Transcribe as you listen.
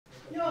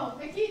Joo,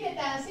 me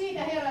kiitetään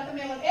siitä, Herra, että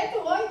meillä on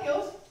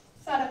etuoikeus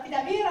saada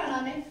pitää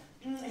vieraananne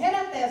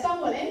herättäjä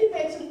Samuel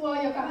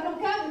Ndibechukua, joka hän on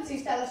käynyt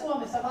siis täällä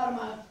Suomessa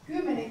varmaan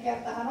 10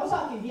 kertaa. Hän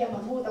osaakin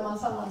hieman muutaman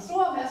sanan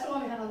suomea.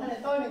 Suomihan on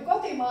hänen toinen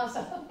kotimaansa.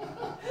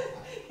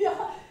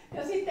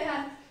 ja sitten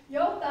hän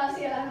johtaa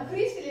siellä, hän on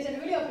kristillisen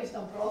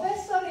yliopiston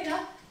professorina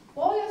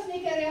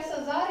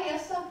Pohjois-Nigeriassa,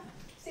 Zariassa.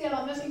 Siellä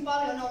on myöskin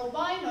paljon ollut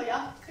vainoja,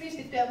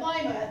 kristittyjä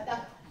vainoja, että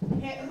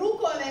he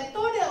rukoilee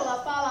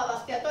todella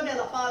palavasti ja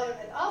todella paljon.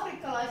 Että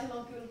afrikkalaisilla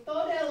on kyllä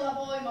todella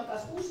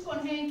voimakas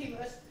uskon henki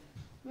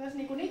myös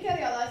niin kuin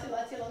nigerialaisilla,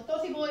 että siellä on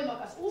tosi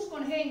voimakas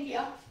uskon henki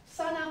ja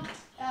sana.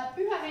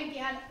 Pyhä henki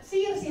hän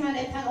siirsi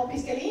hänet, hän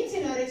opiskeli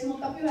insinööriksi,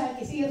 mutta Pyhä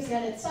henki siirsi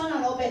hänet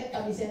sanan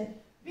opettamisen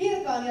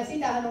virkaan ja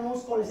sitä hän on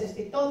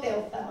uskollisesti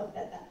toteuttanut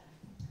tätä.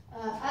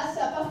 As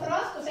Pastor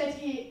Asko said,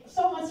 he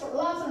so much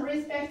loves and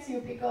respects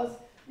you because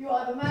you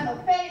are the man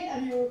of faith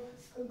and you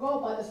go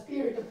by the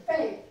spirit of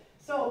faith.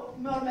 So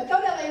me olemme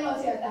todella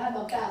iloisia, että hän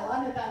on täällä.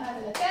 Annetaan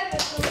hänelle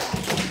tervetuloa.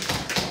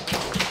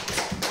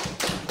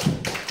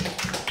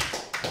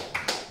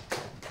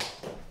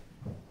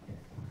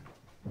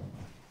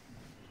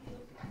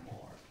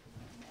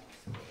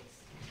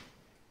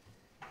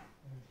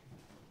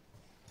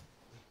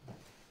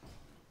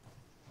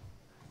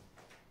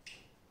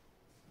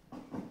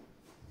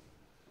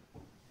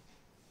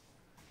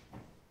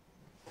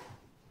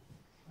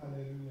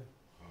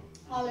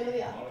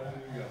 Halleluja.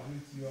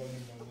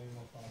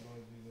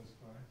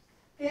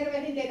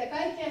 Tervehdin teitä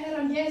kaikkia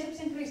Herran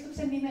Jeesuksen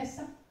Kristuksen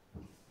nimessä.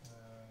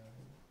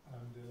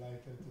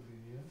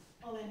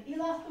 Olen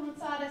ilahtunut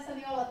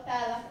saadessani olla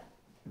täällä.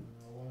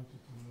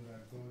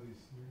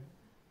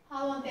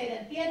 Haluan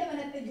teidän tietävän,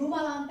 että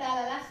Jumala on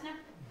täällä läsnä.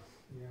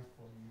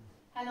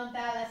 Hän on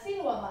täällä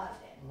sinua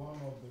varten.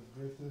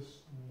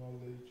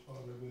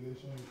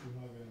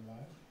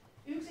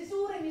 Yksi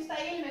suurimmista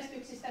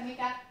ilmestyksistä,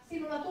 mikä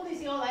sinulla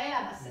tulisi olla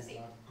elämässäsi,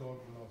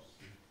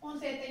 on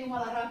se, että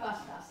Jumala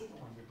rakastaa sinua.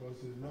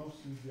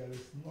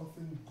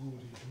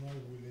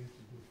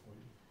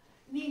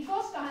 Niin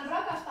koska hän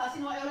rakastaa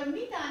sinua, ei ole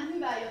mitään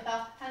hyvää,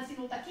 jota hän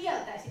sinulta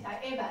kieltäisi tai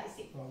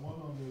eväisi.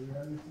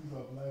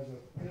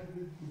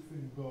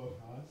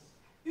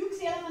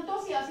 Yksi elämän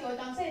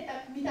tosiasioita on se, että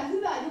mitä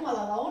hyvää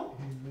Jumalalla on,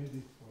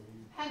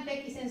 hän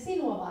teki sen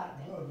sinua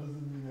varten.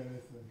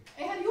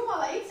 Eihän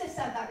Jumala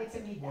itsessään tarvitse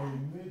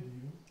mitään,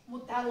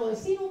 mutta hän loi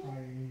sinut.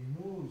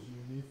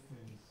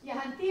 Ja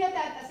hän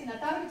tietää, että sinä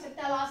tarvitset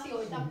täällä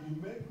asioita,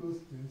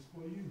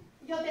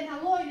 joten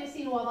hän loi ne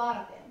sinua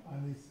varten.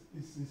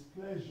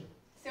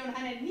 Se on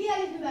hänen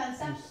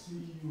mielihyvänsä,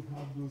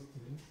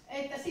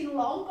 että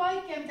sinulla on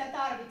kaikkea, mitä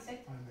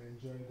tarvitset,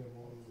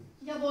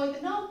 ja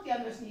voit nauttia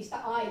myös niistä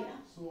aina.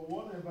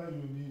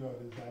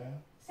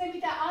 Se,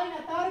 mitä aina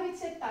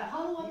tarvitset tai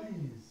haluat,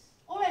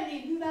 ole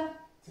niin hyvä,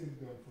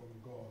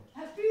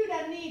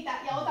 pyydä niitä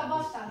ja ota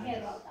vastaan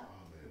Herralta.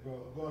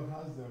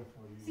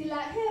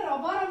 Sillä Herra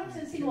on varannut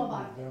sen sinua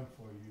varten.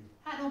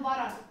 Hän on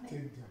varannut ne.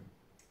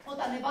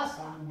 Ota ne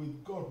vastaan.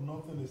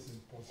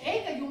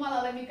 Eikä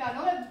Jumalalle mikään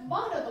ole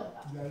mahdotonta.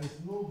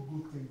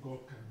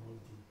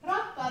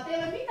 Rakkaat,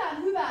 ei ole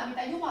mitään hyvää,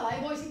 mitä Jumala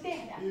ei voisi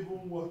tehdä.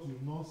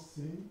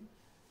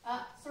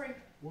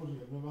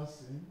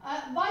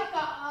 Vaikka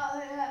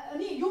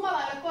niin,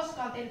 Jumala ei ole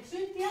koskaan tehnyt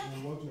syntiä.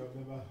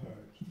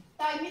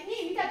 Tai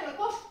niin,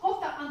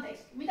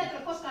 mitä ei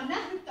ole koskaan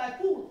nähnyt tai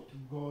kuullut.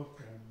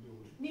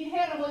 Niin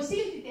Herra voi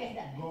silti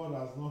tehdä ne.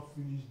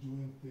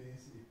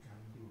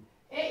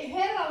 Ei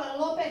Herra ole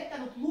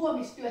lopettanut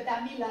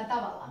luomistyötään millään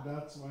tavalla.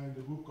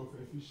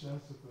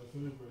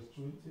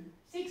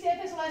 Siksi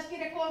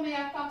Efesolaiskirja 3:20.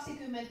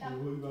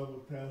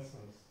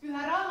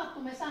 Pyhä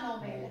Raamattumme sanoo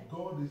meille,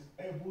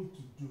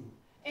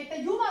 että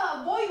Jumala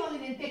on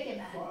voimallinen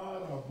tekemään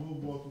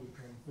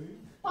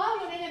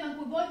paljon enemmän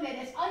kuin voimme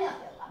edes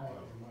ajatella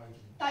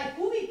tai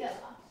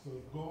kuvitella.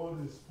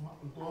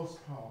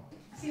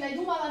 Sillä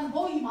Jumalan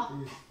voima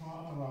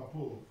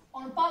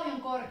on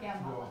paljon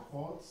korkeammalla.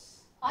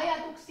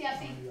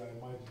 Ajatuksiasi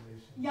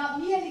ja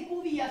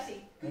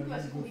mielikuviasi,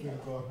 kykyäsi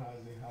kuvitella.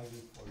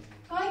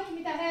 Kaikki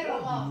mitä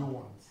Herralla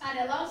on,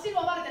 hänellä on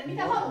sinua varten.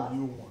 Mitä haluat?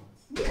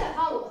 Mitä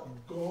haluat?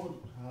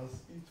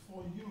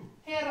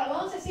 Herralla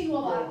on se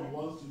sinua varten.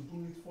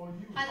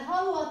 Hän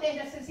haluaa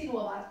tehdä sen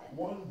sinua varten.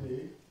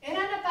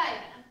 Eräänä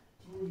päivänä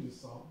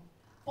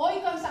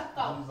poikansa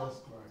kautta,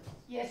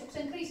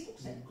 Jeesuksen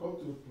Kristuksen,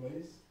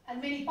 hän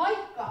meni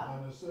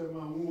paikkaan.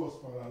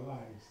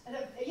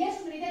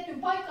 Jeesus meni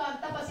tiettyyn paikkaan,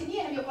 tapasi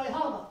miehen, joka oli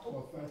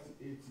halvattu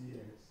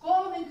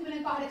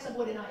 38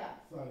 vuoden ajan.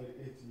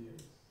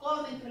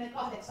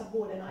 38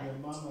 vuoden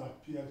ajan.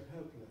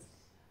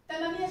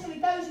 Tämä mies oli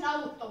täysin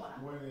avuttomana.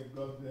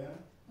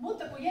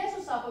 Mutta kun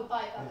Jeesus saapui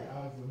paikalle,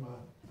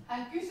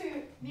 hän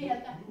kysyi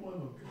mieheltä,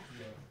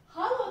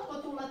 haluatko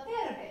tulla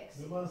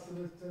terveeksi?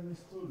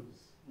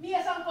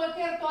 Mies alkoi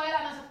kertoa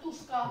elämänsä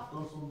tuskaa.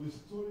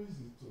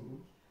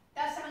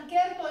 Tässä hän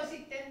kertoi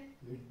sitten,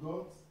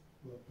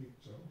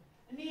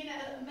 niin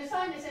me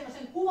saimme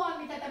semmoisen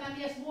kuvan, mitä tämä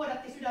mies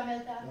vuodatti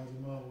sydämeltään.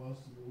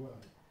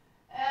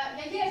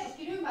 Ja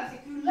Jeesuskin ymmärsi,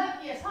 kyllä,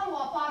 mies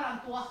haluaa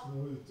parantua.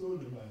 So he told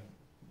the man,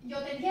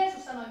 Joten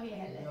Jeesus sanoi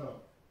miehelle, get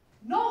up,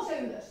 nouse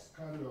ylös,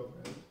 carry your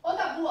bed,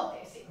 ota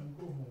vuoteesi and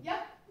go home. ja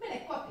mene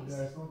kotiin.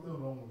 There's nothing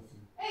wrong with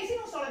you. Ei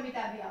sinussa ole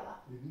mitään vialla.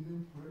 He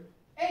didn't pray.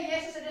 Ei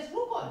Jeesus edes He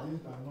rukoillut.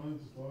 didn't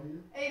anoint the oil.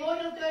 Ei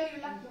voinut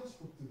öljyllä. He just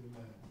spoke to the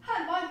man.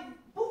 Hän vain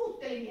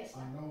puhutteli miestä.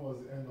 And that was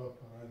the end of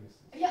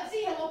paralysis. Ja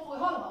siihen loppui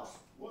halvaus.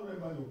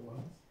 Whatever you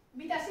want,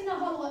 Mitä sinä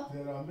haluat?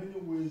 there are many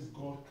ways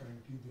God can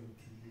give them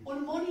to you.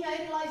 On monia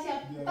erilaisia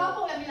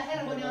tapoja, millä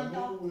Herra voi There are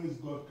antaa. many ways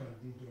God can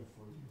do them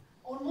for you.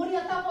 On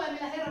monia tapoja,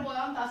 millä Herra voi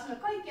antaa sinulle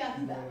kaikkea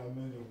hyvää. There are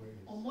many ways.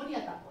 On monia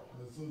tapoja.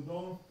 So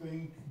don't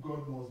think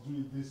God must do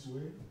it this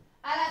way.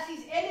 Älä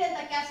siis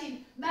edeltä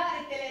käsin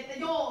määrittele, että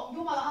joo,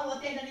 Jumala haluaa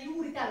tehdä ne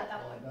juuri tällä Or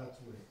tavoin.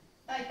 that way.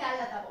 Tai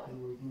tällä He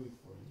tavoin. will do it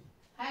for you.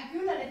 Hän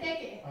kyllä ne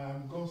tekee. I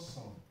am God's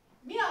son.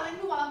 Minä olen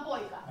Jumalan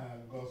poika. I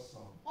am God's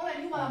son.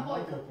 Olen Jumalan I'm not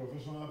poika. a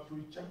professional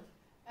preacher.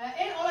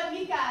 En ole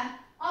mikään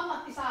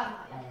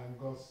ammattisaarnaaja, I am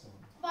God's son.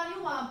 vaan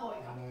Jumalan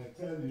poika. And I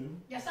tell you,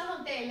 Ja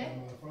sanon teille, that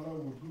my Father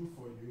will do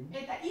for you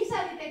että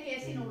isäni tekee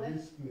sinulle in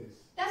this place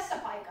tässä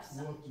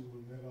paikassa, what you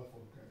will never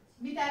forget.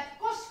 mitä et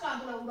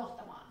koskaan tule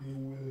unohtamaan. He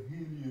will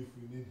heal you if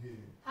you need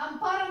healing. Hän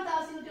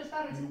parantaa sinut, jos He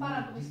tarvitset will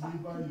parantumista.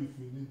 deliver you if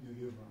you need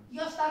deliverance.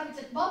 Jos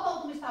tarvitset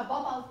vapautumista, hän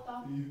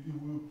vapauttaa. He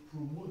will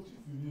promote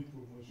if you need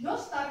promotion.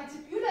 Jos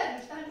tarvitset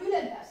ylennystä, hän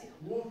ylentää sinut.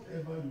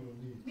 Whatever you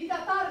need, Mitä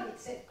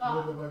tarvitsetkaan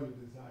whatever you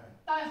desire,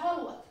 tai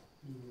haluat,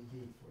 He will do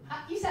it for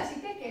you. isäsi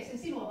tekee sen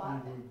sinua He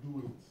varten.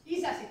 will do it.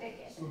 Isäsi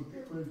tekee So sen.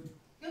 get ready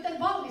Joten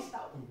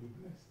valmistaudu to be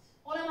blessed.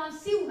 olemaan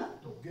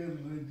siunattu. Get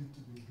ready to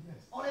be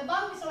blessed. Ole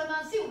valmis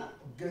olemaan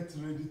siunattu. Get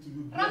ready to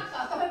be blessed.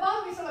 Rakkaat, ole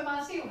valmis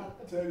olemaan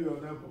siunattu. Tell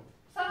your neighbor,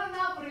 Sano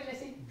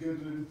naapurillesi, get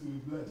ready to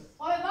be blessed.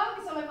 ole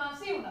valmis olemaan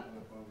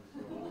siunattu.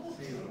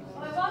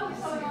 Ole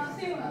valmis olemaan I am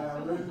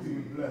siunattu. ready to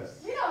be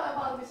blessed. Minä olen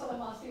valmis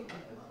olemaan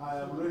siunattu.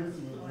 I am ready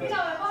to be blessed.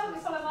 Minä olen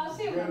valmis olemaan Get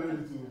siunattu.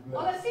 ready to be blessed.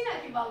 Ole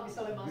sinäkin valmis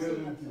olemaan Get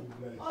ready to siunattu. be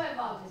blessed. Ole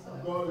valmis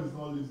olemaan. God is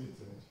not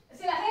limited.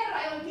 Sillä Herra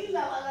ei ole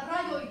millään lailla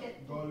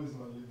rajoitettu. God is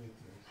not limited.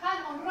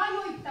 Hän on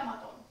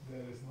rajoittamaton.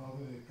 There is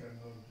nothing He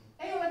cannot do.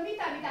 Ei ole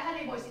mitään, mitä hän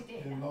ei voisi He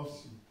tehdä.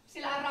 loves you.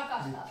 Sillä hän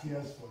rakastaa. He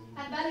cares for you.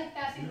 Hän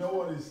välittää You know sinusta.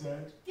 what He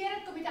said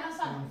Tiedätkö, mitä hän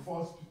sanoi? in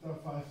 1 Peter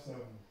 5:7?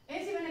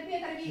 1.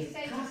 Pietari He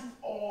 5:7. cast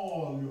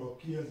all your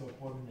cares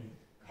upon me.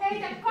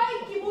 Heitä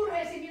kaikki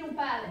murheesi minun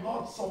päälle.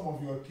 Not some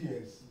of your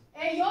cares.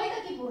 Ei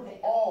joitakin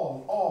murheita.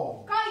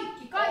 All.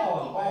 Kaikki.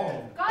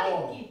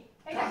 Kaikki.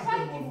 Heitä Cast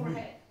kaikki them on me.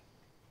 murheet.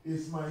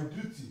 It's my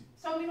duty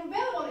Se on minun and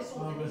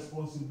velvollisuuteni,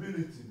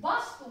 responsibility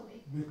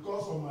vastuuni,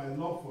 because of my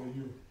love for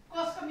you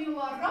koska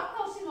minulla on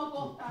rakkaus sinua to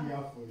kohtaan,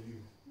 care for you.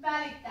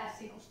 välittää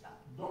sinusta.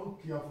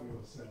 Don't care for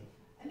yourself.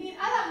 Niin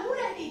älä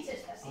murehdi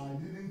itsestäsi. I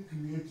didn't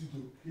create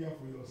you to care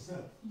for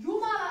yourself.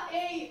 Jumala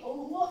ei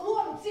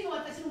luonut sinua,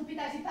 että sinun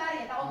pitäisi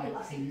pärjätä I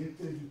omillasi.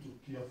 created you to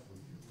care for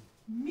you.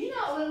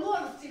 Minä olen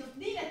luonut sinut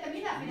niin, että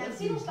minä pidän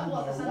sinusta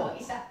huolta, sanoi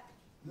isä.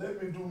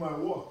 Let me do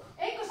my work.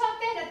 Eikö saa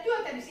tehdä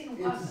työtäni sinun It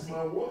is kanssasi? my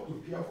work to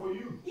care for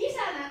you.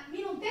 Isänä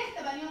minun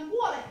tehtäväni on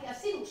huolehtia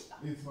sinusta.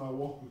 It's my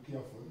work to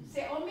care for you.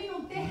 Se on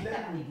minun Let me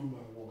tehtäväni. do my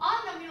work.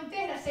 Anna minun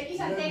tehdä se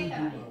isän Let me do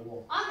tehtäväni. my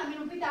work. Anna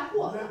minun pitää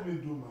huolta. Let me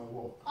do my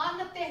work.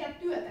 Anna tehdä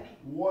työtäni.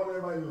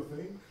 Whatever you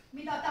think,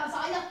 Mitä tahansa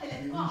the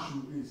ajatteletkaan.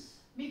 issue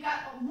is. Mikä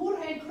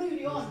murheen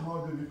kryyni on. It's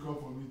not difficult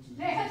for me to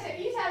do. Eihän se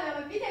isälle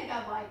ole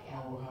mitenkään I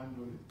vaikeaa. will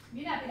handle it.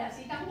 Minä pidän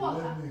siitä huolta.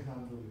 Let me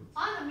handle it.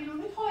 Anna minun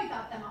nyt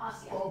hoitaa tämä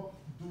asia. Stop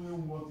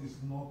doing what is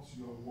not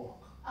your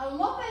work.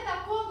 Lopeta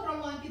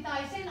kontrollointi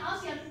tai sen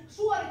asian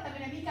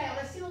suorittaminen, mikä ei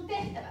ole sinun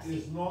tehtäväsi.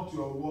 It's not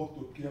your work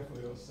to care for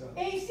yourself.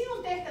 Ei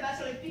sinun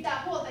tehtäväsi ole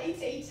pitää huolta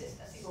itse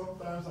itsestäsi.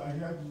 Sometimes I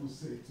hear you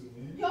say to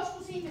me,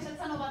 Joskus ihmiset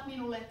sanovat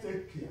minulle, take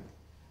care.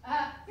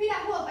 pidä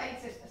huolta I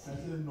itsestäsi.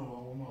 said, no, I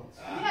will not.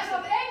 Minä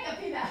sanon, että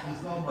enkä pidä.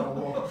 It's not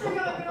my work. Se ei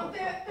ole minun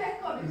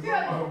tehtäväni. It's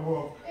Työni. not my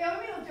work. Ei ole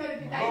minun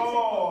työni pitää itse.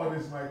 God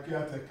is my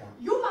caretaker.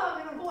 Jumala on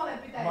minun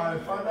huolenpitäjäni.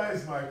 My father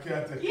is my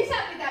caretaker. Isä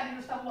pitää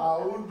minusta I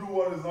huolta. won't do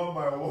what is not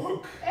my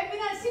work. En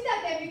minä sitä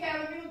tee, mikä ei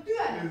ole minun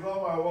työni. It's not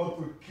my work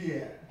to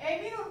care.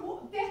 Ei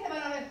minun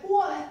tehtävänä ole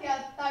huolehtia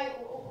tai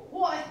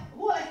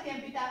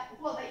huolehtien pitää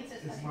huolta It's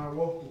itsestäni. my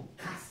work to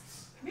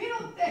cast.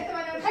 Minun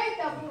tehtäväni on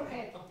heittää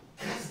murheet.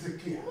 Cast the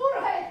care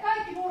Murheet,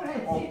 kaikki murheet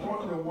sinun.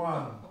 upon the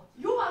one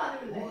Jumalan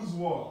ylle, whose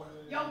work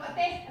jonka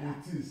tehtävä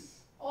it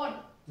is on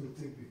to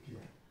take the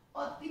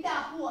care.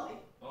 pitää huoli.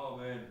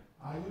 Amen.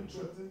 Are you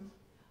threatened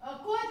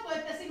Koetko,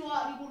 että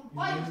sinua niin kuin in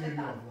any area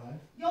painostetaan of life?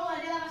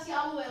 jollain elämäsi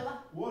alueella?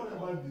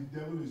 Whatever the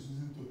devil is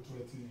using to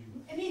threaten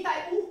you, Niitä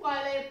ei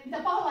uhkailee, mitä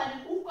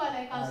paholainen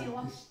uhkaileekaan I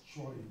sinua.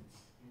 destroy it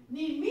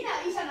Niin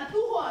minä isänä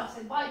tuhoan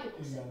sen in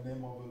vaikutuksen. the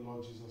name of the Lord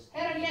Jesus Christ.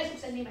 Herran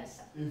Jeesuksen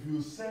nimessä. If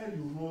you say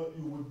you know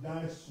you will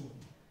die soon,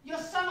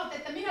 Jos sanot,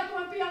 että minä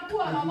tulen pian if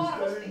kuolemaan he's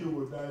telling varmasti, you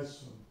will die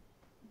soon,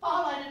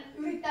 paholainen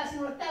yrittää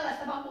sinulle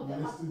tällaista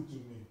vakuutella, listen to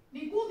me.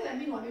 niin kuuntele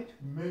minua nyt.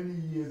 Many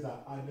years are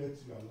added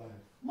to your life.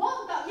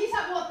 Monta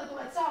lisävuotta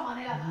tulet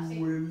saamaan elämääsi.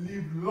 You will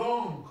live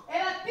long.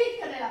 Elät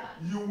pitkän elämän.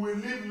 You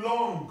will live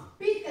long.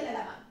 Pitkän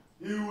elämän.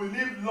 You will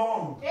live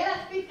long.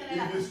 Elät pitkän If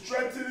elämän. it's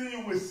threatening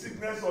you with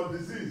sickness or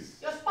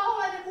disease, Jos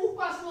paholainen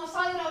uhkaa sinua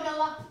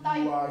sairaudella tai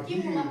you are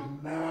kivulla,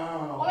 healed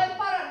now. olet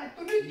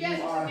parannettu nyt You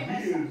Jeesuksen are nimessä.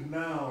 healed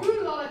now.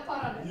 Kyllä olet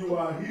parannettu. You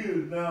are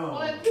healed now.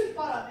 Olet nyt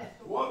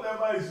parannettu.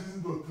 Whatever is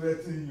using to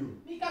threaten you,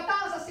 Mikä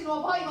tahansa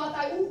sinua vaivaa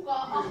tai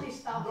uhkaa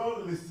ahdistaa,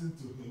 don't listen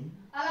to him.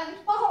 älä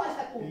nyt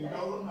paholaista He kuuntele.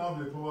 doesn't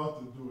have the power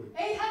to do it.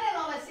 Ei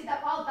hänellä ole sitä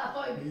valtaa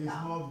He is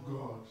toimittaa. not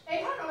God.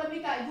 Ei hän ole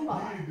mikään Jumala.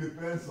 He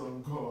depends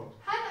on God.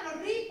 Hän on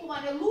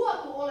riippuvainen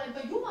luotu olento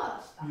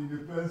Jumalasta. He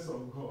depends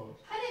on God.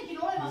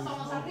 Hänenkin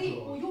olemassaolonsa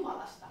riippuu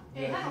Jumalasta.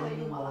 Ei There's hän ole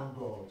only Jumala. one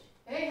God.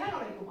 Ei hän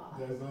ole Jumala.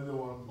 There's only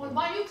one On God.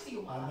 vain yksi And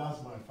Jumala.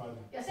 that's my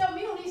father. Ja se on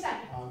minun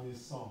isäni. I'm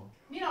his son.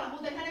 Minä olen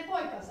muuten hänen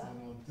poikansa. And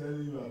I'm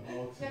telling you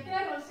about Ja him.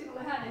 kerron sinulle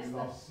He hänestä.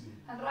 loves you.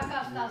 Hän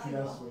rakastaa He cares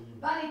sinua. for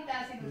you. Välittää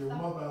He will sinusta.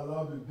 not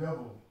allow the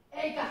devil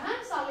Eikä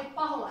hän salli to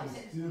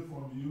paholaisen steal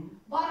from you,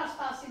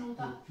 varastaa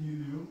sinulta, to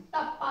kill you,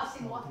 tappaa or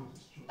sinua to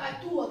destroy tai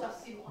you. tuota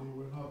sinua. He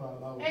will not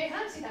allow it. Ei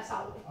hän sitä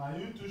salli.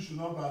 And you too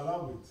should not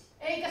allow it.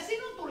 Eikä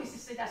sinun tulisi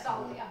sitä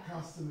sallia,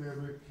 Casting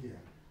every care,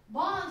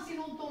 vaan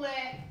sinun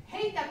tulee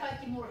heittää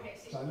kaikki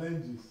murheesi.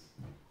 challenges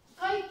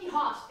Kaikki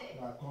haasteet,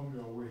 that come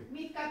your way,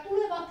 mitkä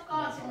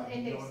tulevatkaan that sinun are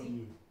beyond eteesi,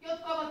 you.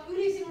 jotka ovat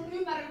yli sinun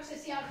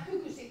ymmärryksesi ja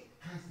kykysi.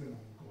 Cast them on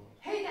God.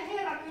 Heitä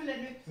Herran ylle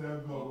nyt. Tell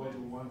God what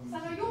you want him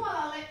Sano to do.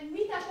 Jumalalle,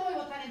 mitä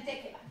toivot hänen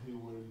tekevän. He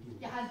will do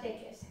Ja it. hän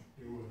tekee sen.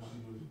 He will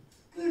handle it.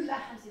 Kyllä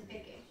hän sen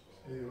tekee.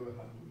 He will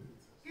handle it.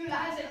 Kyllä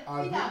hän sen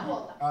I pitää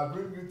huolta.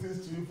 bring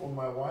greetings to you from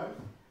my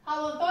wife,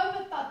 Haluan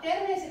toivottaa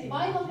terveiseni the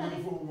vaimoltani,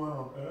 beautiful woman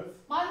on earth,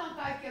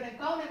 maailmankaikkeuden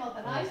kauneimmalta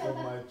and from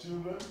naiselta, my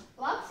children,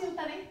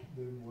 lapsiltani.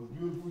 the most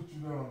beautiful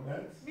children on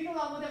earth,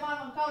 Minulla on muuten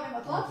maailman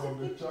kauneimmat and from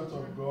the lapsetkin. Church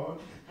of God,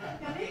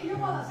 Ja niin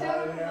Jumalan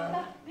seurakunnalta,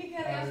 and in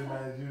Nigeriasta,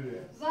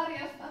 Nigeria.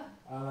 sarjasta.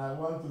 And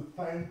I want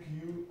to thank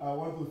you. I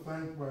want to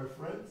thank my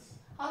friends,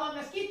 Haluan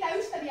myös kiittää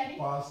ystäviäni.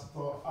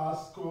 Pastor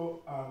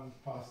Asko and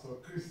Pastor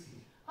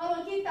Kirsi,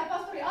 Haluan kiittää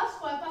pastori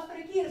Askoa ja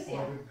pastori Kirsiä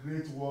for the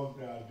great work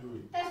they are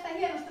doing. tästä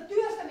hienosta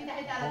työstä, mitä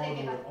he täällä God will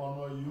tekevät.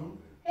 honor you.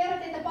 Herra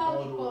teitä God will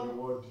palkitkoon,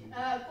 reward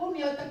you.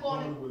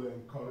 kunnioittakoon, God will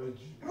encourage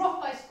you.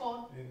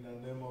 rohkaiskoon In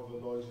the name of the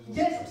Lord Jesus Christ.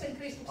 Jeesuksen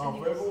Kristuksen And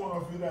for every nimessä.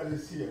 one of you that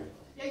is here,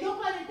 Ja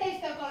jokainen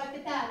teistä, joka olette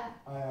täällä,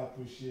 I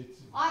appreciate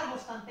you.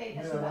 arvostan teitä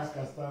May I syvästi.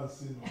 stand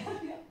sing.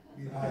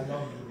 I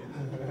love you.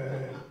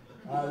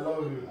 I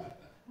love you.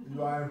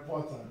 You are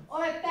important.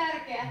 Olet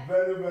tärkeä,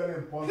 Very, very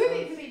hyvin, important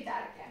hyvin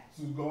tärkeä.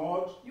 to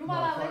God, my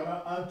Jumalalle.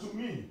 Father, and to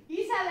me,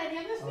 Isälleni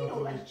ja myös and to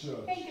minulle, the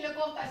church,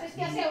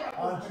 henkilökohtaisesti ja and to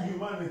seurakunnalle.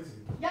 humanity.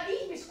 Ja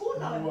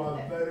ihmiskunnalle You are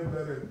muuten. very,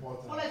 very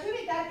important. Olet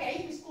hyvin tärkeä You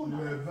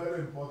ihmiskunnalle. are a very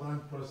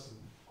important person.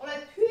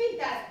 Olet hyvin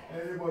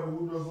tärkeä. Anybody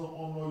who doesn't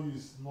honor you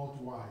is not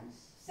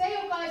wise. Se,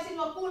 joka ei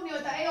sinua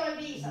kunnioita, ei ole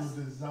viisas.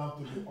 You deserve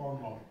to be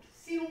honored.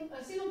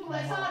 Sinun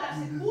tulee saada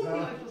se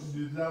kunnioitus.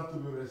 You deserve to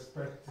be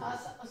respected.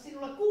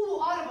 Sinulle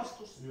kuuluu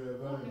arvostus. You are a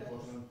very Kunnioitus.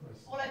 important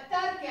person. Olet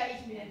tärkeä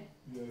ihminen.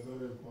 You are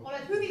very important.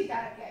 Olet hyvin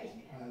tärkeä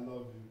ihminen. I love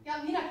you. Ja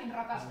minäkin And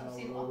rakastan I will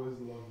sinua. always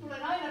love you.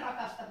 Tulen aina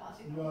rakastamaan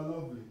You sinua. are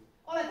lovely.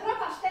 Olet You are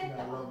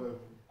rakastettava. lovable.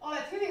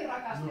 Olet hyvin Look at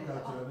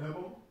rakastettava. your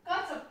neighbor.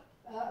 Katso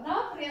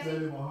naapuriasi. Tell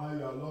him how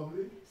you are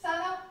lovely.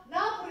 Sano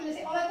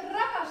naapurillesi, olet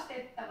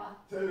rakastettava.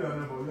 Tell your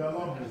neighbor you are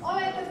lovely.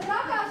 Olet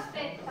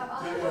rakastettava.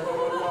 Tell your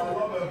neighbor you are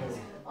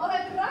lovable.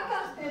 Olet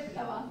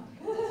rakastettava.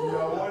 You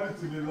are worthy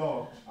to be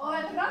loved.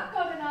 Olet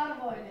rakkauden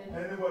arvoinen.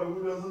 Anybody who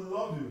doesn't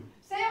love you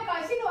Se, joka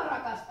ei sinua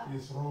rakasta,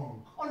 is wrong.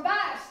 on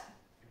väärässä.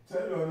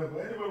 Tell your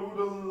neighbor, anybody who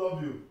doesn't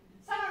love you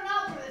Sano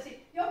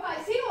naapurillesi, joka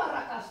ei sinua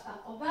rakasta,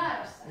 on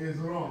väärässä.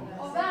 is wrong.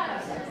 On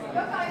väärässä.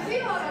 Joka ei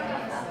sinua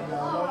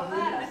rakasta, on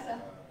väärässä.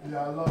 You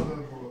are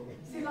lovable.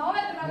 Sillä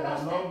olet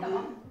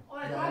rakastettava.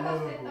 Olet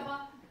rakastettava.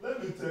 Let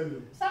me tell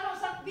you, Sano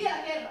vielä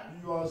kerran.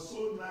 you are so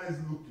nice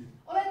looking.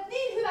 Olet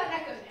niin hyvän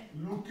näköinen.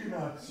 Looking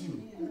at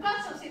you, Kun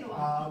katson sinua, I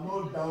have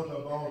no doubt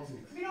about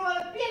it. minulla ei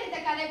ole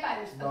pienintäkään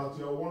epäilystä, That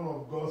you are one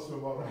of God's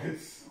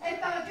favorites.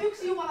 että olet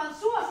yksi Jumalan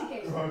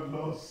suosikeista. God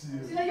loves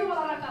you. Sillä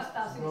Jumala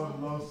rakastaa God sinua.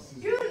 loves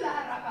you. Kyllä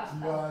hän You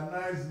rakastaa.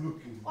 are nice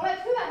looking. Olet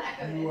hyvän You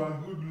näköinen. are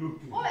good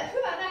looking. Olet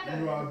hyvän You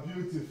näköinen. are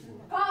beautiful.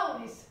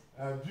 Kaunis.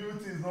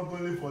 Beauty is not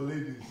only for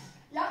ladies.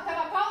 Ja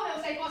tämä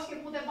kauneus ei koske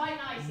muuten vain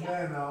naisia.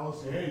 Men are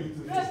also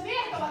beautiful. Myös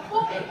miehet ovat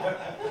komeita.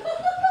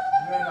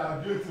 Men are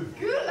beautiful.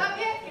 Kyllä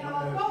miehetkin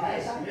ovat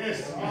komeita.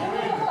 Yes.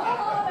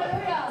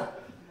 Halleluja.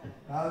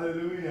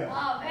 Hallelujah.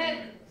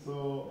 Amen.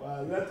 So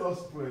let us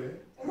pray.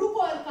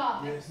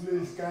 Rukoilkaa. Yes,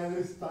 please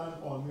kindly stand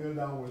or kneel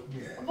down with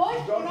me.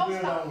 Voisitko Just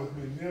kneel nostaa? down with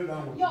me. Kneel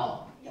down with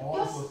Joo. me. I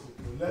want us to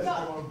pray. Let's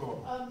honor God.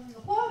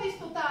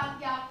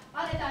 Polvistutaan ja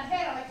annetaan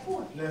Herralle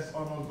kunnia. Let's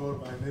honor God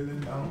by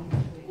kneeling down.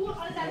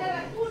 Annetaan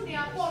Herralle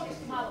kunniaa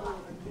polvistumalla.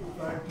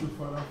 Thank you,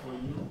 Father, for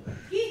you.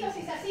 Kiitos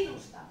Isä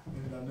sinusta.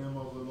 In the name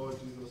of the Lord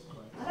Jesus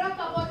Christ.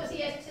 Rakkaan poikasi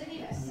Jeesuksen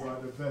nimessä. You are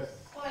the best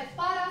Olet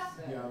paras,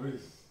 there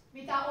is.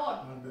 mitä on.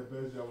 And the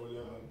best there will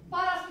ever be.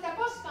 Paras, mitä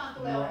koskaan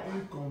tulee You are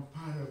olemaan.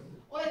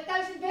 incomparable Olet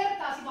täysin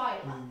vertaasi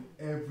vailla. in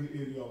every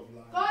area of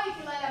life.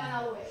 Kaikilla elämän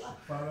alueilla.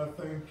 Father,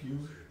 thank you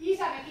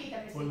Isä, me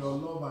kiitämme for sinua.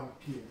 your love and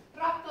care.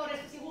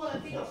 Rakkaudestasi For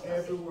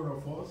huolenpidostasi. one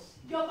of us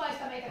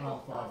jokaista meitä and for our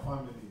kohtaan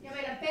families. ja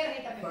meidän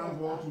perheitämme Thank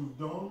what kohtaan. you've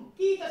done.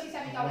 Kiitos Isä,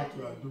 mitä and olet what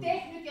you are doing.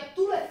 tehnyt ja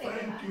tulet Thank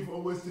tekemään. you for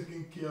always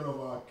taking care of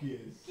our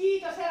kids.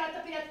 Kiitos Herra, että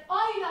pidät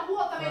aina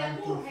huolta meidän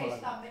Thank you,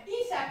 murheistamme.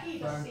 Isä,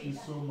 kiitos Thank you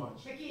siitä. so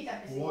much Me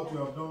kiitämme for what you siitä.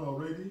 have done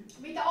already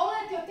Mitä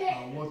olet jo and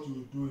tehnyt, what you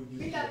will do in this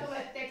mitä day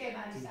tulet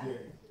tekemään Isä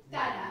today.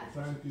 tänään.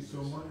 Thank you so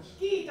much.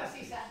 Kiitos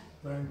Isä.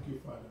 Thank you,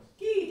 Father.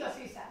 Kiitos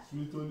Isä.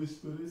 Sweet Holy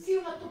Spirit,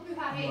 Siunattu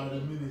Pyhä you are the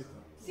Henki.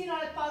 minister. Sinä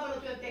olet I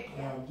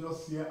palvelutyöntekijä. am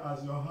just here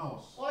as your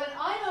house. Olen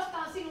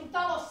ainoastaan sinun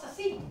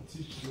talossasi,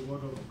 Teach the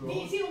word of God.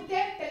 niin sinun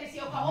temppelisi,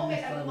 joka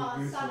opeta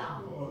Jumalan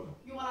sanaa, God.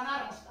 Jumalan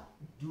armosta.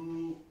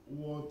 Do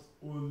what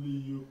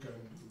only you can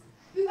do.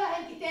 Pyhä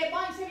Henki, tee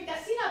vain se, mitä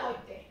sinä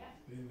voit tehdä.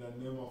 In the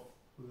name of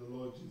the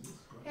Lord Jesus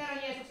Christ. Herran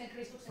Jeesuksen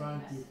Kristuksen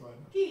Thank you, nimessä. Father.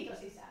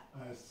 Kiitos Isä.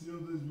 I seal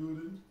this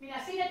building.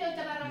 Minä sinetöin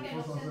tämän The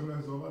first rakennuksen,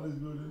 assignment over this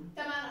building.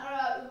 tämän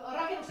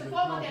rakennuksen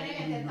 3. ja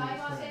 4.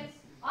 taivaaseen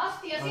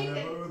asti ja And the sitten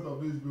environment of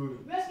this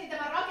building. myöskin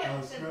tämän And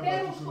rakennuksen spread that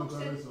perustuksen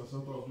kilometers on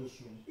center of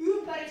this room.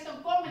 ympäristön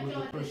 3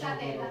 kilometrin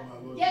säteellä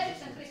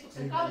Jeesuksen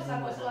Kristuksen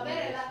kallisarvoisella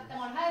verellä.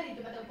 Tämä on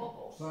häiriintymätön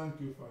kokous.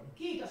 Thank you, Father.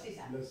 Kiitos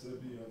Isä. Blessed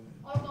be your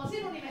name. Olkoon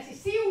sinun nimesi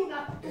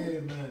siunattu.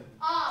 Amen.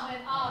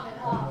 Aamen, aamen,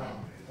 aamen.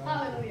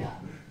 Halleluja.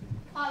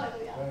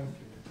 Halleluja. Thank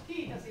you.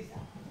 Kiitos Isä.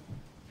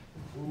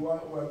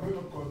 We're going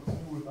to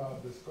continue with our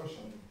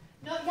discussion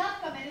No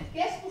jatkamme nyt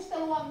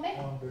keskusteluamme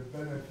on the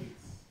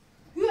benefits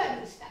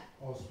hyödystä.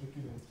 of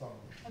speaking in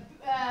tongues.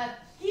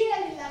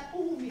 Kielillä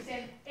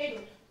puhumisen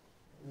edut.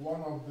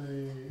 One of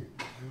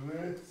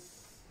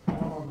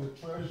the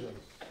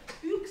treasures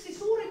Yksi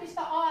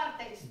suurimmista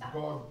aarteista,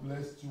 God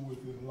blessed you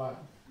with in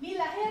life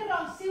millä Herra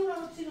on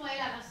siunannut sinua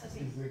elämässäsi,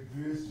 is the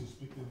grace to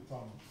speak in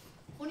tongues.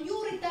 on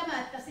juuri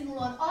tämä, että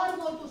sinulla on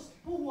arvoitus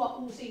puhua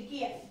uusiin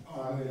kieliin.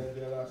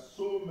 There are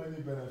so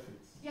many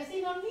benefits Ja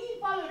siinä on niin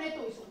paljon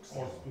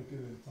etuisuuksia of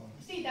speaking in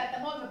tongues. siitä,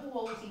 että voimme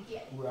puhua uusiin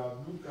kieliin. We have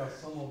looked at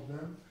some of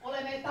them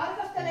Olemme in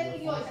tarkastelleet the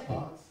first joitakin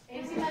part,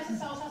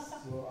 ensimmäisessä osassa.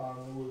 so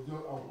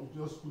I'll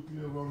just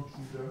quickly run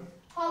through them.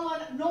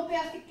 Haluan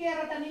nopeasti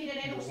kerrata niiden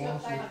eduksi,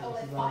 jotka eivät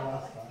olleet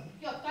paikalla.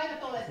 Jotka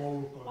eivät olleet Before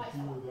we continue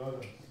paikalla. with the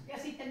others. Ja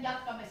sitten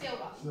jatkamme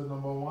seuraavaan. So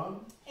number one,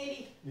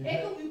 Eli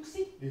etu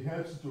 1. it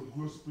helps you to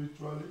grow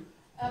spiritually.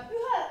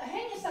 Pyhä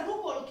hengessä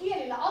rukoilu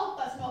kielillä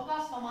auttaa sinua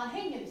kasvamaan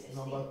hengellisesti.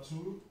 Number 2,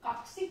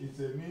 2.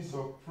 it's a means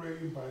of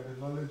praying by the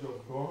knowledge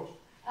of God.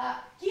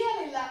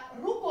 Kielillä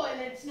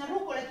rukoilen, sinä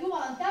rukoilet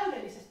Jumalan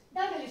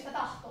täydellistä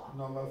tahtoa.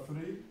 Number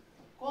 3,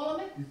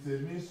 3. it's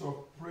a means of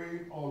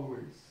praying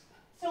always,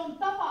 Se on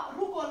tapa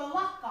rukoilla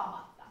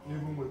lakkaamatta.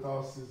 even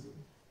without ceasing.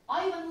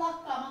 Aivan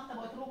lakkaamatta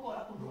voit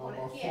rukoilla, kun rukoilet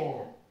Number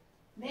kielillä.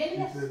 4,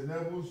 4. it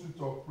enables you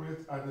to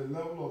operate at the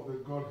level of the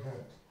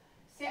Godhead.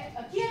 Se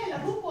kielillä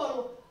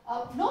rukoilu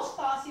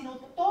nostaa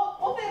sinut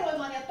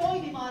operoimaan ja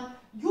toimimaan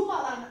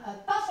Jumalan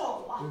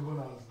tasolla Even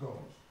as God.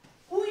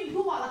 kuin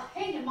Jumala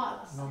hengen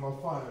maailmassa. Number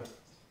 5,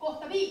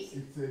 Kohta 5.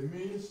 it's a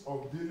means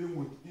of dealing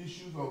with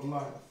issues of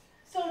life,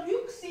 Se on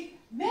yksi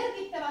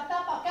merkittävä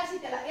tapa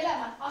käsitellä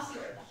elämän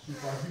asioita.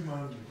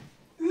 superhumanly,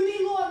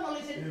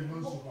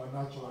 even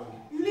supernaturally.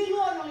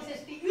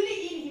 Yliluonnollisesti,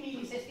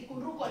 yliinhimillisesti,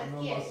 kun rukoilet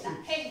kielessä,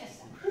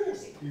 hengessä.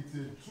 6. It's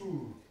a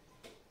tool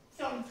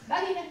Se on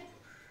väline.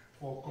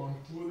 for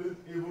controlling,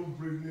 even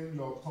bringing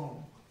your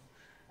tongue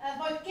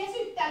Voit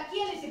kesyttää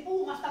kielesi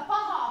puhumasta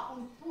pahaa,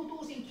 kun puhut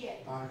uusin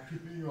kielin. and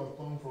keeping your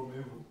tongue from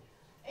evil.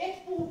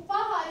 Et puhu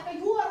pahaa, etkä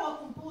juoroa,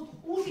 kun puhut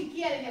uusin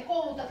kielin ja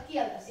koulutat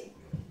kieltäsi.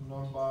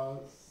 Number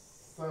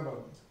 7,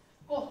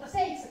 Kohta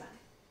 7.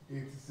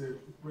 it's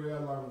a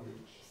prayer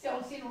language. Se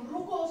on sinun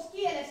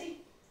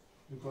rukouskielesi,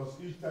 Because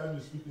each time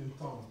you speak in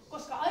tongues,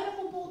 koska aina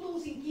kun puhut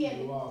uusin kielin,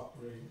 you are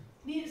praying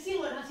niin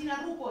silloinhan sinä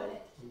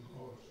rukoilet to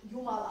God.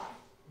 Jumalaa.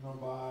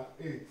 Number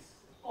 8,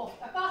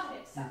 Kohta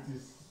 8. it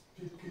is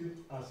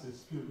speaking as a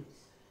spirit.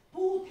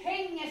 Puhut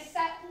hengessä,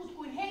 puhut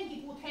kuin henki,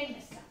 puhut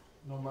hengessä.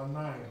 Number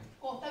 9,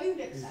 Kohta it's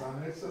 9.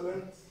 an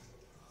excellent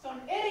Se on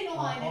and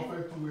erinomainen,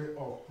 perfect way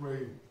of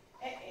praying.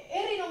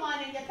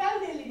 erinomainen ja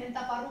täydellinen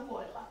tapa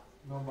rukoilla.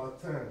 Number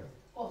 10,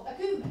 Kohta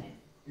 10.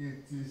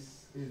 it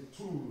is a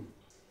tool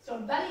Se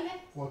on väline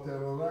for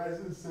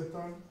terrorizing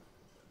Satan,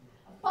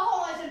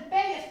 paholaisen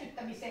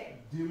peljestyttämiseen,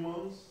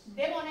 demons,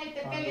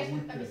 demoneiden and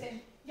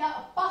peljestyttämiseen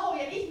ja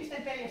pahojen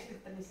ihmisten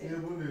peljestyttämiseen.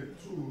 even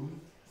a tool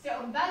Se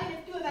on väline,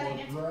 for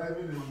työväline,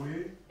 driving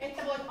away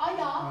että voit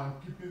ajaa, and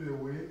keeping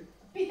away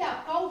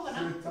pitää kaukana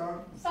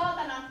Satan,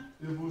 saatanan,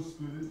 evil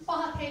spirits,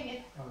 pahat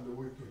henget and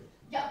the wicked.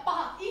 ja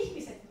pahat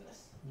ihmiset myös.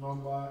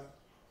 Number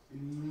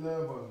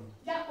 11,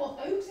 Ja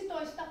kohta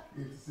 11.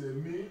 it's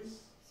a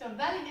means Se on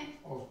väline,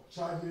 of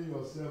charging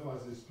yourself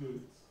as a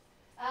spirit.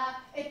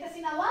 että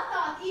sinä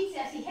lataat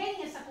itseäsi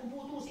hengessä, kun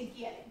puhut uusin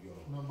kielin.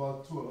 Number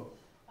 12,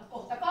 Ja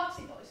kohta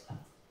 12.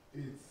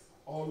 it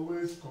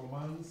always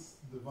commands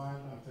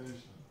divine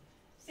attention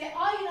Se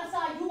aina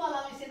saa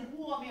jumalallisen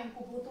huomion,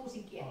 kun puhut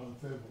uusin kielin. and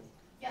favor.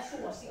 Ja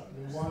suosion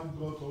myös. You want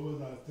God to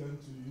always attend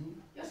to you.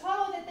 Jos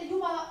haluat, että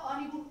Jumala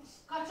niin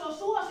katsoo You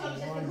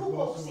suosiollisesti want God to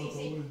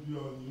rukouksiisi always be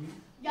on you.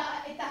 ja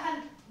että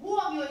hän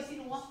huomioi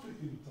sinua,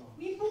 Speak in tongues.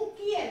 niin puhu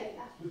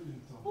kielillä. Speak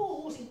in tongues.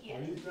 Puhu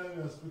time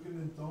you are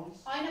speaking in tongues,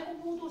 aina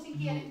kun puhut uusin you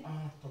kielin,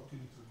 are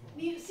talking to God.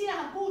 niin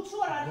sinähän puhut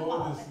suoraan God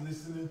Jumalalle. is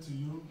listening to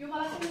you.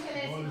 Jumala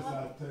kuuntelee God is sinua.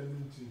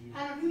 attending to you.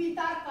 Hän on hyvin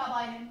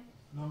tarkkaavainen.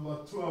 Number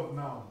 12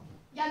 now.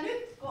 Ja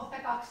nyt kohta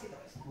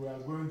 12. We are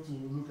going to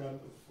look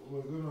at,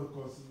 we're going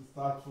to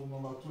start from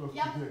number 12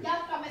 Ja today.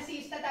 jatkamme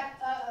siis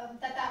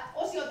tätä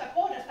osiota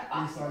kohdasta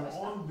It's an 12.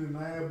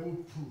 undeniable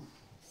proof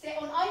Se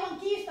on aivan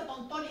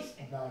kiistaton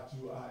todiste that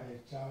you are a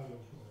child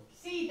of God.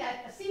 siitä,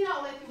 että sinä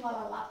olet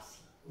Jumalan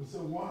lapsi. So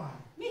why?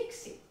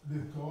 Miksi?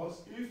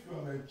 Because if you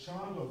are a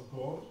child of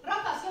God,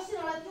 Rakas, jos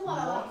sinä olet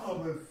Jumalan one lapsi,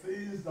 of the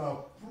things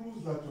that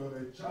proves that you are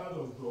a child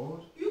of God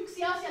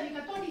yksi asia,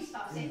 mikä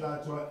todistaa is sen,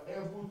 that you are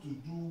able to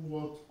do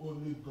what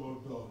only God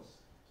does.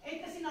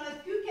 että sinä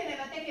olet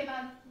kykenevä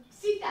tekemään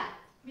sitä,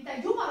 mitä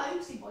Jumala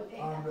yksin voi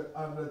tehdä.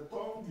 And the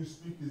tongue you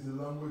speak is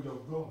the language of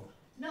God.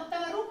 No,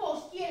 tämä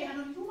rukouskielihän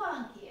on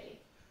Jumalan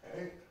kieli.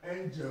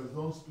 Angels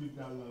don't speak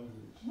that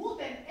language.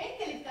 Muuten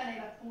enkelitkään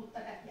eivät puhu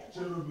tätä kieltä.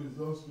 Cherubims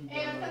don't speak that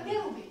Eivätkä language.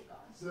 kerubitkaan.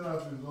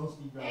 Seraphims don't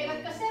speak that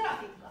Eivätkä language.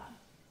 serafitkaan.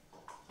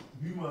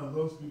 Humans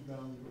don't speak that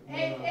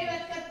language.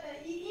 Eivätkä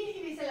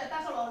inhimillisellä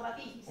tasolla olevat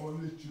ihmiset.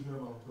 Only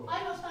children of God.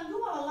 Ainoastaan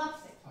Jumalan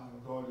lapset.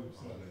 And God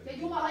himself. Ja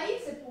Jumala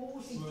itse puhuu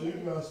uusin So if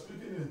kielin. you are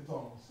speaking in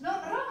tongues, No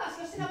rakas,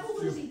 jos sinä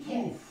puhut it's uusin a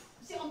kielin, proof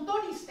se on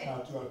todiste,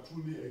 that you are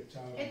truly a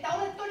child. että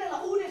olet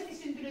todella uudesti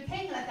syntynyt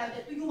hengellä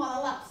täytetty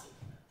Jumalan lapsi.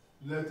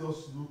 Let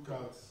us look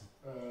at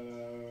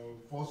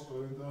 1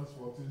 Corinthians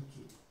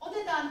 14:2.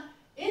 Otetaan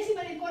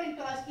ensimmäinen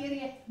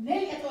korintolaiskirje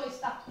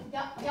 14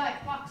 ja jae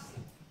 2.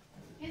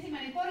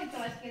 Ensimmäinen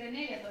korintolaiskirje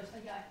 14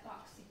 jae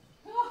 2.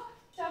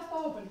 Just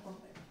open for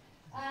me.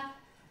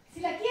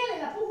 Sillä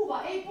kielellä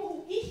puhuva ei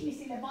puhu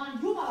ihmisille, vaan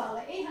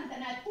Jumalalle. Ei häntä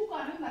näe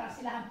kukaan ymmärrä,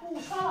 sillä hän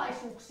puhuu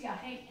salaisuuksia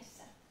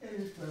hengessä.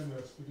 Anytime you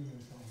are speaking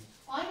in tongues,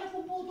 Aina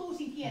kun puhut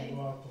uusin kielin,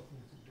 you are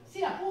talking to God.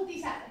 sinä puhut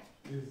isälle.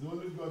 It's the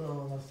only God that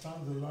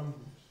understands the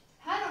language.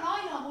 Hän on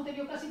ainoa muuten,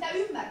 joka sitä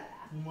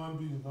ymmärtää. Human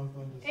beings don't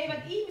understand.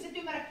 Eivät ihmiset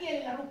ymmärrä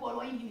kielillä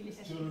rukoilua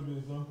inhimillisesti.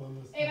 Cherubims don't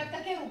understand.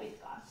 Eivätkä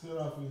kerubitkaan.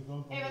 Seraphims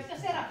don't Eivätkä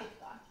understand.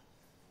 serafitkaan.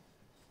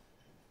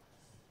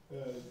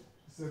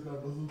 Satan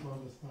doesn't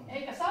understand.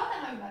 Eikä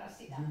saatana ymmärrä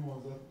sitä.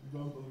 Demons that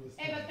don't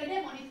understand. Eivätkä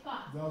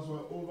demonitkaan. That's why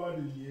over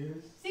the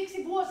years,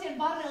 Siksi vuosien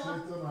varrella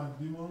Satan and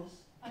demons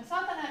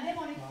saatana ja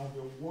demonit, have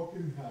been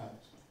working hard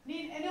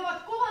niin ne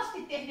ovat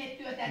kovasti tehneet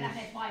työtä ja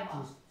nähneet to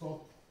vaivaa.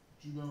 stop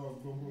children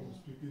of God from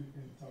speaking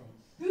in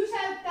tongues.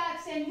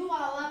 Pysäyttääkseen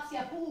Jumalan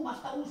lapsia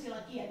puhumasta uusilla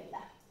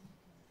kielillä.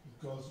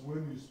 Because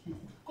when you speak,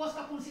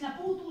 Koska kun sinä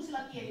puhut uusilla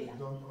they kielillä,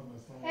 don't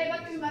understand. he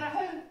eivät ymmärrä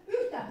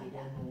yhtään They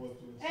mitään. don't know what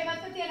to He say.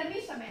 eivät tiedä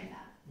missä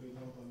mennään. They don't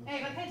understand.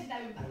 Eivät he sitä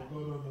ymmärrä. But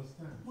God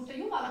understands. Mutta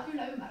Jumala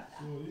kyllä ymmärtää.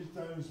 So each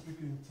time you speak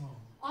in tongues,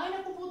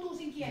 Aina kun puhut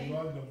uusin you kielin,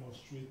 are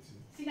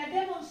demonstrating, sinä you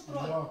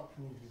demonstroit, are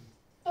proving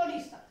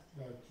todistat,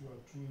 that you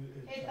are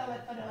truly a että olet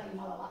child. todella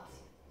Jumalan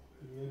lapsi.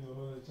 When you're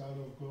not a child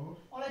of God,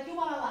 Olet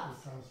Jumalan you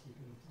lapsi can't speak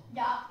in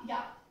tongues.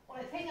 ja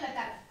olet hengellä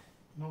täynnä.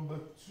 Number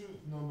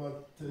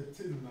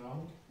 13 now.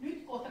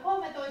 Nyt kohta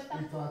 13.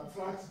 It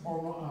attracts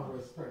honor and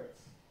respect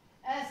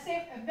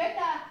Se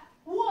vetää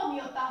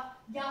huomiota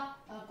ja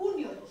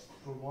kunnioitusta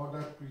from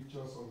other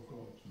creatures of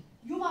God.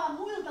 Jumalan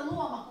muilta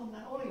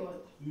luomakunnan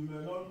olioilta. You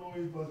may not know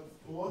it, but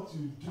what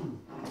you do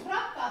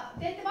Rakkaat,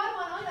 te ette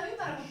varmaan aina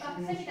ymmärrä, mutta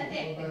se shows mitä to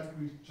teette, other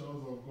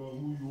creatures of God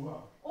who you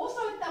are.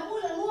 osoittaa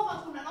muille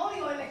luomakunnan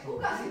olioille,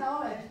 kuka sinä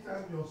olet. Each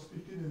time you're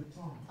speaking in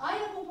tongues,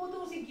 Aina kun puhut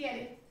uusin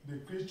kielin, the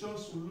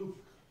creatures will look.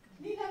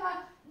 niin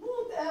nämä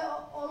muut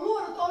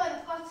luodut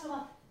olennot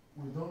katsovat.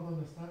 We don't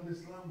understand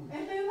this language.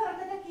 Emme ymmärrä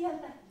tätä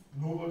kieltä.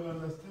 Nobody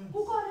understands.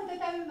 Kukaan ei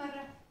tätä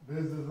ymmärrä.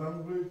 There's the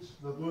language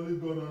that only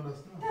God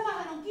understands.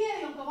 Tämähän on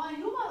kieli, jonka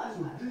vain Jumala So this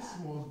ymmärtää.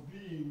 must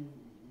be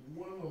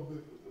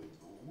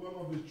one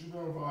of the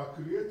children of our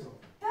Creator.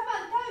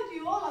 Tämän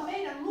täytyy olla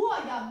meidän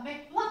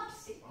luojamme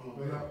lapsi. You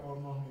better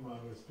honor him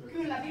and respect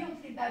him, Kyllä,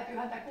 minunkin täytyy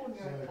häntä so it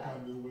kunnioittaa,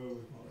 can be well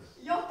with us.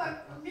 jotta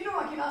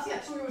minullakin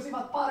asiat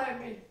sujuisivat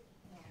paremmin.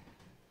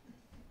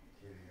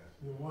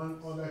 You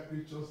want other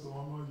creatures to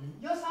honor you,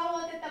 Jos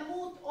haluat, että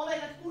muut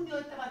olennot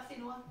kunnioittavat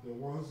sinua, the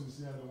ones you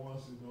see and the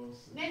ones you don't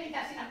see. ne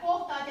mitä sinä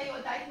kohtaat ja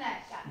joita et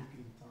näekään, Speak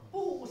in tongues.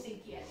 puhu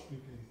uusin kieli.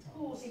 Speak in tongues.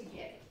 Puhu uusin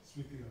kieli.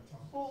 Speak in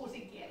tongues. Puhu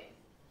uusin kieli.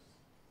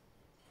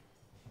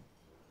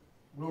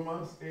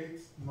 Romans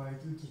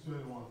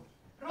 8:19-21.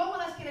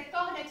 Roomalaiskirje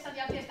 8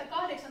 jakeesta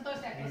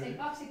 18 jakeeseen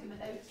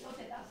 21.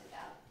 Otetaan se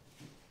täältä.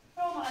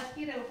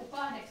 Roomalaiskirje luku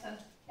 8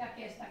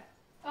 jakeesta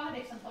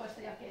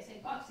 18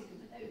 jakeeseen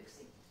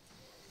 21.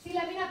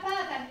 Sillä minä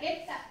päätän,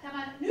 että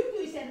tämän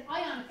nykyisen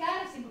ajan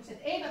kärsimykset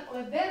eivät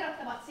ole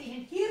verrattavat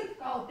siihen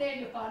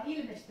kirkkauteen, joka on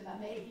ilmestyvä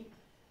meihin.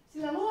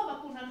 Sillä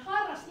luomakunnan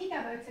harras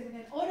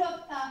ikävöitseminen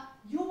odottaa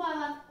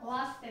Jumalan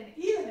lasten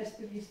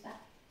ilmestymistä.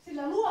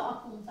 Sillä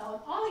luomakunta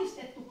on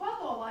alistettu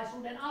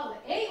katolaisuuden alle,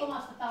 ei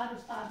omasta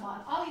tahdostaan,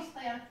 vaan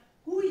alistajan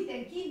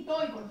kuitenkin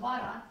toivon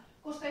varaan,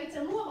 koska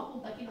itse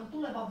luomakuntakin on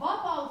tuleva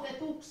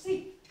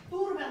vapautetuksi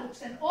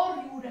turmeluksen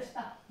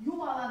orjuudesta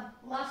Jumalan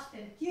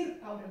lasten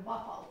kirkkauden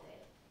vapauteen.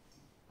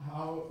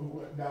 How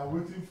they are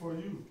waiting for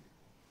you.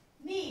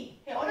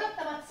 Niin, he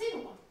odottavat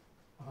sinua.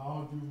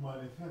 How do you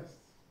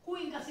manifest?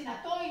 Kuinka sinä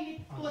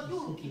toimit, tuot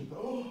julki.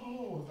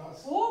 Oh,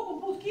 that's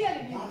Kun puhut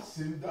kielillä.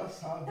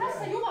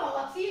 Tässä Jumalan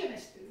lapsi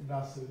ilmestyy.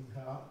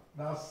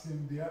 That's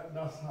him there.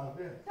 That's her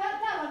there.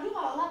 Täällä on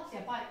Jumalan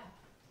lapsia paikalla.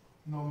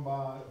 Number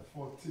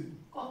 14.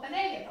 Kohta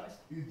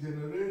 14. It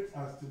generates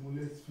and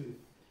stimulates faith.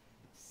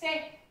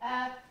 Se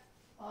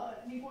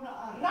niin kuin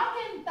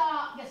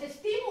rakentaa ja se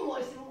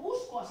stimuloi sinun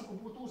uskoasi, kun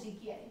puhut uusin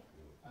kielin.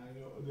 I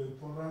know the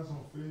importance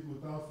of faith.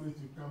 Without faith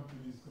you can't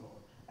please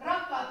God.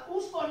 Rakkaat,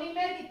 usko on niin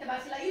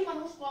merkittävää, sillä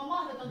ilman uskoa on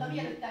mahdotonta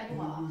miellyttää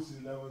Jumalaa.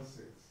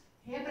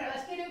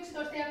 Hebrealaiskirja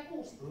 11 ja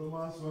 6.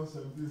 Romans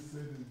 1:17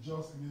 says it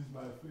just lives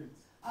by faith.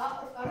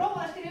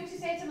 Roomalaiskirja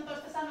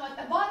 1:17 sanoo,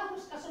 että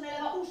vanhurskas on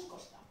elävä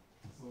uskosta.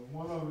 So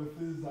one of the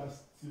things that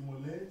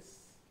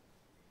stimulates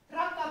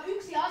Rakkaat,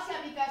 yksi asia,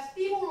 mikä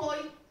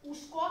stimuloi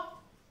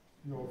uskoa,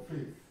 your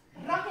faith,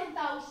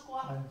 rakentaa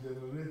uskoa and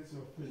generates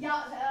your faith,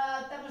 ja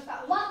tämmöistä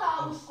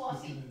lataa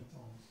uskoasi,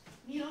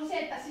 niin on se,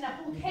 että sinä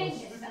puhut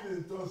hengessä.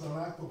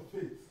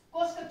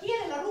 Koska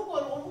kielellä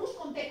rukoilu on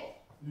uskon teko.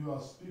 You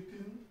are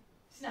speaking,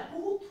 sinä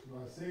puhut, you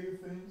are saying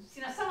things,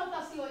 sinä sanot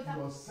asioita,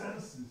 your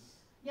senses,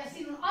 ja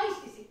sinun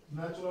aistisi,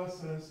 natural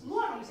senses,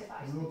 luonnolliset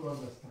aistit, don't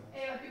understand.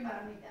 eivät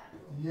ymmärrä mitään.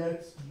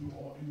 Yet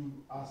you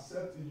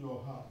accept in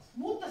your heart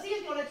Mutta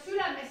silti olet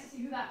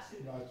sydämessäsi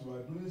hyväksynyt, that you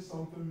are doing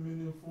something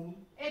meaningful,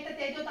 että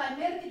teet jotain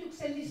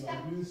merkityksellistä,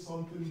 you are doing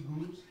something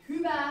good,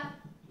 hyvää,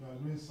 you are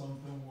doing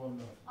something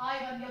wonderful.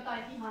 aivan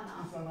jotain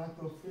ihanaa. It's an act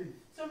of faith.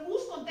 Se on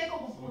uskon teko,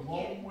 kun So puhut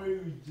one kielillä. way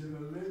you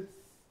generate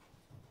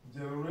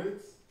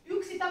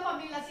Yksi tapa,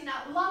 millä sinä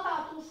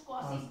lataat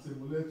uskoasi and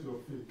stimulate your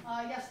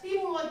faith ja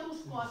stimuloit is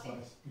uskoasi,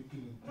 by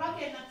speaking in tongues.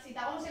 rakennat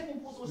sitä, on se kun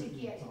puhut uusin Speak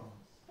in kielillä.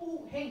 tongues.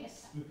 Puhu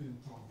hengessä. Speak in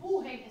tongues.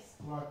 Puhu hengessä.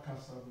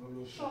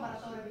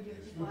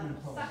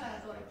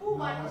 Puhu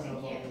vain uusin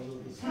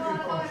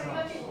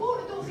kielillä. Puhu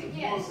nyt uusin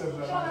kielillä.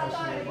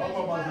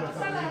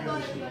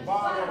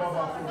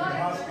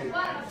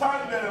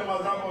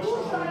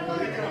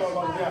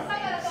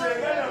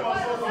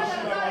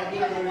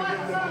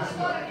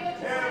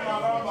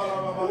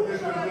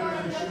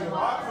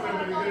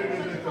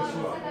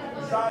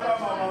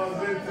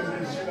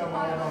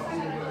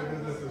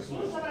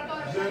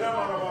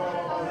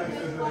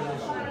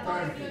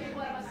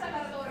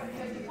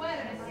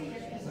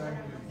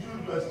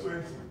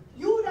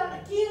 Juudan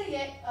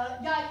kirje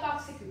jae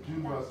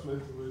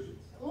 20.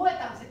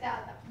 Luetaan se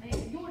täältä.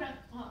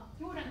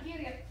 Juudan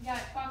kirje jae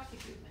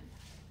 20.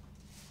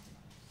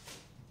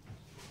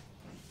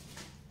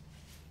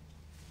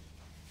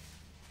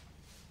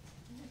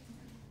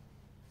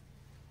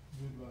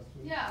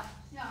 Yeah.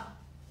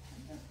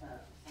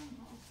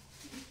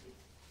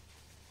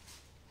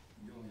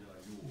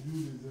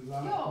 Jude is the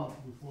last book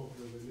before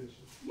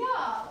Revelation. Yeah,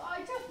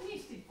 I just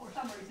missed it for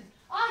some reason.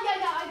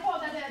 I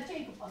thought that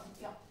Jacob was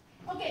it.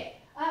 Okei.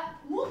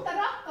 Mutta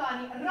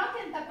rakkaani,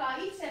 rakentakaa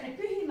itsenne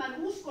pyhimmän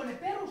uskonne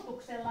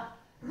perustuksella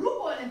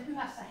rukoilen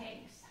pyhässä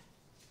hengessä.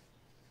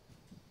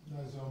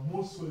 That's your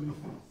most holy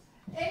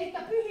faith.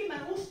 Elikkä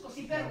pyhimmän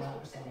uskosi It's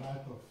perustuksella. an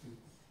act of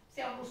faith.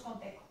 Se on uskon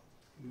teko.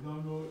 You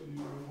don't know,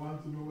 you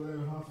want to know whether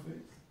you have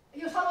faith?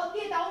 Jos haluat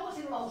tietää, onko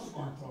sinulla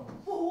uskoa,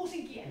 puhu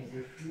uusin kielin.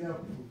 It's a clear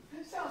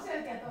proof Se on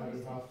selkeä that you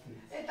todiste, have faith.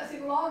 että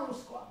sinulla on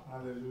uskoa.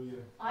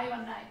 Hallelujah.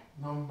 Aivan näin.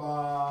 Number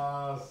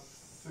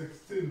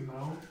 16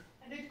 now.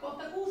 Ja nyt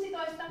kohta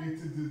 16. It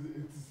is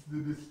the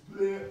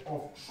display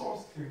of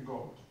trust in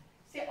God.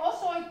 Se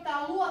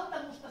osoittaa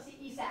luottamustasi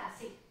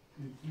isääsi.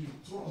 If you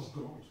trust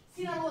God,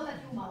 Sinä luotat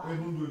Jumalaan.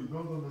 even though you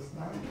don't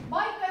understand,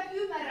 Vaikka et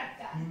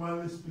ymmärräkään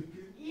humanly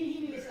speaking,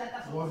 inhimillisellä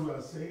what tasolla we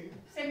are saying,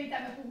 se, mitä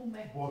me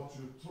puhumme. but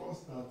you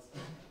trust that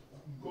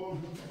God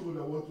who told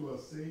that what you are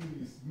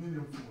saying is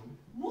meaningful.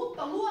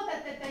 Mutta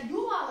luotat, että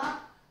Jumala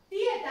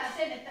tietää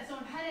sen, että se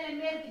on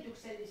hänelle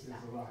merkityksellistä.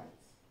 Is right.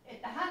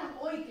 Että hän on So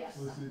oikeassa.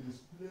 it's a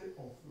display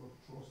of your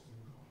trust in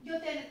God.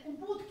 Joten kun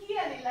puhut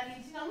kielillä,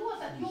 niin sinä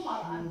luotat It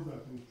Jumalaan. shows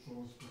that you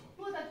trust God.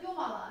 Luotat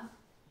Jumalaan.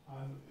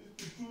 And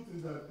the truth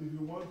is that if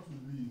you want to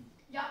live,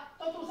 Ja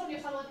totuus on,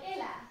 jos haluat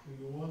elää if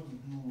you want to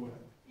do well,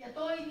 ja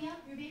toimia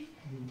hyvin,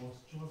 you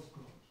must trust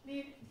God.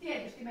 niin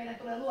tietysti meidän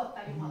tulee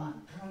luottaa You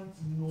Jumalaan.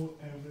 can't know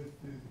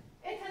everything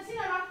Ethän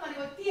sinä rakkaani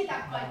voi tietää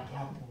that kaikkea,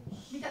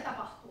 happens. mitä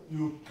tapahtuu.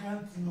 You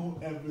can't know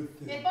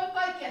everything Et voi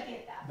kaikkea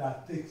tietää,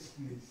 that takes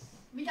place.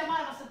 mitä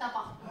maailmassa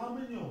tapahtuu. How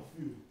many of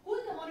you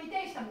Kuinka moni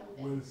teistä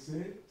muuten will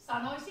say,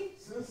 sanoisi,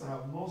 since I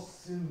have not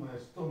seen my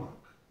stomach,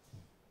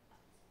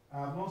 I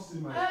have not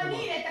seen my niin,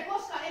 stomach, että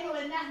koska en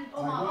ole nähnyt I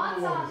omaa don't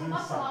know what is inside.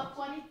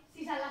 vatsalaukkuani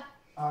sisällä,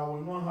 I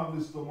will not have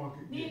this stomach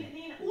again.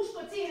 niin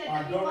uskot siihen, I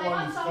että don't minulla ei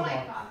want vatsa the stomach.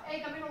 olekaan,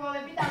 eikä minulla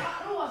ole mitään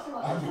I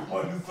ruoansulatusta, don't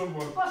want this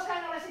stomach. koska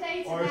en ole sitä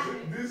itse Or I say,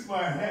 nähnyt. this is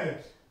my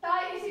head.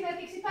 Tai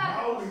esimerkiksi How is the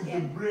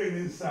päätöskoskien. brain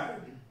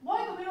inside?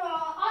 Voiko minulla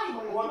olla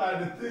aivoja? What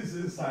are the things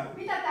inside?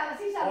 Mitä täällä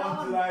sisällä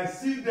Until on? I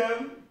see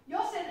them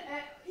Jos en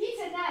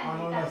itse näe and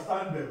niitä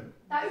understand them,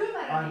 tai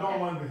ymmärrä I don't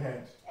niitä, want the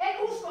head.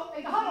 en usko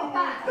eikä halua You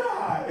päätä.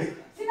 will die.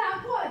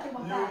 Sinähän kuolet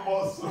ilman You päätä.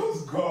 must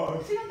trust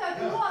God. Sinun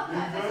täytyy luottaa,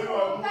 He's että the only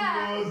sinulla one on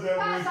who knows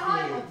päässä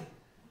aivot. everything.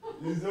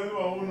 He's the only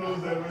one who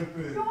knows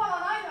everything. Jumala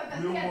on ainoa, joka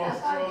You You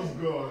must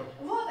trust God.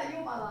 Luota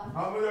Jumalaan.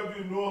 How many of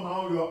you know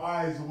how your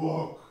eyes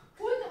work?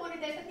 Kuinka moni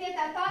teistä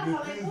tietää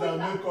tarkalleen,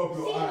 kuinka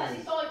silmäsi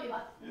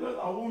toimivat? I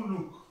won't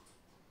look.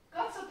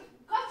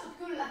 Katsot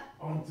kyllä.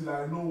 Until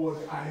I know what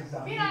the eyes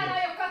are. Minä en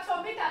aio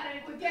katsoa mitään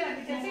ennen kuin tiedän,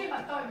 miten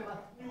silmät toimivat.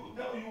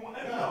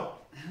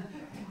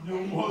 You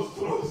must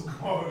trust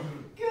God.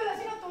 Kyllä,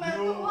 sinun tulee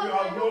You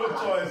have no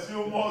choice.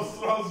 You must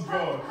trust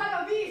God. Hän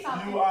on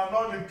viisaampi. You are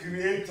not the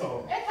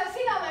creator. Ethän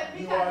sinä ole You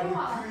mikään are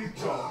Jumala. the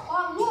creature.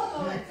 Vaan luotu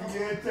He olet.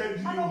 created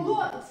Hän on you.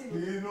 luonut sinut.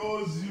 He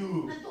knows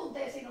you. Hän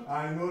tuntee sinut.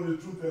 I know the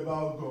truth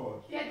about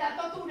God. Tietää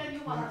totuuden He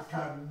Jumalasta.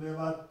 can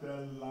never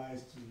tell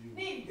lies to you.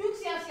 Niin,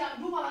 yksi asia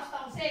Jumalasta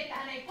on se, että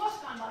hän ei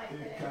koskaan He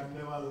valehtele. can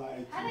never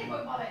lie Hän to ei voi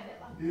you.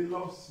 valehdella. He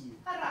loves you.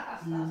 Hän He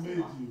rakastaa made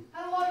sinua. you.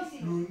 Hän loi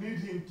sinut. You need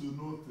him to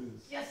know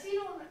things. Ja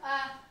sinun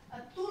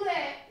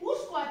tulee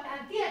uskoa, että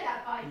hän tietää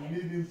You kaiken.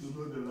 need him to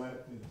know the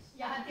right things.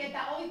 Ja hän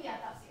tietää oikeat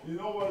asiat. You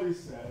know what he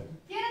said?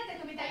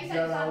 Tiedättekö, mitä isäni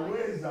There are sanoi?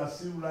 ways that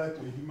seem right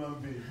to a human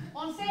being,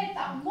 On se,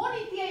 että on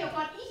moni tie, joka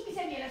on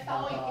ihmisen mielestä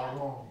but oikea, are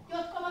wrong.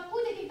 jotka ovat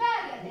kuitenkin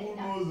vääriä Who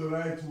tehdä. knows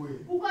the right way?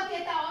 Kuka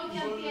tietää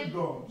oikean Only tien?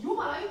 God.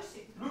 Jumala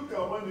yksin. Look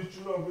at when the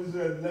children of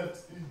Israel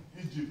left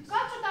Egypt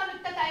Katsotaan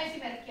nyt tätä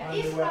esimerkkiä. and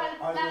they were,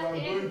 Israel lähti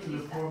going to the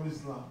Egyptistä.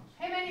 promised land.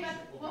 He menivät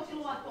kohti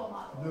luvattua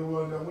maata. They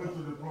were on their way to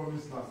the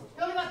promised land.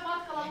 He olivat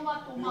matkalla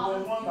luvattuun He was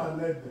one maahan. that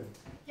led them.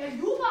 Ja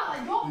Jumala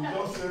He johdatti.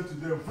 just said to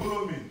them,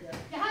 follow me.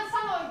 Ja hän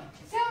sanoi,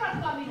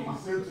 seuratkaa minua. He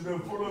said to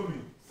them, follow me.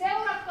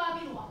 Seuratkaa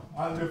minua.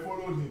 And they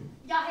followed him.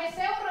 Ja he And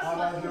seurasivat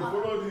as they Jumalaa.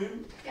 followed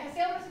him, Ja he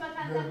seurasivat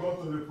they häntä. got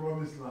to the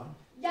promised land.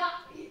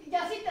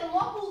 Ja sitten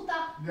lopulta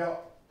There,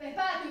 he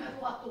päätyivät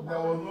luvattuun there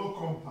was maahan. no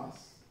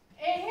compass.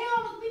 Ei heillä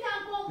ollut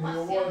mitään He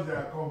kompassia. was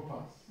their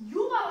compass.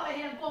 Jumala oli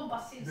heidän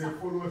kompassinsa. They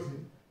followed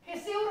him. He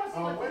And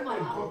seurasivat when they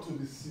Jumalaa. got to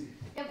the sea,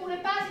 Ja kun he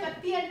pääsivät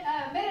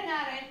meren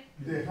ääreen,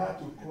 they had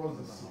to cross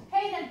the sea.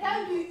 heidän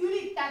täytyi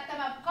ylittää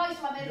tämä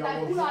Kaislameri There tai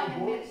was Punainen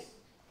no meri. boat.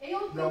 Ei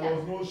ollut There was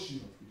mitään. no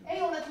ship.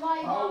 Ei ollut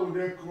laivaa. How would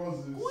they cross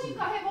the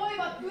Kuinka sea? he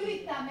voivat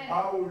ylittää meren?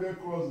 How would they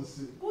cross the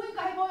sea?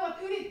 Kuinka he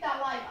voivat ylittää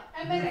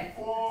meren?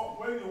 Before,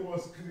 when he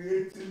was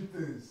creating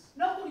things,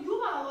 No kun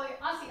Jumala loi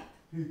asiat,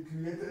 he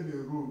created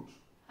a road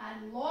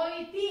hän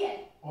loi tien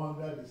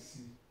under the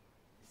sea.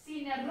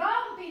 sinne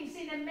rampin,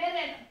 sinne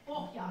meren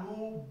pohjaan.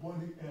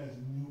 Nobody else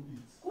knew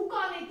it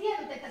Kukaan ei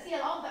tiennyt, että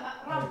siellä on tämä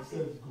ramppi,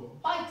 except God.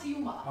 paitsi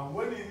Jumala. And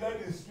when he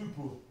led his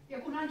people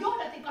Ja kun hän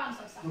johdatti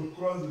kansansa to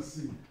cross the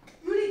sea,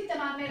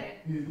 ylittämään meren,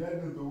 he led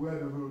them to where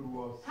the road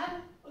was.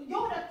 hän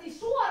johdatti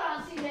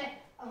suoraan sinne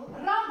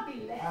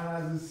rampille. And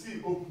as the sea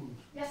opened,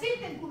 Ja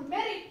sitten kun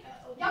meri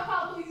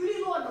jakautui they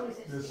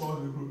yliluonnollisesti, saw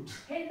the road.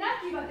 he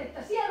näkivät,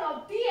 että siellä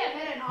on tie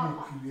meren He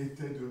alla.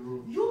 created the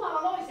road.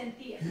 Jumala loi sen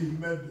tien, He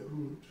made the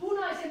road.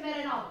 Punaisen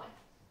meren alle.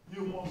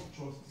 You must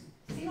trust him.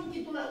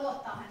 Sinunkin tulee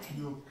luottaa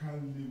häneen. You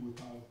can't live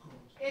without God.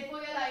 Et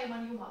voi elää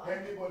ilman Jumalaa.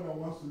 Anybody that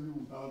wants to live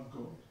without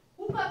God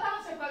Kuka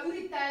tahansa, joka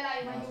yrittää elää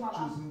ilman has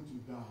Jumalaa, chosen to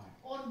die,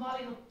 on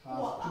valinnut has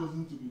kuolla.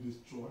 chosen to be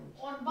destroyed.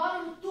 On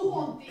valinnut You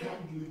tuhon tien.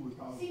 can't live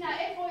without Sinä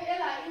et voi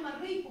elää ilman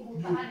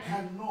riippuvuutta You hänestä.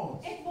 cannot.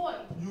 Et voi.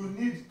 You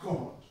need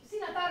God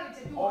Sinä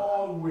tarvitset Jumalaa.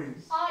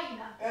 always.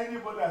 Aina.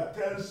 Anybody that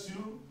tells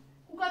you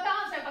Kuka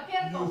tahansa, joka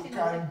kertoo you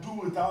sinulle, can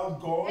do without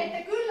God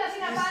että kyllä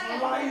sinä is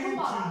pärjäät ilman lying to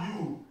Jumalaa.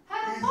 you.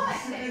 Hän on He's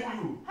valehtelija.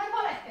 deceiving you. Hän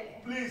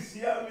valehtelee. Please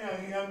hear me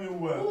and hear me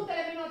well.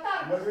 Kuuntele minua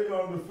tarkasti. Whether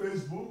you're on the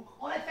Facebook,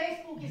 Olet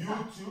Facebookissa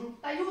YouTube,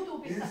 tai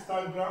YouTubessa,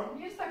 Instagram,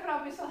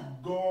 Instagramissa.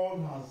 God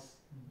has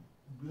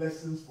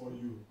blessings for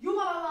you.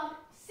 Jumalalla on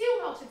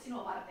siunaukset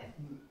sinua varten.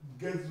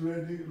 Get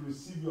ready,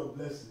 receive your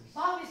blessings.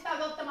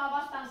 Valmistaudu ottamaan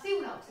vastaan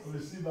siunauksesi.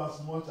 Receive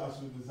as much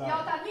as you Ja desire.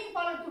 ota niin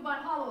paljon kuin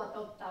vain haluat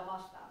ottaa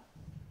vastaan.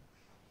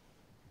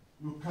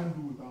 You can't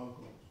do without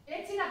God.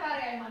 Et sinä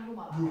pärjää ilman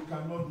Jumalaa. You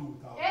cannot do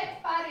without God.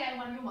 Et pärjää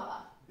ilman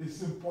Jumalaa.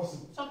 It's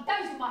impossible. Se on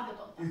täysin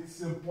mahdotonta.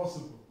 It's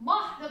impossible.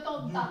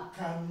 Mahdotonta. You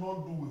cannot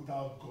do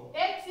without God.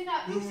 Et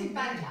sinä You yksin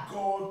need pärjää.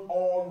 God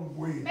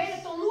always.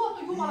 Meidät on luotu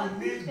You Jumalan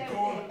need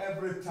God yhteyteen.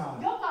 every time.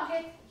 Joka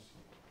hetki.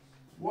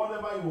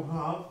 Whatever you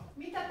have,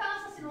 Mitä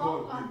tahansa sinulla God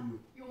onkaan, gave you.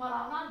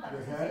 Jumala on antanut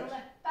The sen head.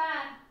 sinulle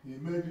pään. He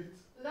made it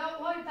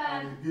Loi and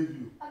pään. He gave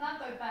you. Hän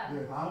antoi pään.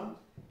 The hand,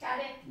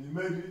 Kädet. He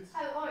made it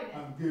Hän loi ne.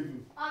 and gave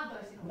you. Antoi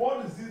sinulle.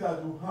 What is it that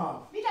you have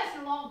Mitä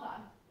sinulla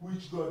onkaan?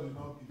 which God did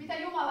not give you? Mitä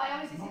Jumala ei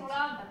olisi sinulle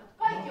antanut?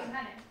 Kaikki on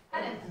häneltä.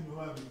 Everything you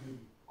have, He gave you.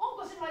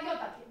 Onko sinulla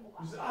jotakin You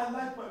mukaan? say, I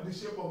like the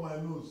shape of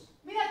my nose.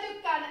 Minä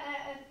tykkään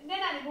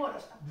nenäni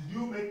muodosta. Did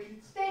you make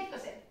it? Teitkö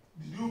sen?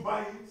 Did you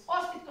buy it?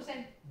 Ostitko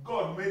sen?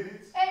 God made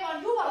it. Ei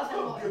vaan Jumala sen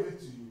God loi. gave it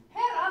to you.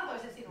 Herra antoi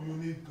sen You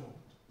sinulle. need God.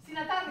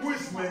 Sinä Who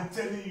tarvitset is Jumalaa.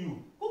 maintaining you?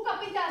 Kuka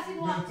pitää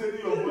sinua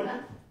Maintaining your yllä?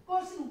 body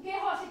Kun sinun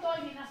kehosi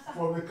toiminnassa.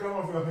 from the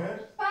crown of your head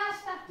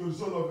Päästä to the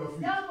sole of your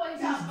feet? jalkoihin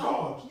It's saakka.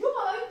 God.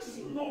 Jumala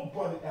yksin.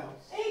 Nobody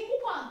else. Ei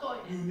kukaan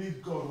toinen. You need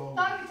God always.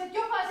 Tarvitset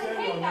jokaisen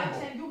Tell your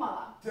henkäyksen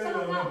Jumalaa. Tell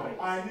Sano your neighbor,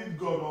 naapurille. I need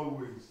God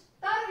always.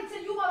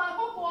 Tarvitsen Jumalaa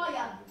koko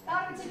ajan.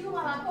 Tarvitsen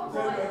Jumalaa koko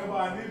Tell your ajan.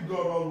 neighbor, I need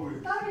God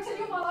always. Tarvitsen tarvitset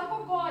Jumalaa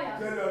koko ajan.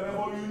 Tell your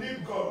neighbor you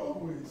need God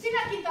always.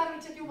 Sinäkin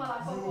tarvitset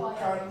Jumalaa koko You ajan.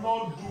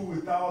 cannot do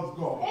without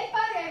God. Et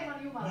pärjää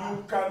ilman Jumalaa.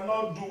 You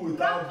cannot do without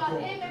Rakkaat,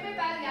 God. emme me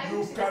pärjää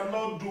You yksin.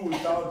 cannot do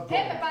without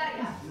Emme God.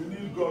 pärjää. You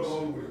need God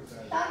always.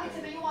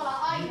 Tarvitsemme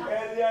Jumalaa aina. The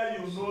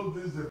earlier you know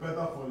this, the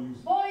better for you.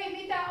 Voi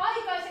mitä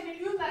aikaisemmin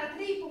ymmärrät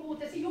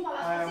riippuvuutesi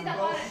Jumalasta, I am sitä God's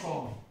parempi.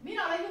 son.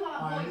 Minä olen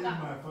Jumalan I need poika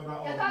my father ja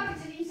always.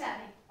 tarvitsen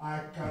isäni.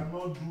 I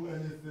cannot do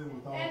anything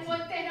without En him. voi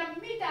tehdä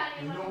mitään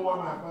You ilman know what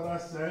my Jumalaa. father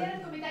said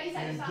Tiedätkö mitä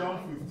isäni in sanoi?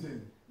 John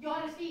 15,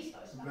 Johannes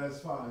 15.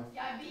 verse 5?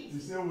 Ja He 5.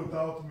 said,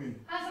 without me,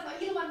 Hän sanoi,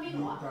 ilman you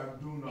minua can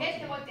do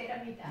ette nothing. voi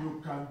tehdä mitään.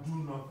 You can do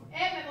nothing.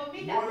 Emme voi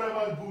mitään.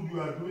 Whatever good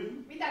you are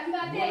doing, Mitä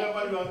hyvää whatever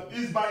teet, you are,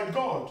 is by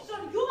God. se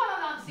on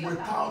Jumalan ansiota.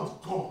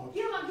 Without God,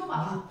 Ilman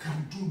Jumalaa you can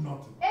do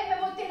nothing. emme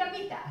voi tehdä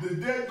mitään.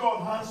 The day God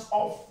hands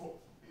off,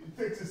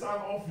 takes his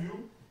hand off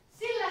you,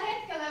 Sillä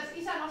hetkellä, jos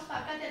isä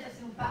nostaa kätensä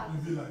sinun päälle.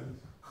 you be like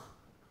this.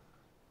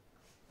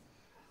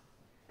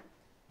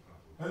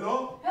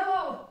 Hello?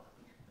 Hello!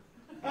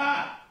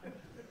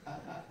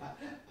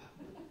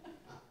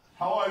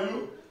 How are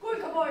you?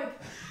 Kuinka voit?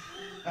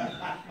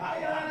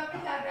 Ei ole enää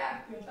mitään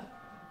reaktiota.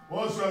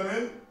 What's your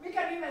name?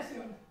 Mikä nimesi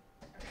on?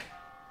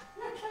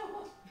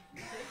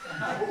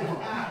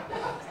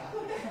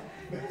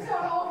 Se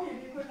on ohi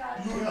niin kuin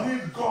näin. You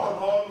need God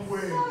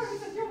always.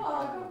 Tarvitset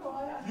Jumalaa koko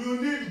ajan.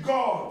 You need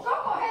God.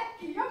 Koko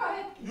hetki, joka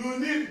hetki. You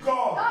need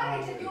God.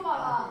 Tarvitset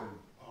Jumalaa.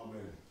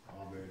 Amen.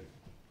 Amen.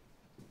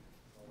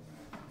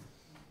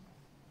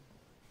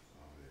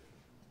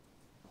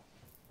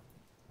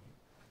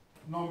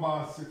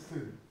 Number 16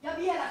 Ja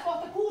vielä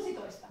kohta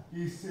 16.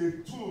 is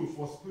a tool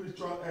for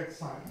spiritual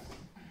exercise.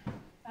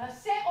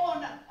 Se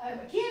on,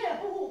 kielellä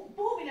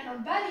puhuminen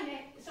on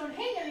väline, se on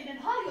hengellinen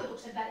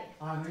harjoituksen väline.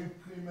 An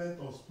increment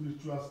of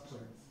spiritual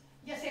strength.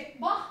 Ja se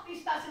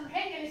vahvistaa sinun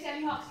hengellisiä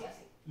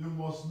lihaksiasi. You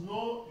must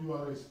know you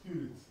are a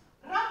spirit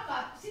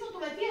Rakkaat, sinun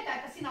tulee tietää,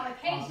 että sinä olet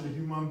as henki.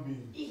 a human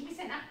being.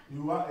 Ihmisenä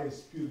You are a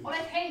spirit.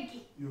 olet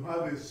henki. You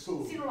have a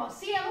soul Sinulla on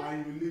sielu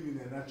and you live in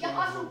a ja natural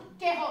body. asut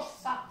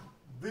kehossa.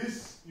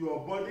 This, your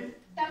body,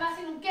 Tämä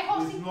sinun is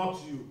kehosi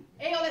not you.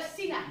 ei ole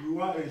sinä.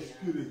 You are a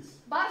spirit.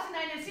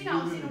 Varsinainen sinä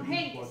on sinun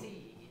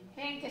henkesi.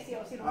 Henkesi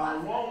on sinun And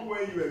one varsinainen.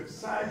 way you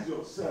exercise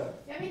yourself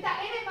Ja mitä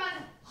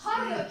enemmän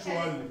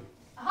spiritually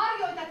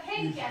harjoitat is by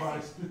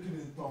henkeäsi, speaking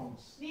in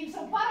tongues. niin se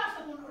on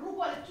parasta, kun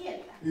rukoilet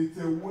kielillä. It's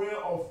a way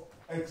of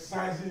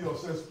exercising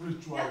yourself Ja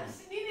spiritually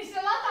niin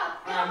sä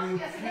lataat and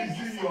lihaksiasi increasing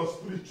hengessä. your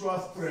spiritual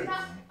strength.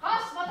 Sinä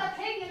kasvatat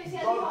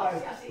hengellisiä Just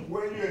lihaksiasi. like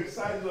when you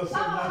exercise yourself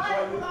Samalla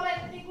lailla kun naturally,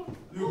 olet niin kuin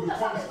you become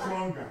kuntosalilla,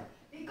 stronger.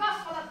 niin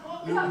kasvatat You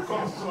become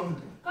lihaksiasi.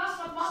 stronger.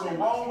 Kasvat So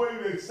vahvemmaksi. one way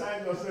you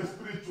exercise yourself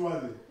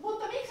spiritually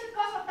Mutta miksi et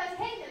kasvattaisi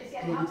hengellisiä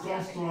to become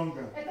lihaksiasi?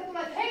 stronger Että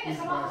tulet is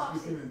hengessä by vahvaksi.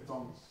 speaking in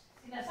tongues.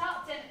 Sinä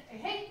saat sen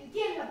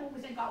kielillä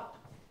puhumisen kautta.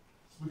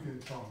 Speak in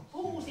tongues.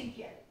 Puhu uusin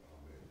kieli.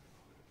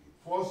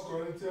 1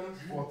 Corinthians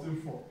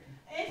 14:4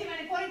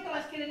 Ensimmäinen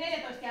korintolaiskirja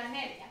 14 ja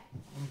 4.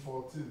 and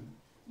 14.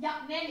 Ja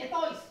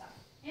 14.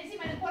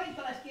 Ensimmäinen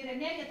korintolaiskirja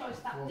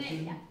 14,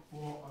 4.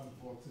 4 and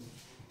 14.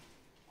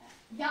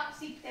 Ja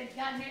sitten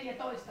ja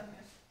 14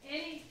 myös.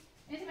 Eli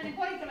ensimmäinen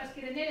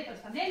korintolaiskirja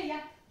 14, 4.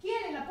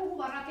 Kielellä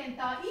puhuva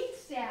rakentaa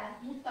itseään,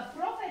 mutta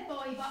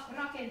profetoiva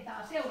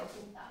rakentaa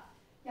seurakuntaa.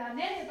 Ja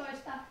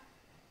 14.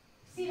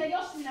 Sillä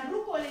jos minä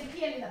rukoilen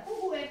kielillä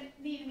puhuen,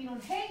 niin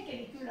minun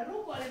henkeni kyllä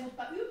rukoilee,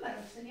 mutta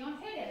ymmärrykseni on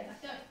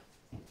hedelmätön.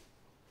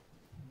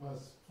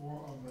 Verse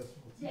 4 and verse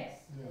 14. Yes.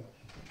 Yeah.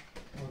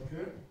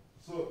 Okay.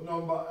 So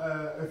number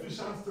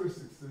Ephesians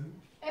 3:16.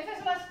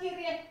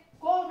 Efesolaiskirje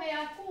 3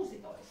 ja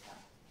 16.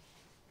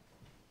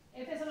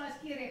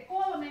 Efesolaiskirje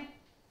 3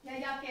 ja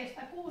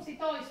jakeesta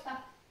 16.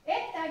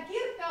 Että hän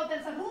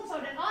kirkkautensa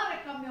runsauden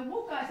aarrekammion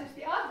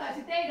mukaisesti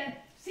antaisi teidän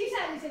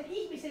sisällisen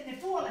ihmisenne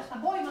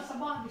puolesta voimassa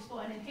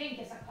vahvistua hänen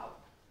henkensä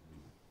kautta.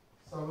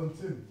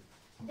 17.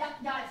 Ja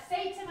jae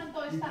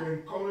 17. It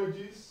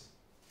encourages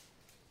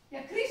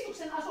Ja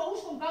Kristuksen asuu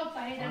uskon kautta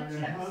heidän and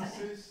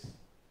sydämessänne.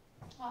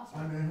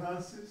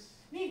 enhances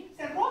Niin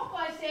se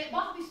rohkaisee,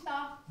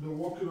 vahvistaa the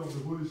working of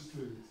the Holy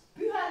Spirit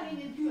pyhän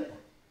hengen työtä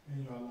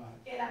in your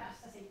life.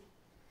 elämässäsi.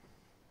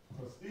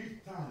 Because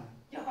each time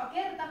Joka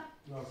kerta,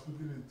 you are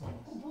speaking in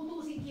tongues, kun puhut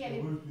uusin the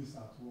kielin, Holy Spirit is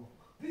at work.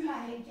 pyhä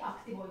henki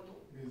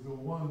aktivoituu. He is the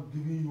one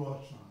giving you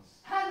utterance.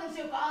 Hän on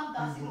se, joka He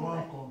antaa is the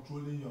one sinulle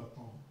controlling your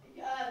tongue.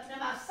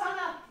 nämä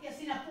sanat ja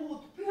sinä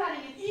puhut pyhän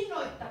hengen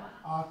innoittamana.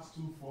 Acts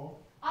 2:4.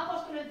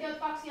 Apostolien teot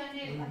 2 ja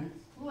 4. Read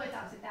it.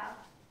 Luetaan se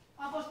täältä.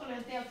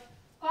 Apostolien teot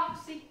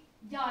 2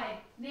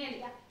 jae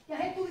 4. Ja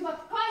he tulivat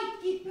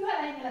kaikki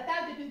pyhällä hengellä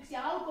täytetyksi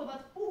ja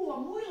alkoivat puhua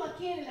muilla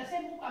kielillä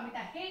sen mukaan, mitä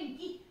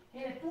henki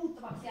heille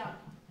puhuttavaksi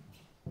antoi.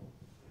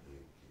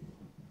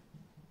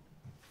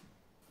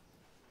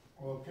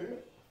 Okay.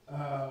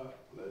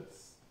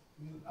 Let's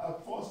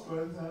at 1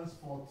 Corinthians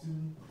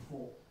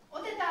 14:4.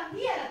 Otetaan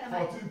vielä tämä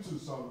 14:2,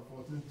 sorry,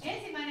 14:2.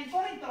 ensimmäinen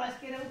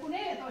korintolaiskirja luku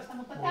 14,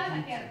 mutta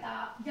tällä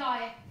kertaa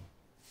jae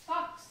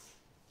 2.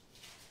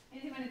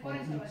 Ensimmäinen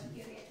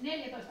korintolaiskirja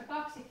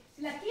 14.2.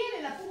 Sillä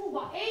kielellä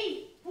puhuva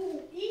ei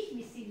puhu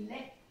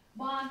ihmisille,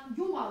 vaan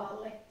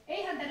Jumalalle.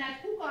 Ei häntä näe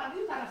kukaan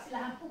ykära, sillä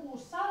hän puhuu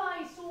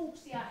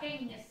salaisuuksia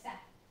hengessä.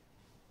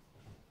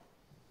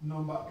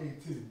 Number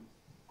 18.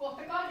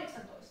 Kohta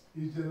 18.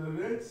 It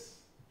generates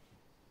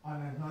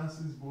and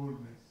enhances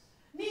boldness.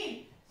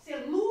 Niin,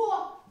 se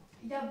luo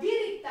ja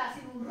virittää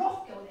sinun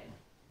rohkeuden.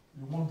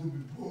 You want to be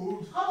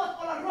bold.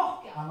 Haluat olla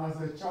rohkea. And as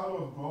a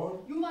child of God,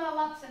 Jumalan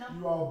lapsena.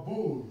 you are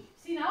bold.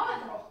 Sinä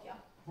olet rohkea.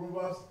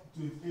 Proverbs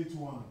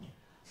 28:1.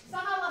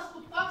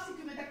 Sananlaskut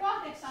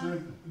 28.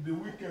 Says the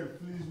wicked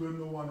flees when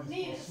no one is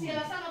Niin, pursued.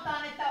 siellä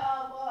sanotaan, että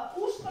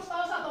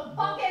uskosta osaton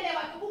pakenee,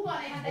 vaikka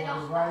kukaan ei häntä But the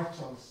jahtaa.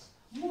 righteous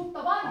Mutta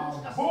are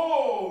vanhuskas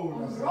bold.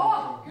 on as a lion.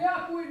 rohkea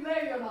kuin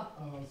leijona.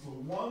 So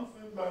one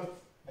thing that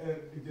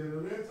it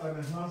generates and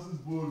enhances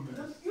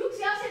boldness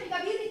Yksi asia,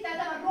 mikä virittää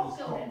tämän is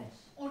rohkeuden, tongues.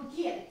 on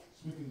kielet.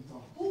 Speaking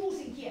tongues.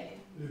 Uusin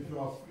kielin. If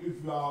you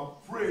are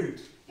afraid,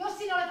 Jos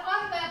sinä olet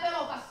arka ja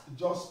pelokas,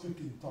 just speak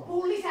in tongues.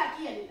 puhu lisää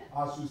kielillä.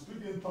 As you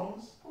speak in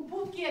tongues, Kun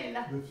puhut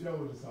kielillä, the fear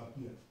will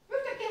disappear.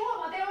 yhtäkkiä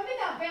huomaa, että ei ole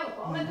mitään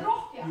pelkoa. Olet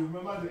rohkea. You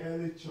remember the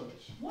early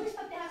church.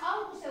 Muistattehan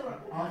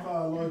alkuseurakunnan. After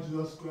our Lord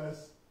Jesus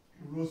Christ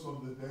rose from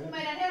the Kun dead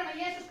meidän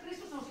Herramme Jeesus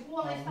Kristus nousi and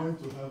kuolleista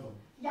went to heaven,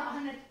 ja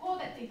hänet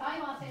kohotettiin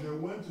taivaaseen, they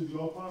went to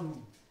the upper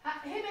room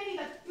he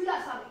menivät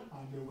yläsaliin.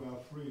 and they were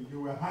afraid. They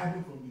were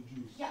hiding from the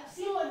Jews. Ja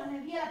silloin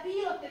he vielä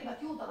piilottelivat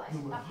They were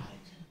juutalaisilta.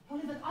 hiding. He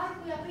olivat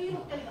arkoja ja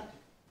piilottelivat.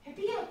 He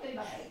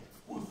piilottelivat heitä.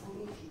 What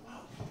followed you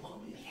out?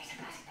 Come here. Miten sä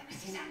pääsit tänne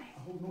sisälle? I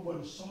hope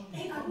nobody saw you.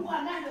 Ei kai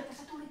kukaan nähnyt, että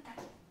sä tulit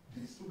tänne.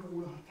 These people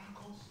will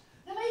attack us.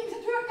 Nämä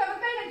ihmiset hyökkäävät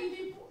meidänkin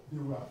kimppuun. They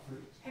were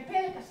afraid. He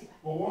pelkäsivät.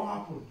 But what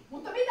happened?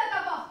 Mutta mitä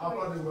tapahtui?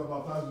 After they were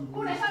baptized with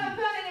Kun the he Holy saivat Spirit,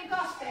 Pyhän Hengen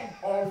kasteen,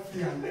 all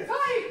fear left.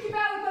 kaikki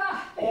pelko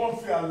lähti. All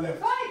fear left.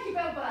 Kaikki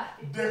pelko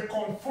lähti. They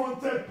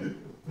confronted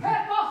people.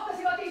 He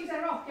kohtasivat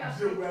ihmisen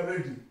rohkeasti. They were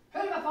ready. He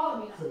olivat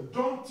valmiina. So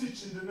don't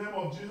teach in the name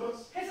of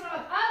Jesus. He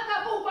sanoivat,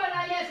 älkää puhuko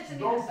enää Jeesuksen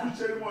Don't nimessä.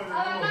 preach anymore in the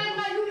Älä name näin of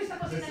vaan Jesus.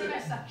 julistako They siinä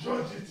nimessä. said,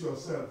 judge it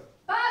yourself.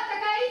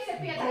 Päättäkää itse,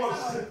 Pietari God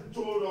sanoi.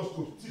 told us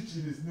to teach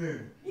in His name.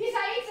 Isä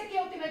itse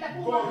kehotti meitä God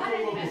puhumaan hänen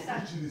told us to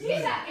nimessään. teach in His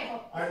Isä name.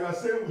 kehotti. And you are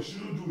saying we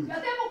shouldn't do it. Ja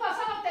te mukaan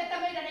sanotte, että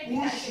meidän ei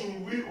Who pitäisi.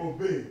 should we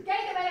obey?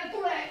 Keitä meidän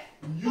tulee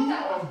You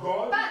toteuttaa? or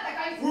God?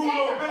 Päättäkää itse. We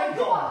will Keitä? obey On God.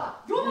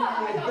 Jumala. Jumala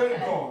We me will obey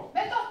tohtelemme. God.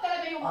 Me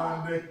tohtelemme Jumalaa.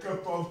 And they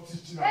kept on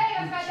teaching Eivätkä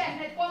and preaching.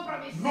 tehneet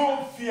kompromissia.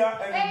 No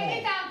fear Ei anymore.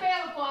 mitään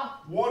pelkoa.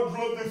 What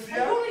drove the He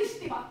fear?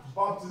 julistivat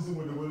Baptism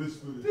with the Holy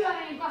Spirit, Pyhän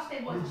Hengen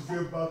kasteen which voimassa.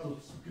 gave birth to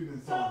speaking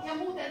in Se on, tongues. ja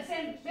muuten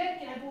sen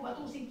merkkinä puhuvat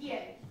uusin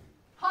kieli.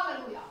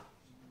 Halleluja.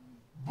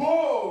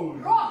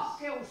 Bold.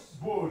 Rohkeus.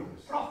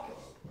 Boldness.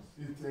 Rohkeus.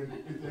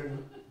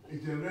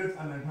 It generates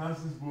and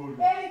enhances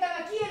boldness. Eli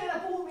tämä kielellä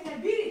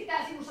puhuminen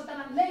virittää sinussa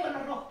tämän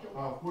leijonan rohkeuden.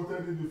 I've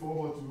quoted it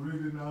before, but to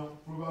read it now.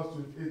 Proverbs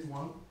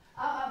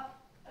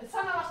 28:1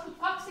 Sananlaskut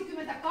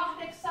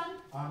 28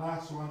 and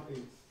Acts 1:8.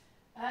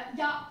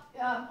 ja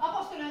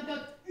apostolien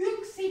teot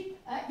 1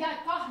 ja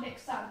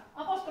 8.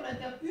 Apostolien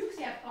teot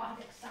 1 ja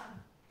 8.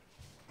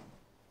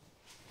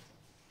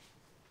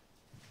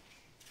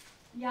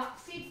 Ja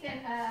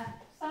sitten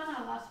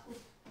sananlaskut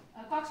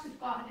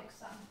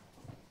 28.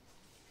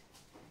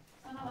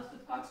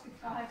 Sananlaskut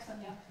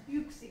 28 ja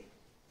 1.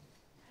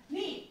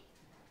 Niin,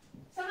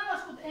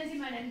 sananlaskut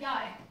ensimmäinen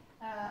jae.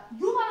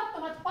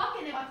 Jumalattomat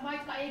pakenevat,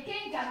 vaikka ei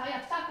kenkään aja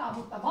takaa,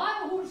 mutta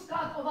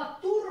vanhurskaat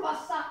ovat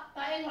turvassa,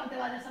 tai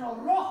englantilainen sanoo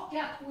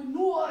rohkeat kuin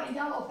nuori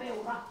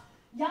jalopeura.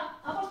 Ja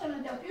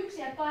apostolien teot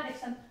 1 ja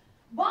 8,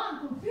 vaan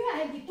kun Pyhä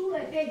Henki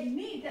tulee teihin,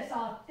 niin te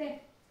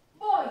saatte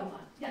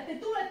voiman. Ja te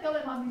tulette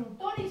olemaan minun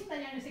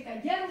todistajani sekä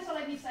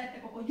Jerusalemissa että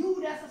koko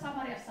Juudeassa,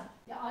 Samariassa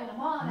ja aina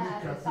maan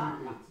ääreen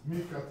saakka.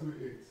 Mika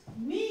 3:8.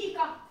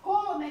 Miika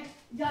 3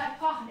 ja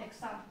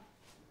 8.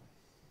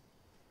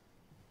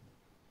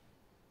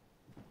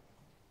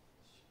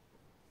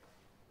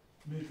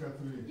 Mika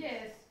 3.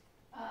 Yes.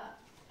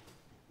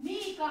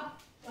 Miika,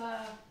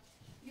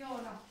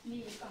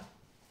 Miika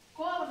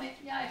 3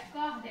 ja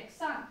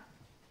 8.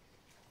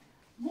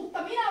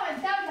 Mutta minä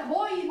olen täynnä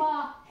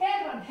voimaa,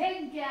 Herran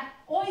henkeä,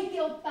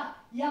 oikeutta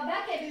ja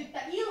väkevyyttä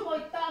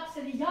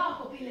ilmoittaakseni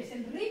Jaakobille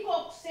sen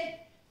rikokset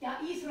ja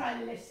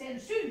Israelille sen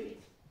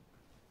synnit.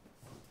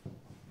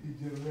 It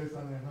generates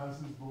and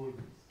enhances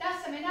boldness.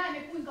 Tässä me näemme,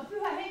 kuinka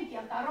Pyhä Henki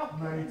antaa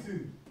rohkeuden.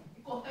 19.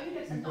 Kohta It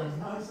 19.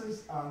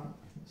 enhances and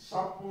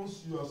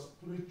sharpens your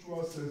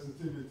spiritual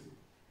sensitivity.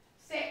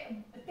 Se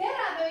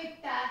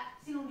terävöittää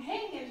sinun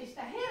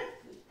hengellistä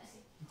herkkyyttäsi,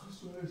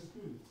 Because you are a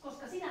spirit.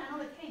 koska sinähän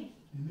olet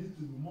henki. You need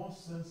to be more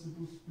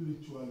sensible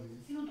spiritually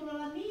Sinun tulee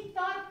olla niin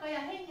tarkka ja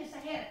hengessä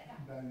herkkä.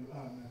 than you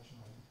are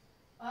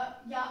naturally.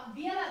 Ja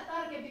vielä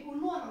tarkempi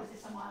kuin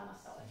luonnollisessa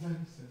maailmassa olet. Very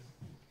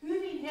sensitive.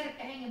 Hyvin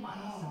herkkä hengen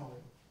maailmassa. How?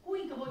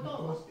 Kuinka voit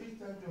olla? Because each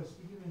time you are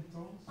speaking in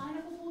tongues,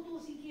 Aina kun puhut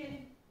uusin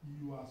kielin,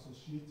 you are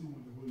associating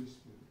with the Holy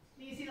Spirit.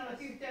 niin sinä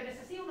olet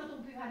yhteydessä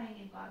siunatun Pyhän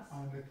Hengen kanssa.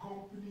 And the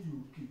company you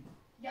keep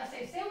Ja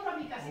se seura,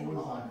 mikä sinulla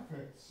always on,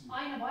 affects you,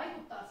 aina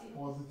vaikuttaa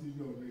sinuun.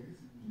 positively or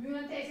negatively.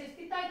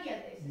 Myönteisesti tai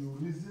kielteisesti. You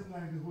reason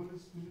like the Holy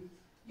Spirit,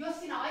 Jos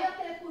sinä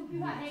ajattelet kuin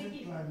Pyhä you think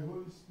Henki, like the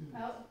Holy Spirit,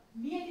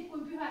 mietit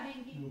kuin Pyhä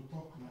Henki, you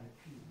talk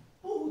like Him.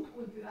 puhut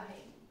kuin Pyhä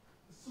Henki.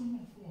 Some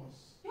of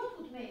us,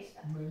 Jotkut meistä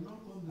may not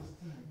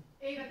understand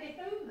eivät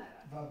ehkä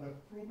ymmärrä, that the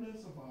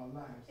problems of our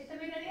lives että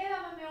meidän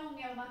elämämme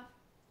ongelmat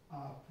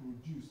are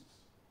produced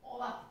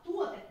ovat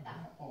tuotetta,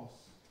 by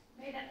us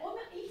meidän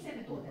itsemme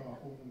with tuotetta, our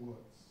own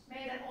words.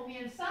 meidän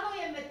omien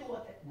sanojemme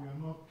tuotetta. We are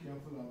not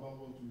careful about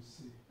what we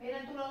say.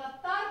 Meidän tulee olla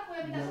tarkkoja,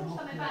 We mitä are not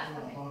suustamme careful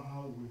päästämme. about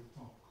how we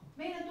talk.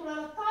 Meidän tulee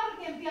olla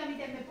tarkempia,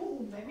 miten me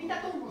puhumme, mitä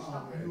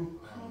tunnustamme.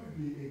 You can't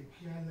be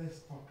a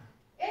careless talker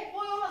Et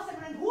voi olla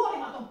semmoinen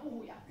huolimaton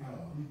puhuja and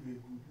live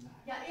a good life.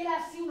 ja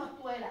elää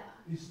siunattua elämää.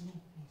 It's not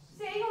Se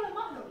possible. ei ole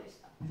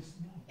mahdollista.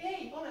 It's not.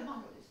 Ei ole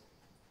mahdollista.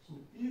 So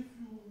if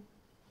you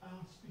are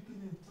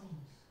speaking in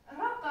tongues,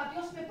 Rakkaat,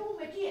 jos me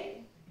puhumme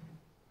kielin,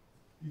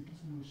 it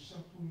will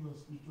sharpen your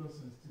spiritual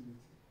sensitivity.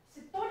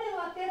 se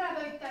todella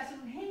terävöittää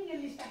sinun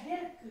hengellistä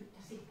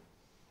herkkyyttäsi.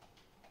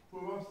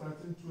 Proverbs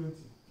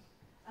 13:20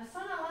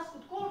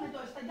 Sananlaskut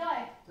 13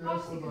 jae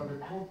tells us that the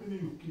 20 company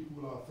you keep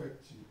will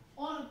affect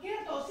you,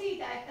 kertoo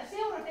siitä, että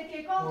seura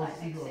tekee positively or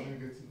kaltaiseksi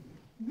negatively.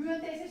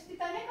 myönteisesti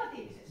tai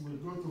negatiivisesti. We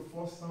go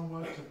to 1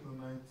 Samuel chapter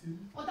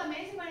 19, Otamme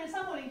 1.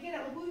 Samuelin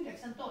kirja luku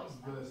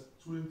 19, verse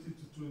 20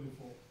 to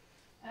 24.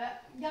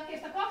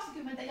 jakeesta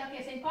 20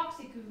 jakeeseen You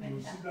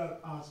 20. see that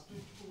as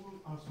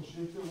people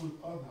associated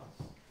with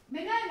others,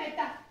 Me näemme,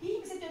 että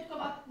ihmiset, jotka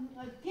ovat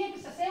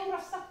tietyssä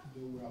seurassa,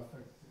 they will affect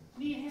you.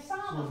 niin he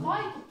saavat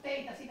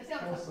vaikutteita siitä 1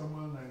 seurasta.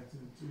 Samuel 19,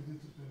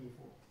 20 to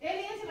 24.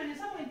 Eli 1.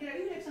 Samuelin kirja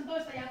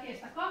 19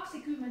 jakeesta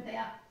 20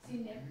 ja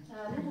sinne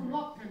luvun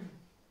loppuun.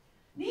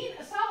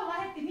 Niin Saul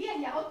lähetti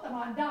miehiä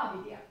ottamaan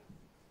Daavidia.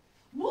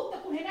 Mutta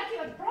kun he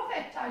näkivät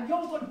profeettaan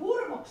joukon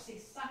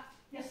hurmoksissa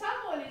ja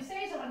Samuelin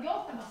seisovan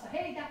johtamassa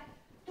heitä,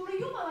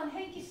 tuli Jumalan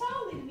henki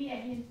Saulin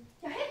miehiin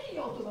ja hekin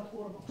joutuivat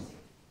hurmoksiin.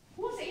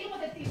 Kun se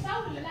ilmoitettiin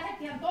Saulille,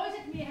 lähetti hän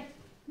toiset miehet,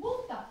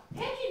 mutta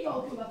hekin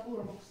joutuivat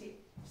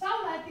hurmoksiin.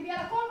 Saul lähetti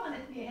vielä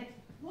kolmannet miehet,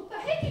 mutta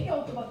hekin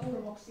joutuivat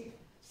hurmoksiin.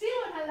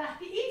 Silloin hän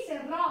lähti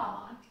itse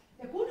raamaan.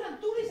 Ja kun hän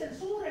tuli sen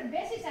suuren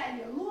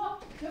vesisäiliön luo,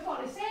 joka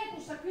oli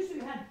Seekussa, kysyi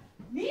hän,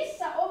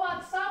 missä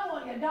ovat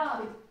Samuel ja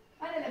Daavid?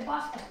 Hänelle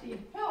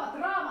vastattiin, he ovat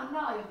Raaman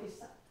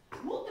naajotissa.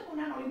 Mutta kun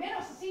hän oli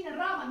menossa sinne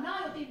Raaman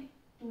naajotin,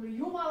 tuli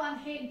Jumalan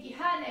henki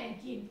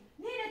häneenkin,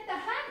 niin että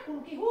hän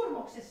kulki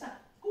hurmoksessa,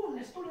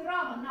 kunnes tuli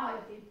Raaman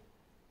naajotin.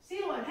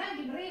 Silloin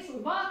hänkin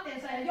riisui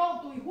vaatteensa ja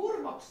joutui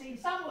hurmoksiin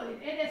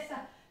Samuelin edessä,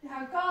 ja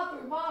hän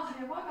kaatui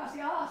maahan ja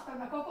makasi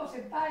alaspäivä koko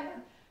sen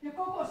päivän ja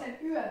koko sen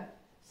yön.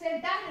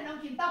 Sen tähden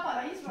onkin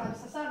tapana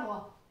Israelissa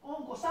sanoa,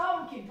 onko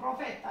Saulkin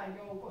profeettain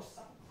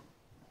joukossa.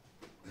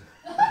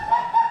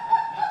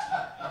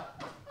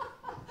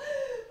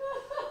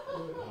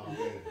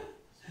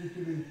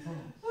 Speaking in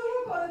tongues.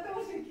 Rukoilet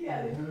uusin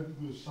kieli. Help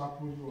to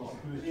sharpen your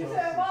spiritual Niin se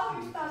sensitivity.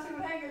 vahvistaa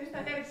sinun hengellistä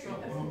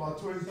herkkyyttäsi. Number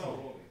 20.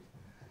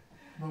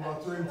 Number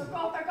 20.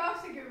 Kohta It's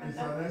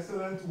 20. an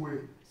excellent way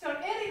Se on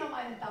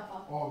erinomainen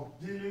tapa of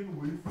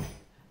dealing with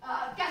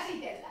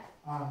käsitellä.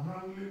 and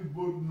handling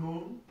both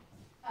known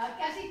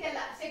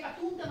Käsitellä sekä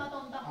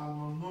tuntematonta,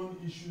 and unknown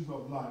issues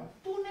of life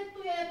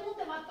tunnettuja ja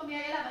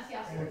tuntemattomia elämäsi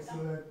asioita.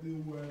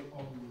 excellently well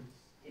always.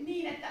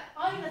 Niin, että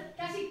aina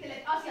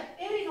käsittelet asiat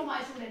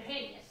erinomaisuuden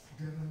hengessä.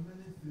 There are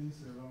many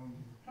things around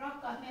you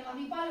Rakkaat, meillä on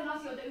niin paljon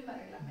asioita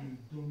ympärillämme,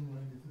 you don't know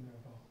anything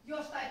about.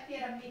 josta et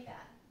tiedä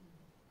mitään.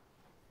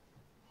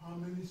 How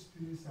many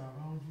spirits are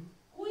around you?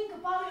 Kuinka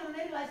paljon on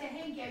erilaisia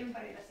henkiä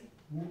ympärilläsi,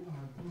 Who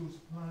are those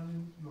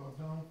planning your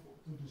downfall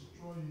to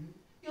destroy you?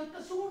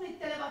 jotka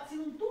suunnittelevat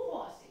sinun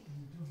tuhoasi?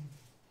 You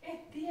don't.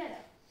 Et tiedä,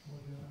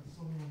 But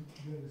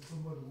there is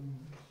somebody who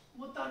knows.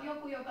 mutta on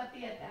joku, joka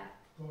tietää.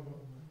 God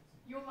Almighty.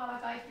 Jumala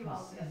kaikki He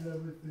valtias. sees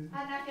everything.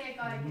 Hän näkee He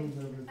kaiken. knows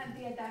everything. Hän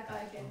tietää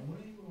kaiken. And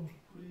when you are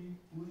praying,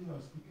 when you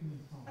are speaking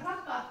in tongues,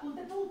 Rakkaat, kun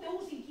te puhutte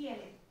uusin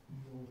kielin,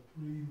 you are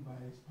praying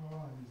by His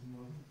power and His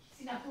knowledge.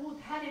 sinä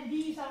puhut hänen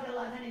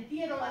viisaudellaan, hänen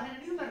tiedollaan, hänen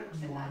You are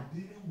ymmärryksellään.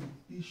 dealing with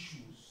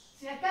issues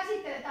Sinä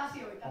käsittelet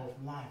asioita, of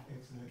life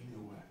excellently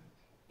well.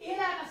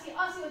 elämäsi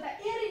asioita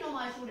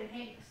erinomaisuuden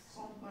hengessä.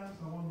 Sometimes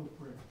I want to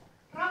pray.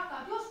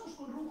 Rakkaat, joskus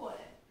kun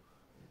rukoilen,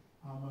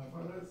 And my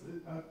father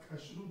said I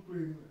shouldn't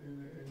pray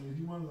in a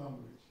human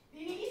language.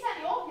 niin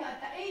isäni ohjaa,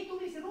 että ei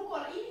tulisi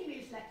rukoilla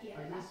inhimillisellä I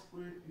kielellä.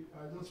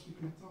 just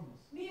speak in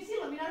tongues. Niin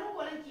silloin minä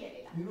rukoilen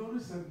kielillä. You know,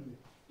 recently,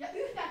 Ja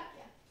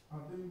yhtäkkiä, I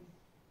think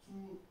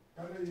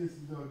either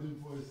yesterday or day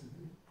before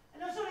yesterday,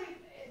 no se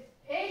oli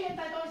eilen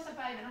tai toissa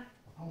päivänä,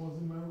 I was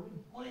in my room.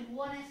 olin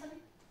huoneessani.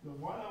 And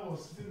while I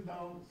was sitting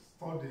down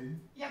studying,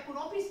 Ja kun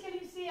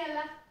opiskelin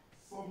siellä,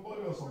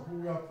 somebody or some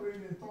people were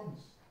praying in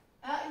tongues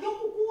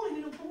joku kuuli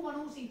minun puhuvan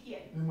uusin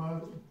kielin. in my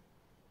room.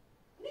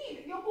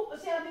 Niin, joku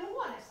siellä minun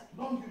huoneessani.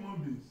 Not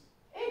human beings.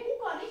 Ei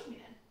kukaan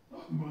ihminen.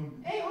 Not human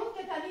beings. Ei ollut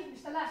ketään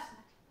ihmistä läsnä.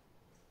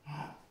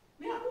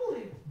 Minä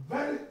kuulin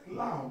Very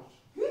loud.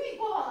 hyvin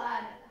kovalla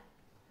äänellä.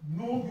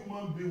 No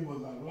human being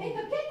was around.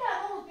 Eikä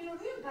ketään ollut minun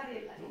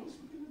ympärilläni. I was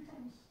speaking in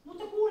tongues.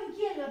 Mutta kuulin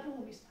kielellä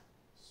puhumista.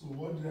 So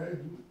what did I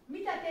do?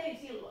 Mitä tein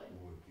silloin?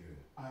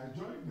 I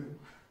joined them.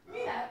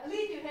 Minä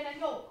liityin heidän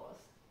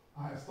joukkoonsa.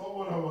 I stopped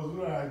what I was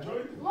doing. I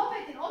joined them.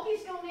 Lopetin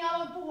opiskelun ja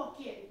aloin puhua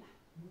kielillä.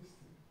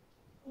 Listen.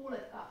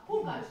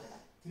 Kuulkaa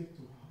ystävät. Take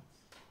to heart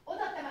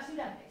ota tämä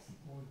sydämeesi.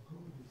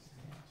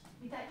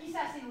 Mitä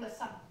Isä sinulle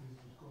sanoo.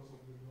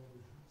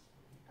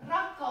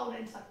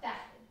 Rakkaudensa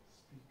tähden.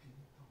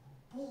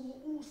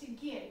 Puhu uusin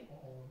kieli.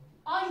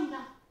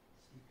 Aina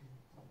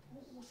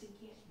puhu uusin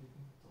kieli.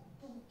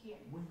 Puhu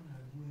kieli.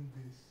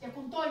 Ja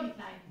kun toimit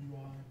näin,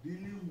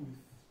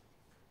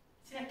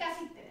 sinä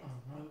käsittelet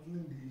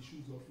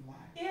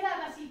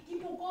elämäsi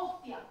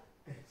kipukohtia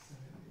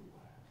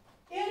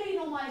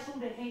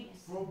erinomaisuuden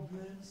hengessä.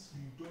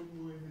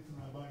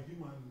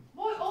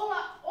 Voi olla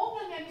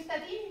ongelmia, mistä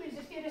et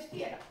inhimillisesti edes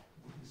tiedä.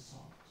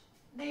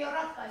 Ne ei ole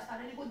ratkaistaan,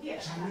 ne niin kuin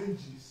tiedetään.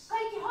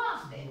 Kaikki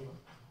haasteet,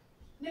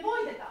 ne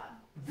voitetaan.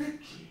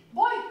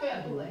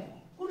 Voittoja tulee.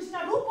 Kun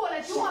sinä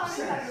rukoilet Jumalan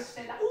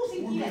ymmärryksellä,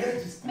 uusin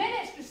kieli,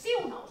 menestys,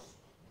 siunaus.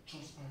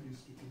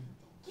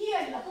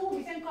 Kielillä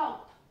puhumisen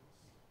kautta.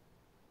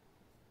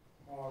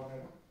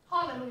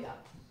 Halleluja.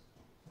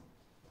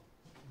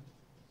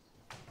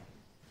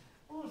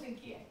 Uusin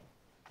kieli.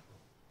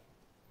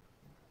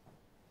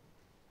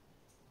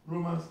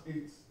 Romans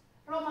 8.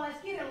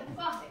 Roomalaiskirja luku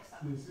 8.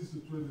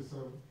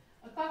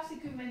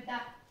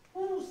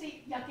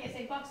 26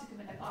 jakeeseen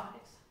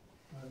 28.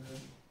 And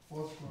then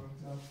 1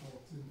 Corinthians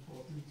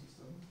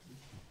 14:14-17.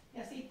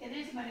 Ja sitten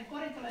ensimmäinen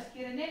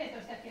korintolaiskirja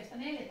 14 jakeesta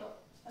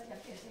 14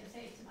 jakeeseen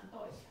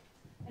 17.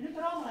 Ja nyt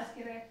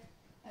roomalaiskirja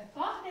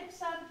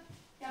 8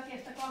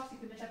 jakeesta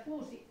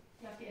 26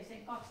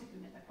 jakeeseen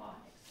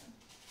 28.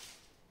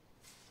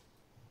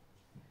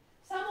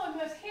 Samoin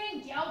myös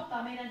henki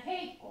auttaa meidän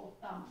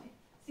heikkouttamme,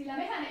 sillä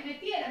mehän emme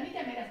tiedä,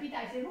 miten meidän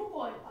pitäisi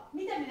rukoilla,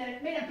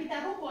 miten meidän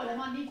pitää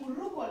rukoilemaan niin kuin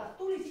rukoilla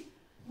tulisi,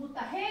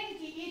 mutta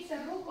henki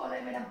itse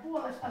rukoilee meidän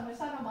puolestamme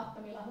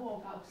sanomattomilla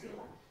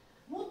huokauksilla.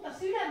 Mutta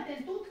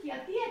sydänten tutkija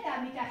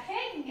tietää, mikä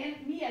hengen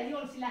mieli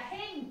on, sillä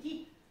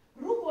henki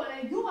rukoilee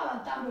Jumalan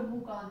tahdon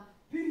mukaan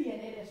pyhien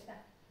edestä.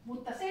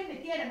 Mutta sen me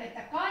tiedämme,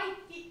 että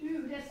kaikki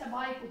yhdessä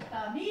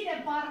vaikuttaa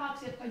niiden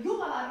parhaaksi, jotka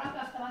Jumalaa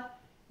rakastavat,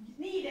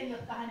 niiden,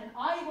 jotka hänen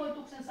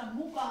aivoituksensa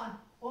mukaan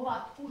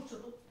ovat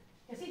kutsutut.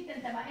 Ja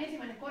sitten tämä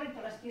ensimmäinen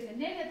korintolaiskirja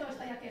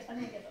 14 jakeesta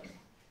 14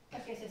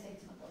 jakeeseen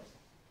 17.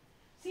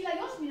 Sillä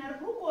jos minä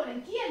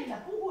rukoilen kielillä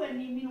puhuen,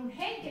 niin minun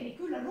henkeni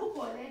kyllä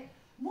rukoilee,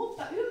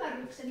 mutta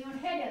ymmärrykseni on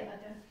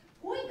hedelmätön.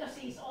 Kuinka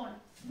siis on?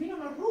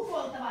 Minun on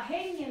rukoiltava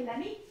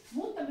hengelläni,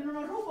 mutta minun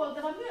on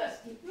rukoiltava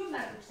myöskin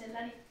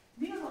ymmärrykselläni.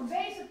 Minun on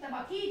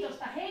veistettävä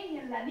kiitosta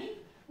hengelläni,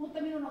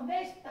 mutta minun on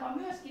veistettävä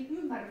myöskin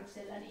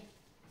ymmärrykselläni.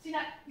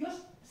 Sillä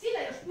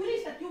jos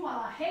ylistät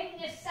Jumalaa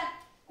hengessä,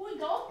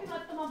 kuinka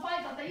oppimattoman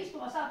paikalta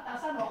istuva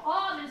saattaa sanoa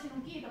aamen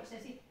sinun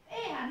kiitoksesi,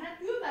 eihän hän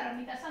ymmärrä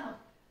mitä sanot.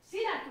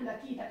 Sinä kyllä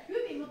kiität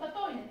hyvin, mutta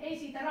toinen ei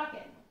siitä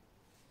rakennu.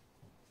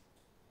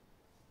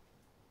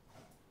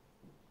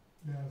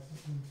 There are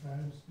certain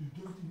times you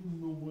don't even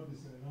know what is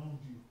around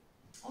you.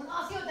 On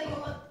asioita,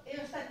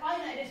 joista et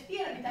aina edes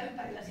tiedä, mitä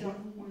ympärilläsi on.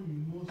 Even when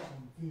you know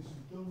some things,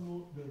 you don't know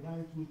the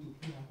right way to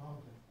pray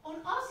about them.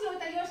 On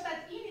asioita, joista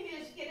et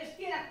inhimillisesti edes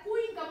tiedä,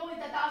 kuinka voi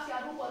tätä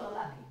asiaa rukoilla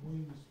läpi.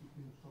 When you speak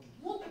in tongues,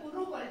 Mutta kun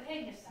rukoilet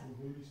hengessä,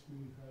 the Holy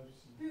Spirit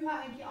helps you.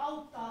 Pyhä Henki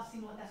auttaa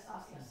sinua tässä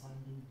asiassa.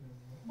 Handle them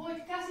well.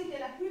 Voit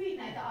käsitellä hyvin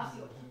näitä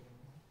asioita.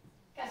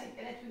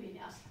 Käsittelet hyvin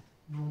ne asiat.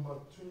 Number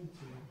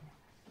 20.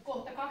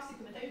 Kohta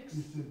 21.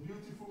 It's a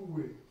beautiful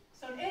way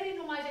Se on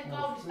erinomaisen of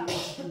kaunis tapa.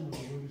 fellowshipping with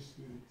the Holy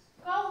Spirit.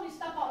 Kaunis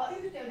tapa olla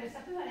yhteydessä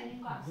Pyhän Hengen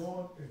kanssa.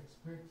 God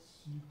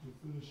expects you to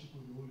fellowship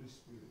with the Holy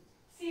Spirit.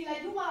 Sillä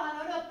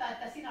Jumalahan odottaa,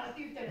 että sinä olet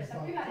yhteydessä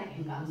If I Pyhän talk to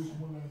Hengen the Holy kanssa.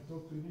 Spirit, I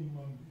talk to any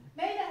human being.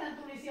 Meidänhän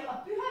tulisi olla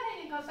Pyhän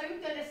Hengen kanssa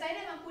yhteydessä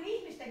enemmän kuin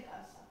ihmisten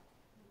kanssa.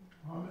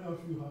 How many of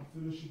you have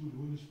fellowship with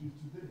the Holy Spirit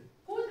today?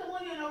 Kuinka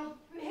moni on ollut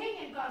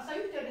Hengen kanssa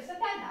yhteydessä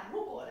tänään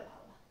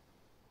rukoilemalla?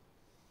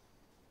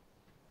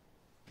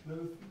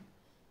 Very few.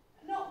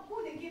 No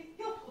kuitenkin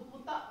jotkut,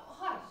 mutta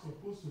harva.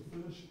 Supposed to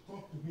fellowship,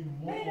 talk to Him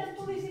more Meidän often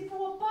tulisi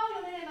puhua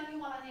paljon enemmän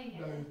Jumalan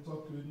hengelle. than you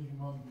talk to any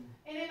human being.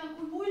 Enemmän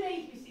kuin muille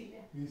ihmisille.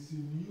 He's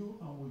in you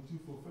and with you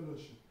for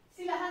fellowship.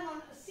 Sillä hän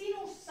on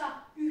sinussa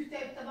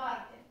yhteyttä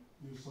varten.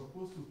 You're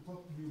supposed to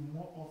talk to Him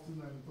more often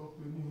than you talk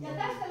to any human Ja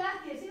being. tästä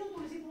lähtien sinun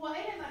tulisi puhua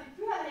enemmän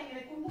Pyhälle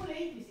Hengelle kuin muille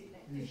ihmisille.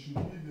 He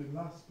should be the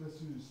last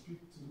person you speak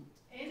to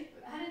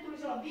Hänen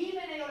tulisi olla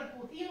viimeinen, jolle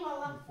puhut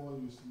illalla, before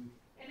you sleep.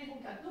 ennen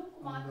kuin käyt And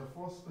nukkumaan. the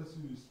first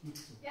person you speak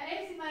to Ja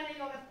ensimmäinen,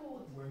 jolle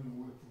puhut, when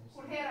you wake from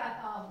kun sleep.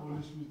 heräät aamulla.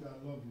 Holy Spirit, I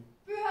love you.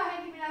 Pyhä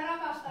Henki, minä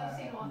rakastan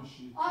I sinua.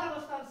 appreciate you.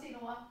 Arvostan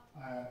sinua.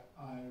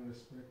 I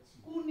respect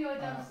you.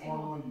 Kunnioitan I sinua.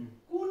 honor you.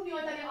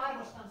 Kunnioitan ja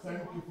arvostan Thank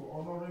you sinua. for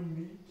honoring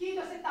me,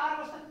 Kiitos, että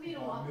arvostat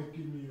minua. by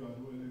making me your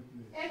dwelling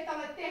place. Että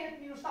olet tehnyt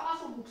minusta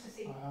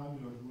asumuksesi. I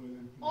am your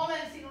dwelling place.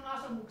 Olen sinun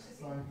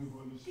asumuksesi. Thank you,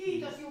 Holy Spirit,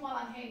 Kiitos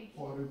Jumalan Henki,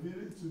 for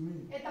revealing to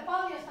me että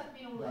paljastat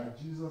minulle,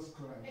 that Jesus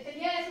Christ että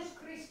Jeesus is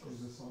Kristus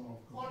the Son of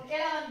God. on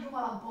elävän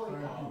Jumalan Thank you,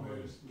 poika.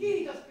 Holy Spirit,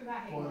 Kiitos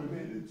Pyhä for Henki,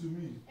 revealing to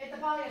me että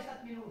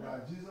paljastat minulle,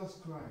 that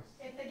Jesus Christ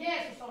että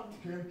Jeesus on.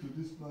 came to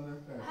this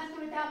planet Earth Hän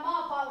tuli tähän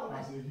maapallolle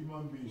as a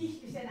human being,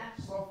 ihmisenä,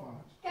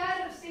 suffered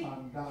kärsi,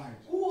 and died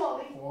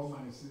kuoli for all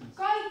my sins,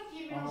 kaikki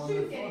potki minun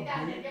syntieni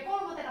tähden. Ja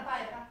 3.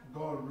 päivänä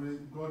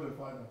God the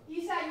Father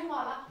Isä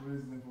Jumala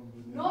raised him from the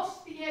dead.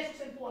 nosti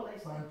Jeesuksen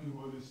kuolleista. Thank you,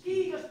 Holy Spirit.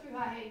 Kiitos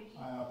Pyhä Henki.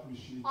 I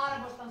appreciate you.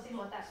 Arvostan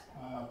sinua tästä.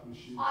 I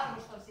appreciate you.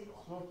 Arvostan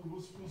sinua. So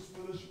you're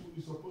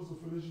supposed to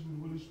fellowship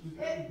with Holy Spirit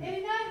every day.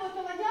 Eli näin voit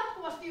olla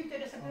jatkuvasti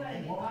yhteydessä Pyhän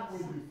Henkin One way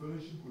kanssa. to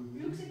fellowship with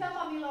him Yksi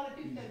tapa, millä olet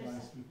is by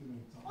yhteydessä, speaking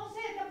in tongues. on se,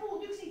 että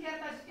puhut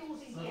yksinkertaisesti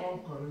uusin 2 kielin.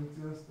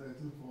 Corinthians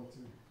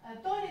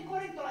 13:14. Toinen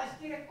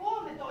korintolaiskirja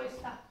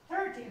 13,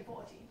 13,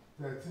 14.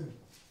 13,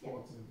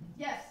 14.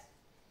 Yes.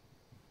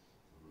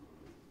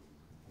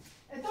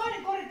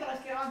 Toinen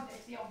korintolaiskirja,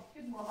 anteeksi, joo,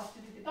 nyt mulla vasta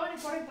sytytti.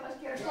 Toinen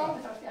korintolaiskirja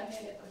 13 ja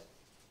 14.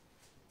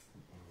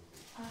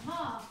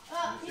 Aha.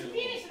 In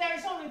Finnish there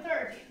is only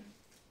 13.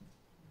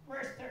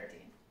 Verse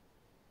 13.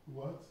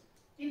 What?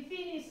 In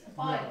Finnish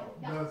Bible.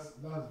 Yeah,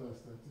 that's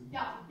verse 13.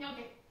 Ja,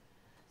 okei.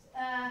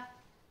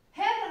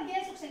 Herran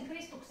Jeesuksen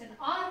Kristuksen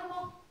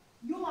armo,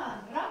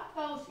 Jumalan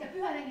rakkaus ja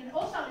Pyhän Hengen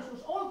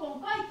osallisuus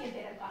olkoon kaikkien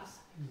teidän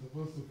kanssa. You're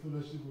supposed to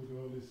fellowship with the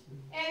Holy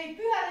Spirit. Eli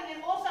Pyhän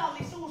Hengen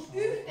osallisuus,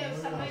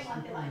 yhteys sanoo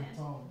englantilainen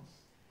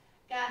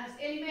käännös.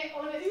 Eli me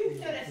olemme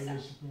yhteydessä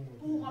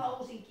puhumalla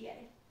uusin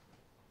kieli.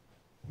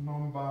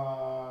 Number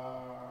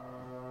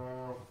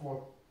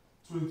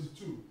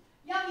 22.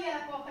 Ja vielä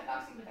kohta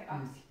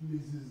 22. It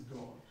pleases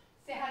God.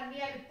 Sehän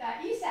miellyttää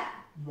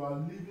Isää. You are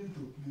living to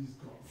please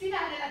God.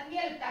 Sinä elät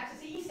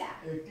miellyttääksesi Isää.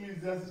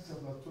 Ecclesiastes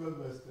chapter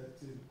 12 verse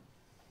 13.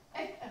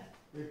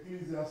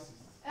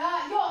 Ecclesiastes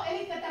Joo,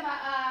 eli tämä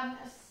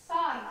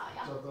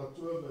saarnaaja. chapter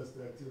 12 verse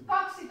 13.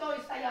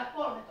 12 ja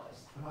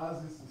 13. Has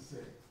this to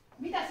say?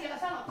 Mitä siellä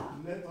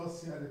sanotaan? Let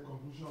us hear the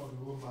conclusion of the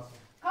whole matter.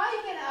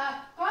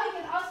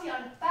 Kaiken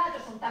asian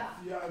päätös on tämä.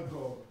 Fear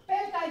God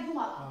Pelkää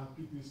Jumalaa and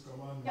keep his ja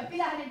commandments.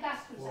 pidä hänen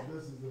käskynsä. For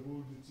this is the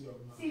whole duty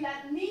of man. Sillä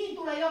niin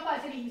tulee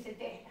jokaisen ihmisen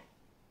tehdä.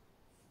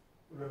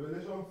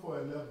 Revelation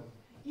 4:11.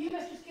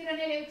 Ilmestyskirja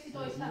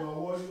 4:11. You are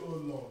worthy,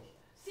 O Lord.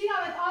 Sinä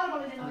olet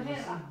arvollinen, To o Herra,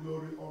 receive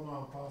glory, honor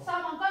and power.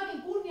 saamaan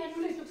kaiken kunnian,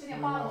 ylistyksen ja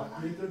For you have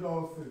palvonnan. created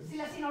all things.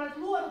 Sillä sinä olet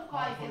luonut And for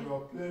kaiken.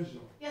 your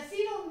pleasure. Ja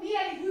sinun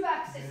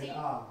mielihyväksesi They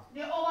are.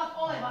 ne ovat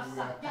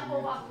olemassa ja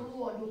ovat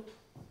luodut.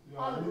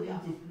 You are Halleluja.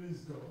 living to please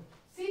God.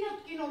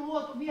 Sinutkin on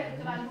luotu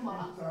miellyttävään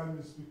Jumalaan. Every time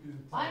you speak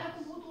in Aina tongues,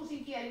 kun puhut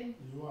uusin kielin,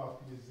 you are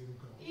pleasing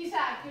God.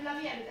 Isä kyllä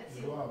miellytät You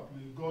sinua. are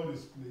pleased. God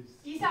is pleased.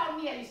 Isä on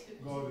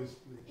mielistynyt. God is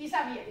pleased.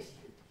 Isä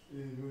mielistyy.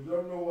 If you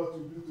don't know what to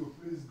do to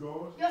please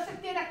God, Jos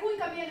et tiedä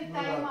kuinka know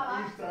miellyttää that Jumalaa,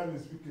 each time you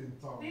speak in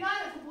tongues, niin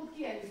aina kun puhut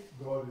kielin,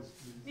 God is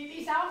pleased. niin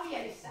Isä on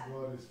mielissään.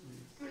 God is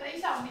pleased. Kyllä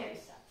Isä on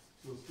mielissään.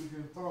 So speak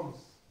in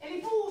tongues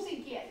Eli puhu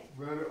uusin kielin.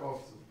 very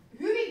often.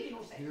 Hyvinkin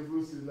usein.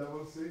 Hebrews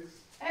 11:6.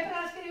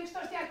 Hebrealaiskirja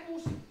 11 ja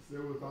 6 Say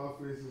without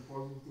faith it's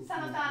possible to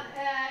sanotaan,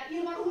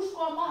 ilman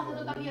uskoa on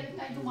mahdotonta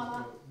miellyttää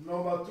Jumalaa.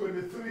 Number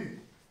 23.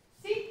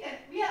 Sitten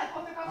vielä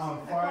kohta And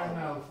 23.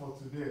 final for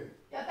today.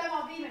 Ja tämä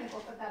on viimeinen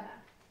kohta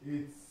tänään.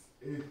 It's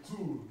a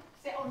tool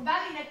Se on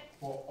väline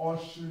for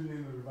ushering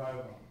in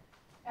revival.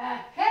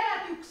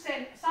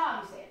 herätyksen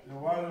saamiseen.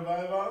 You want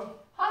revival?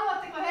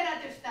 Haluatteko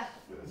herätystä?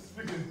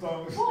 Speak in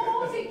tongues. Puhu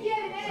uusin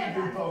kielin Speak in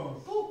enemmän.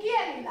 tongues. Puhu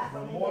kielillä. The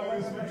more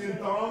you speak in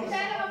tongues,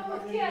 Mitä enemmän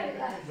puhut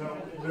kielillä,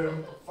 the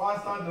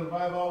faster the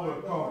revival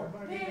will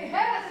come. niin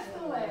herätys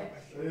tulee.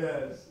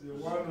 Yes,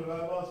 you want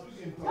revival? Speak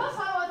in Jos tongues.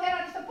 haluat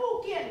herätystä,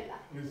 puhu kielillä.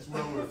 It's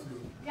well with you.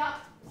 Ja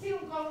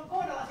sinun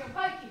kohdallasi on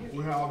kaikki We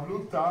hyvin. have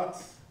looked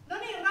at No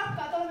niin,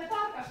 rakkaat, olemme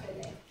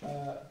tarkastelleet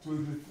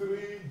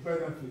 23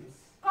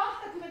 benefits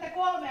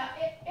 23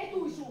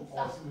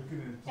 etuisuutta of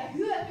speaking in ja tongues.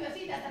 hyötyä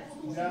siitä, että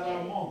puhut uusin There are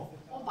kielillä. more,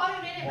 On paljon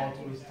but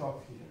enemmänkin, we'll stop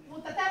here.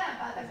 mutta tänään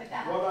päätämme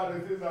tähän. What are the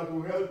things that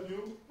will help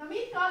you No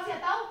mitkä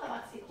asiat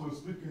auttavat sinua to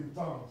speak in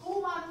tongues?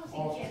 puhumaan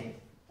uusin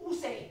kielin?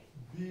 Usein.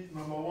 Be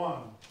number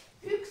one,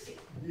 Yksi.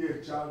 be a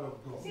child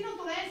of God. Sinun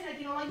tulee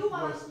ensinnäkin olla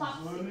Jumalan Because it's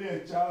lapsi, only a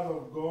child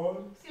of God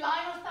sillä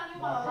ainoastaan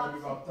Jumalan that can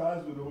be lapsi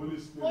baptized with the Holy voi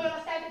Spirit.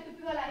 olla täytetty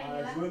Pyhällä And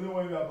hengellä. it's only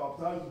when you are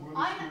baptized with the Holy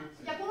Aina,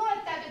 Spirit ja kun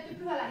olet täytetty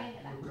Pyhällä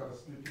hengellä, you can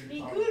speak in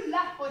niin tongues.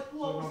 kyllä voit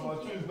puhua So number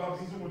uusin two is kielin.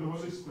 baptism with the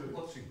Holy Spirit.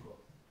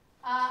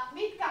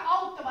 Mitkä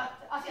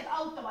asiat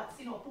auttavat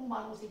sinua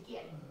puhumaan uusin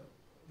kielin?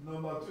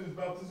 Number two is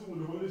baptism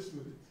with the Holy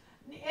Spirit.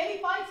 Eli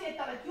paitsi,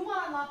 että olet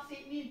Jumalan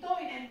lapsi, niin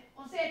toinen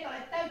on se, että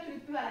olet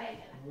täyttynyt Pyhällä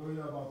hengellä. When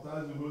you are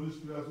baptized with the Holy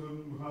Spirit, that's when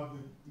you have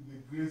the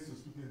grace to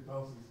speak in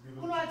tongues is given.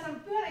 Kun olet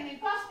saanut Pyhän hengen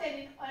kasteen,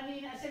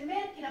 niin sen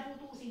merkkinä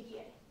puhut uusin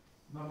kielin.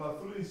 Number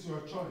three is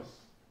your choice.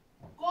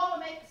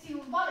 3,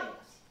 sinun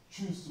valintasi.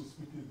 Choose to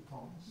speak in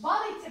tongues.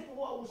 Valitse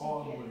puhua uusin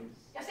kielin.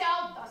 Always. Ja se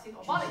auttaa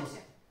sinua.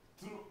 Valitse.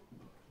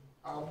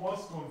 I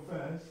must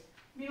confess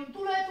Minun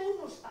tulee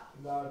tunnustaa,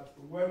 that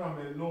when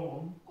I'm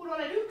alone, kun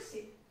olen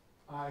yksin,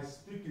 I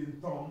speak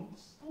in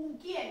tongues puhun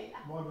kielillä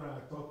more than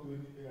I talk to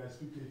I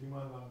speak a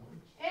human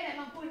language.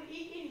 enemmän kuin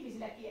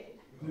ihmisillä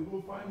kielillä.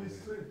 People find it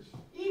strange.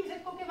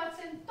 Ihmiset kokevat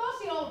sen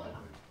tosi outona.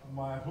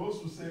 My host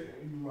will say,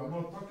 "You are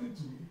not talking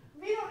to me."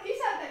 Minun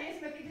isäntäni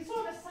esimerkiksi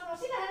Suomessa sanoo,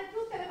 sinähän et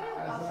juttele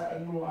minun I kanssa.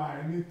 said, "No,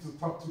 I need to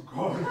talk to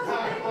God."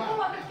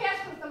 Mulla on nyt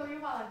keskustelu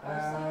Jumalan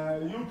kanssa.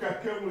 Yuka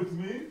came with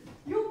me.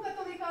 Jukka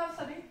tuli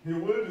kanssani. he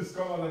will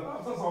discover that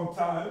after some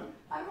time,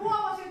 Hän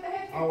huomasi, että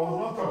hetken I was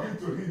not talking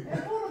to him.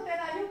 en puhunut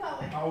enää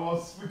Jukalle. I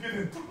was speaking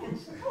in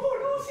tongues. Puhun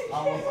uusin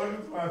I was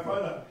talking to my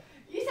father.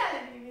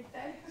 Isälle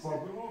nimittäin. So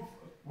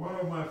one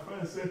of my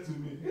friends said to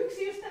me,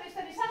 Yksi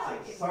ystävistäni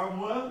sanoikin.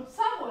 Samuel,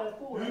 Samuel,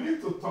 kuule. you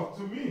need to talk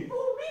to me.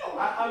 Puhu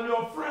minulle. I'm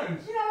your friend.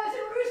 Minä olen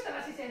sinun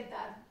ystäväsi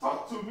sentään.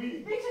 Talk to me.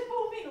 Miksi et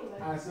puhu minulle?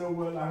 I said,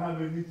 well, I have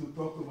a need to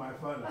talk to my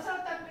father. Mä sanoin,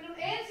 että minun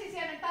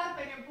ensisijainen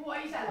tarpeeni on puhua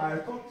isälle. I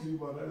talk to you,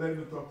 but let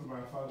me talk to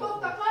my father.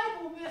 Totta kai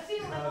puhun myös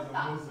sinulle, mutta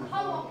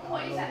haluan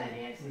puhua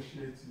isälleni ensin.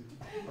 Appreciate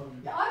you.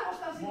 Ja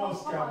arvostan sinua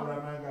kovasti.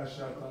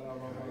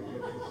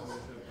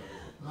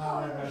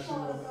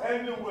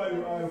 Anywhere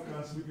you are, you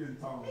can speak in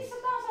tongues. Missä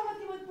tahansa olet,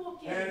 niin voit puhua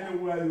kieltä.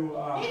 Anywhere you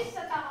are.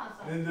 Missä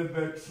tahansa. In the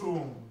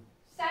bedroom.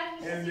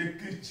 Sängyssä. In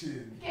the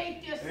kitchen.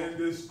 Keittiössä. In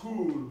the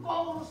school.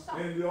 Koulussa.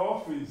 In the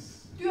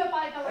office.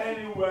 Työpaikalla.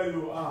 Anywhere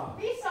you are.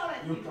 Missä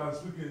olet, you can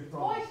speak in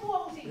tongues. voit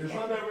puhua musiikkia. It's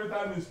not every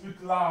time you speak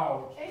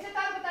loud. Ei se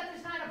tarkoita, että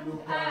sinä aina You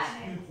puhut can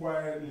ääneen. speak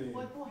quietly.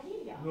 Voit puhua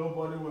hiljaa.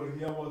 Nobody will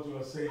hear what you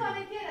are saying. Kukaan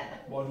ei tiedä, että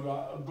puhut.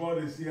 But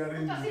God is hearing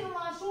Mutta you. sinulla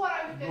on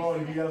suora yhteys.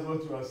 God hears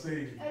what you are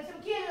saying.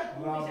 Sinun kielellä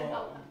puhumisen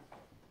kautta.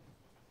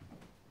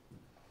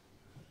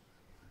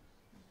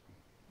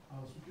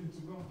 I'm speaking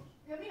to God.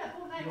 Ja minä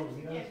puhun näin God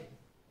uusin hears. kielin.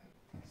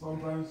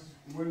 Sometimes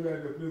when you're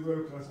in a place where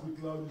you can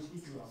speak loud, you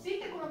speak loud.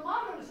 Sitten kun on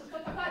mahdollisuus,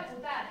 totta kai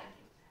puhut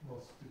ääneenkin.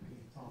 Not speak in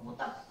tongues.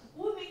 Mutta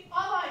kuinka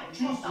avain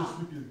Choose to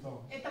speak in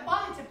tongues. että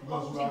valitse puhua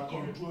Because we uusin are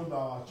kielin. controlled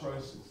our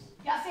choices.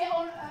 Ja se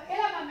on,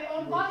 elämämme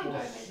on We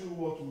valintojemme. pursue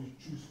what we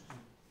choose to.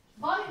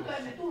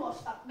 Valintojemme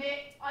tulosta.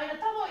 Me aina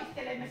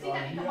tavoittelemme You sitä,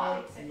 are minkä here,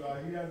 valitset. you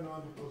are here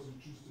now because you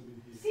choose to be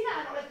here.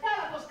 Sinähän olet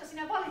täällä, koska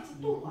sinä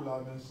valitsit You could tulla.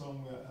 have been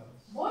somewhere else.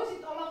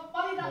 Voisit olla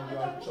valita But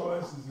your jotain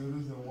choice muuta. is the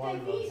reason why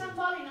Tein you are viisan here.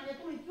 valinnan ja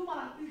tulit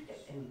Jumalan So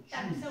yhteyteen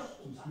tänne choose to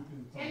seurakuntaan. speak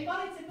in Eli tongues.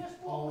 valitse myös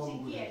puhua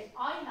uusin kieli.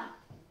 Aina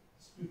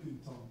Speak in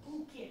tongues.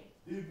 puhu kieli.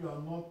 If you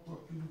are not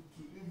talking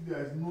to, if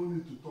there is no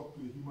need to talk to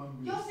a human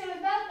being, Jos ei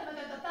ole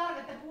välttämätöntä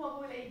tarvetta puhua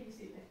muille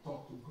ihmisille,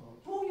 talk to God.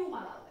 puhu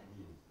Jumalalle.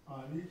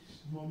 And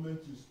each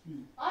moment you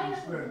speak, Aina you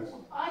kun spend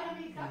puhut, aina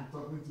mitkä in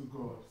talking to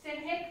God,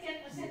 sen hetken,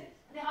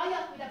 ne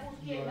ajat mitä puhut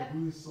you kielellä, are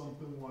doing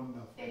something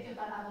wonderful. teet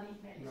jotain aivan You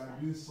ihmeellistä. are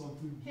doing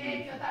something Teet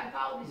beautiful. jotain You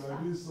kaunista,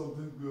 are doing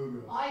something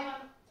glorious.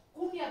 aivan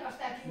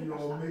kunniakasta ja You are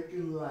kirkasta.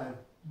 making life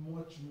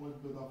much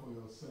better for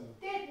yourself.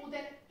 Teet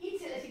muuten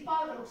itsellesi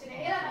palveluksen ja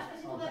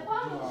elämästäsi tulee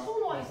paljon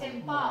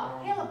suloisempaa,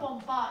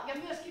 helpompaa ja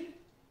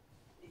myöskin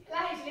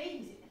läheisille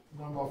ihmisille.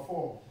 Number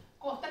 4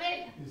 Kohta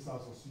 4. is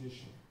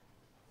association.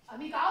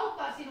 Mikä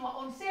auttaa sinua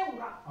on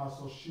seura.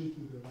 Associate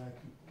with the right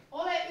people.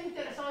 Ole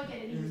yhteydessä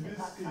oikeiden In ihmisten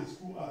this kanssa.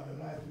 case, who are the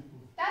right people?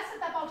 Tässä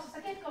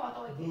tapauksessa ketkä ovat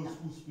oikeita? Those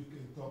who speak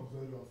in tongues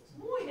very often.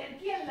 Muiden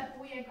kielellä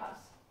puhujien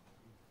kanssa.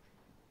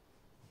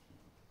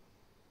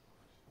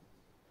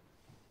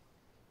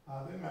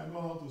 I think I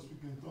know how to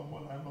speak in tongues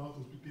more than I know how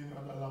to speak in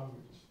other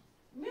language.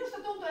 Minusta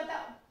tuntuu, että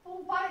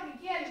puhun paremmin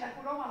kielillä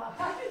kuin omalla.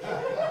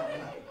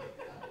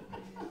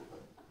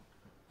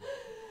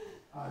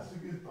 I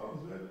speak in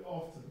tongues very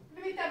often.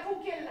 Nimittäin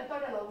puhun kielillä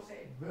todella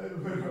usein.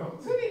 Very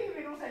often.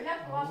 Hyvin usein,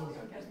 jatkuvasti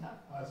oikeastaan.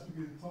 I speak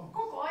in tongues.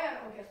 Koko ajan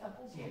oikeastaan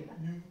puhun So kielillä.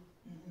 you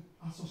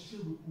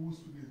associate with who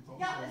speak in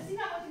tongues. Ja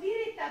sinä voit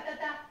virittää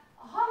tätä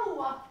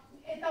halua,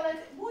 että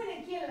olet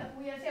muiden kielellä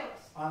puhujien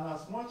seurassa. And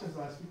as much as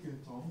I speak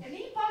in tongues, Ja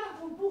niin paljon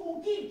kuin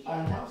puhunkin I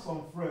kielellä, have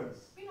some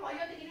friends minulla on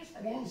jotenkin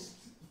ystäviä,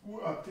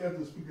 who appear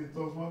to speak in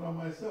tongues more than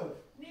myself.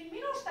 niin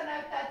minusta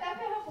näyttää, että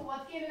he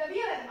puhuvat kielellä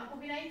vielä enemmän kuin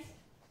minä itse.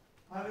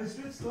 And he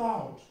speaks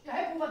loud. Ja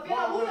he puhuvat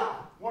vielä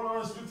lujaa. One of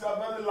them speaks out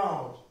very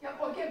loud. Ja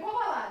oikein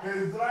kovalla äänellä.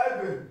 He's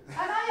driving.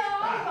 Hän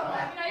ajaa autolla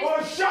ja minä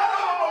Oh, istun. shut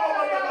up!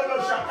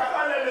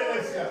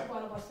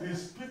 He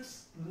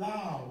speaks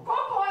loud.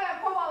 Koko ajan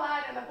kovalla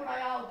äänellä, kun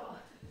ajaa autolla.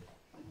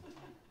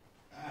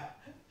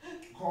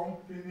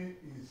 Company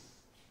is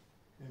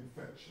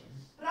infection.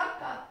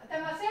 Rakkaat,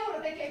 tämä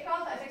seura tekee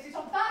kaltaiseksi, se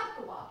on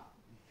tarttuvaa.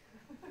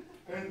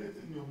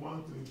 Anything you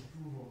want to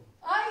improve on,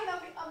 Aina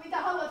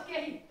mitä haluat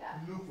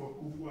kehittää. look for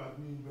people who are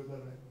doing better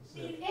than yourself.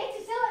 Niin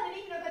etsi sellainen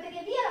ihminen, joka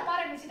tekee vielä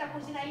paremmin sitä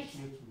kuin sinä itse.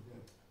 Associate with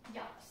them.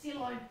 Ja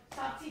silloin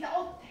saat siitä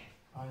otteen.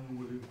 And you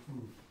will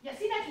improve Ja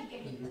sinäkin and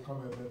kehität.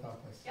 become a better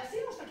person. Ja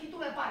sinustakin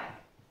tulee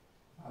parempi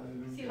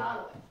sillä Hallelujah.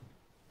 alueella.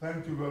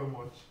 Thank you very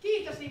much.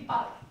 Kiitos niin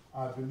paljon.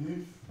 I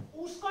believe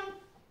Uskon,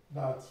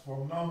 that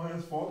from now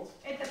henceforth,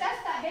 että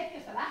tästä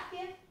hetkestä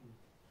lähtien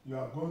you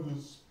are going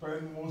to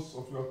spend most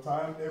of your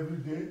time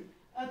every day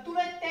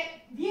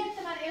tulette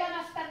viettämään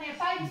elämästänne ja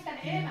päivistänne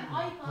enemmän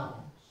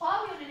aikaa,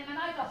 paljon enemmän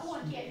aikaa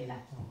puhuen kielillä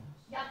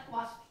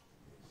jatkuvasti.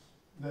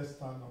 Let's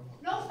stand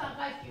up. Noustaan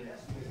kaikki ylös.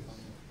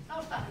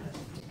 Noustaan ylös.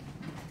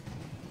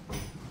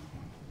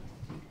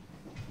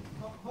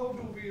 How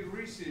do we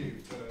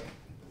receive the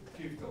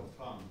gift of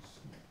tongues?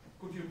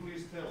 Could you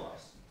please tell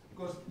us?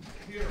 Because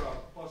here are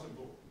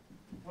possible,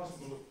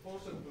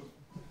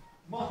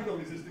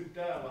 mahdollisesti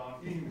täällä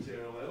on ihmisiä,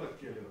 joilla ei ole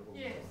kielillä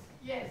puhuttua.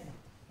 Yes.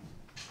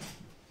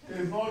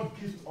 It's not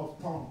gift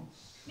of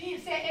tongues.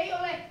 Niin se ei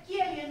ole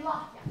kielien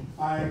lahja.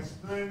 We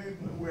explained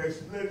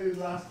explained it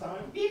last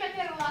time. Viime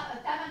kerralla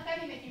tämän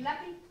kävimmekin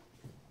läpi,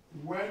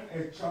 When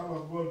a child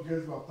of God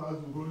gets baptized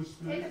with the Holy että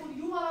Spirit, kun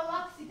Jumalan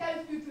lapsi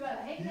täyttyy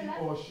pyöllä he hengellä,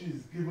 or she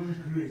is given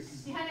grace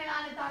niin hänelle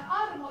annetaan to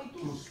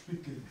armoitus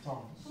speak in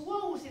tongues.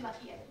 uusilla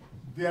kielillä.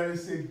 There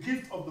is a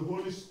gift of the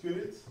Holy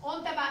Spirit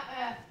On tämä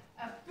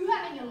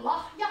pyhän hengen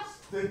lahja,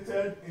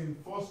 stated in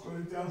 1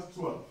 Corinthians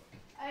 12.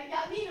 ja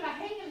niin nämä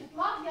hengelliset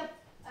lahjat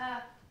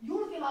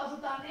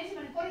julkilausutaan 1.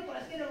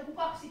 Korintolaiskirjan luku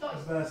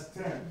 12 Verse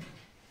 10.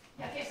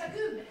 ja kesä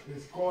 10.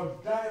 It's called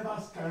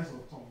diverse kinds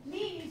of tongues.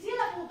 Niin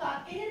siellä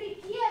puhutaan eri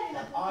kielillä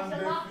And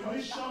puhumisen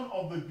lahjoista. definition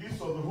of the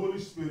gifts of the Holy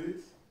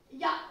Spirit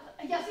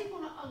Ja sitten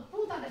kun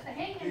puhutaan tästä is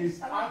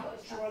hengellisistä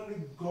lahjoista,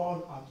 actually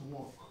God at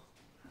work.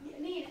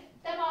 niin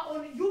tämä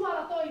on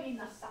Jumala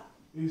toiminnassa.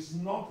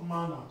 It's not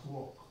man at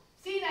work.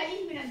 Siinä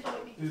ei ihminen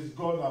toimi, It's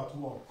God at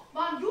work.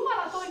 vaan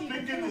Jumala toimii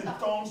Speaking in muuta.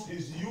 tongues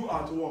is you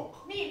at work.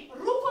 Niin,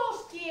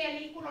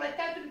 rukouskieli, kun olet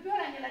täytynyt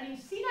pyörängellä, niin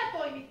sinä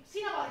toimit,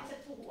 sinä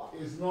valitset puhua.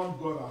 It's not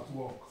God at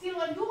work.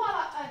 Silloin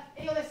Jumala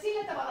ei ole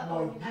sillä tavalla No,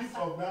 gift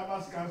toiminnassa. of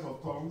diverse kinds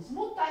of tongues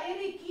Mutta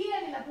eri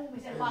kielillä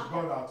puhumisen is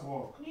lahja, God at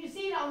work. niin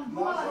siinä on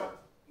That's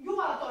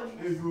Jumala If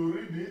toiminnassa. you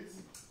read it,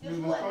 you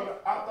discover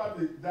after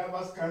the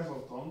diverse kinds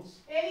of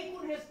tongues, Eli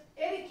kun he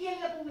eri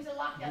kielillä puhumisen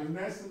lahja, the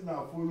next thing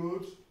that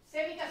followed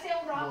se mikä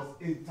seuraa, was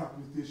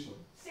interpretation.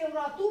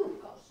 seuraa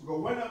tulkkaus.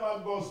 Because whenever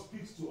God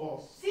speaks to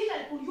us Sillä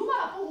kun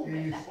Jumala puhuu in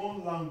meille His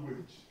own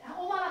language,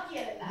 omalla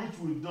kielellään, which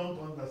we don't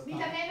mitä understand,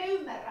 me emme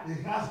ymmärrä,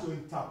 He has to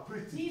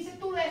interpret niin it se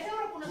tulee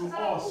seurakunnassa To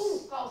sanoa us.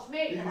 tulkkaus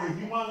meille in a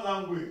varten, human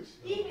language we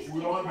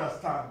ihmiskielellä,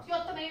 understand.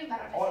 jotta me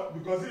ymmärrämme.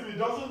 Because if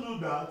He doesn't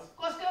do that,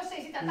 Koska jos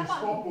ei sitä His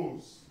tapahdu,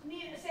 purpose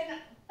niin sen will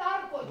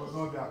tarkoitus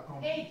not be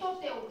accomplished. ei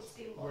toteudu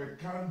silloin. We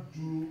can't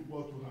do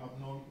what we have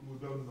known,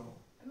 we don't know.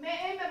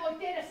 Me emme voi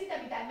tehdä sitä,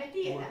 mitä emme We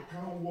tiedä.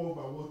 can't walk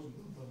by what we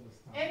don't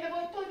understand. Emme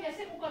voi toimia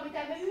sen mukaan,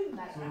 mitä emme So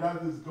ymmärrä.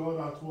 that is God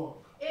at work.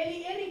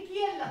 Eli eri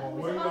kielillä But when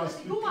puhumisen you are lahjasta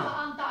speaking, Jumala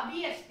antaa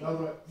viestin That's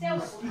why you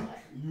seurakunnalle.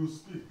 speak, you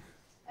speak.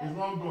 It's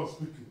not God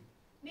speaking.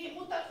 Niin,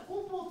 mutta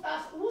kun puhut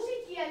taas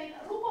uusikielin,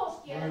 When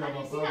rukouskielellä,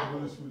 you niin have the sinä Holy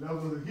puhut. Spirit, that's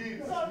what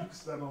He that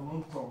speaks that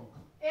unknown tongue.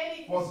 Eli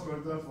 1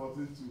 Corinthians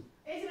 14:2.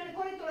 1.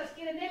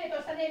 Korintolaiskirja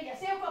 14.4,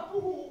 se joka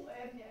puhuu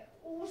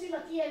uusilla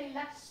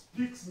kielillä,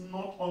 Speaks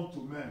not unto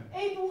men,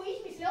 ei puhu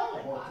ihmisille but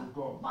ollenkaan, to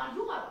God. vaan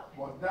Jumalalle.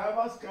 But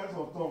diverse kinds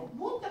of tongues,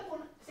 Mutta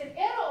kun sen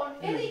ero on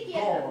eri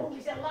kielillä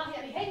puhumisen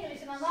lahja, niin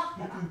hengellisenä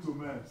lahjana, speaking to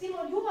men.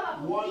 silloin Jumala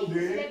puhuu One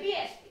ihmisille day-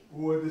 viesti.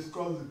 We will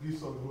discuss the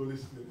gifts of the Holy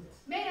Spirit.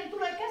 Meidän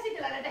tulee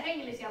käsitellä näitä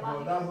hengellisiä But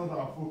lahjoja, that's not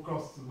our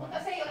focus mutta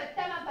tonight. se ei ole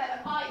tämän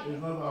päivän aihe. It's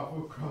not our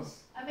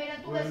focus.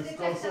 Meidän tulee, We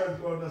sitten discuss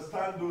käsitellä, and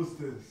understand those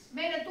things.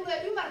 meidän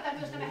tulee ymmärtää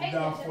myös nämä They are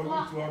hengelliset for you to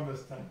lahjat,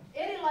 understand.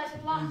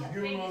 erilaiset It's lahjat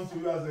given meissä. unto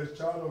you as a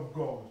child of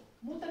God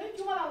Mutta nyt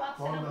Jumalan to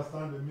lapsena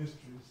understand the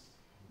mysteries.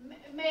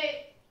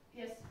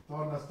 yes, To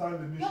understand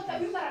the jotta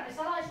mysteries ymmärrämme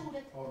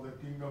salaisuudet of the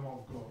kingdom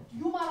of God.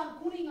 Jumalan The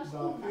things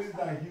kuningaskunnasta,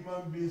 that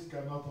human beings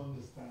cannot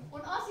understand,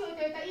 on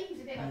asioita, joita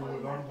ihmiset eivät you voi will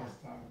ymmärtää.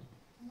 understand.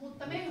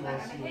 Mutta me Because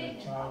ymmärrämme you are a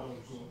hengen child of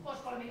kautta, God.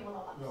 koska olemme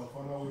Jumalan lapsia. Your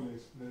father will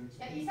explain to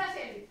Ja you. isä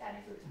selvittää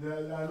ne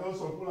kyllä. I know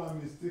some people are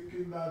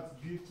mistaking that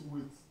gift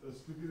with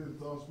speaking in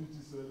tongues, which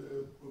is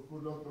a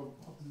product of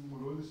baptism with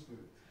the Holy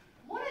Spirit.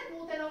 Monet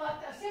muuten ovat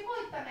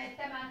sekoittaneet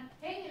tämän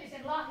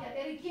hengellisen lahjan,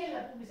 eri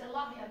kielillä puhumisen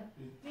lahjan,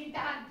 niin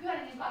tähän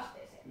pyöräinen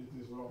kasteeseen. It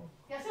is wrong.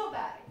 Ja se on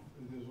väärin.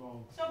 It is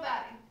wrong. Se on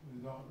väärin.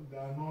 They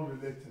are not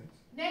related.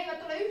 Ne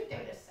eivät ole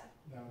yhteydessä.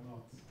 They are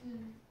not.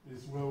 Mm.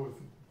 It's well with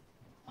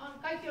you.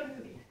 Kaikki on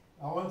hyvin.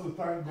 I want to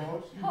thank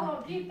God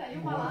Haluan kiittää for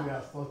what He Jumalaa,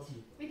 has taught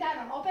you. mitä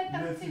hän on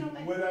opettanut Let sinulle.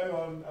 it, whether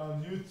you're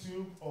on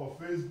YouTube or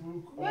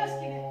Facebook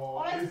Myöskin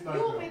or olet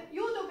Instagram,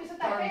 YouTubessa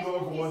tai thank God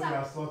for what He Facebookissa,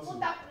 has taught you.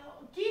 mutta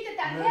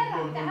kiitetään Let Herraa,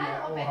 God mitä know hän that,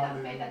 on oh,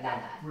 opettanut meitä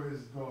hallelujah. tänään.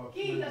 Praise God.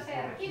 Kiitos praise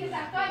Herra. God,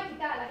 Kiitetään praise kaikki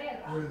täällä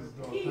Herraa. Praise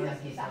God. Kiitos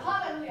Thank you, Isä. Father.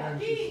 Halleluja.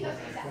 Thank you, Kiitos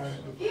Father. Isä. Thank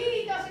you, Father.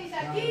 Kiitos Isä.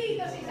 Thank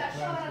Kiitos you, Isä.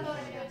 Father.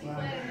 Sovratormi Thank jotsi you,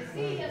 kuerelle. Father.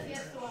 Kiitos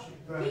Jesua.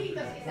 Thank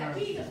Kiitos you, Isä. thank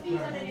Kiitos you,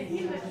 viisauden ja thank you,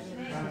 ilmestyksen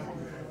thank Jeesus.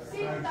 you,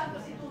 Sinun thank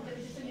tahtosi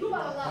tuntemisessa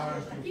Jumalan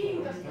lahjosta.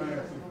 Kiitos.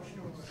 Kiitos.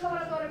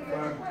 Sovratormi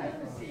jotsi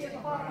kuerelle. Siia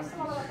Pappa.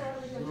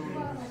 Sovratormi jotsi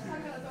kuerelle.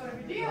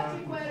 Sakalatormi jotsi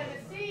kuerelle.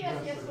 Siia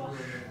Jesua.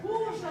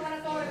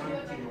 Sovratormi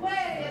jotsi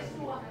kuerelle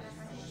Jesua.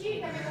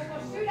 Kiitämme koko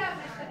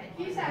sydämestämme.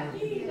 Isä,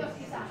 kiitos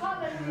Isä.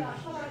 Halleluja.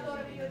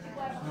 Sovratormi jotsi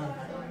kuerelle.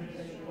 Sovratormi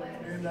jotsi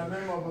kuerelle. In the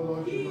name of the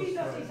Lord Jesus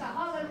Kiitos Christ. Isä.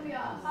 Halleluja.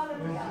 In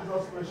Halleluja.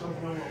 Jesus' precious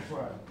name of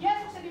prayer.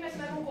 Jeesuksen nimessä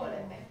me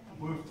rukoilemme.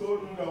 We've told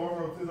you that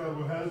one of the things that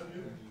will help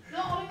you No,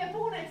 olimme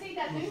puhuneet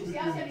siitä, että yksi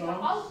asia, mikä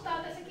auttaa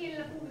tässä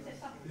kielellä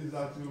puhumisessa, is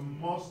that you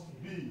must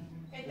be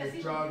että a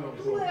child sinun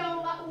of tulee God.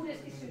 olla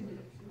uudesti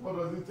syntynyt. What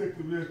does it take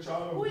to be a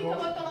child of Kuinka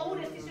God? voit olla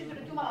uudesti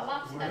syntynyt Jumalan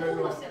lapsi tai Whether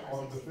tulla you're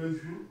on the sellaiseksi?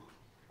 Facebook,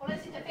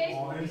 Olet sitten on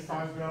Facebookissa,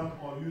 Instagram,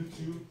 or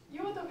YouTube,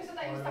 YouTubessa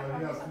tai or you're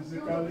here Instagramissa,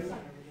 physically, YouTubessa.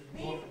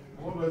 Niin,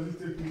 what does it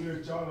take to be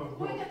a child of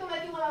kuinka God?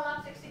 tulet Jumalan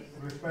lapseksi?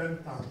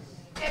 Repentance.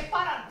 Tee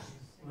parannus.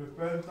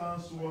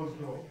 Repentance towards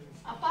God.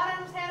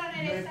 Parannus Herran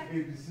Make edessä. a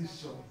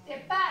decision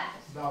Tee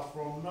päätös, that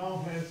from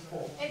now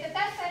henceforth että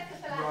tästä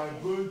hetkestä you are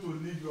lähtien going to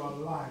live your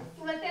life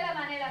tulet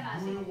elämään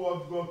elämääsi. doing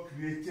what God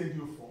created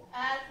you for.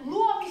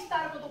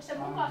 luomistarkoituksen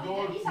mukaan,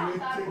 God mitä Isä on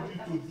created you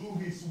tarkoittanut. to do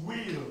His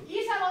will,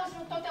 Isä on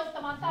sinut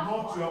toteuttamaan not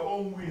tahtoa, your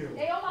own will,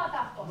 ei omaa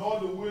tahtoa, not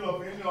the will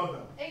of any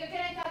other. eikä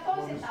kenenkään But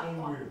toisen His own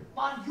tahtoa, will.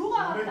 vaan So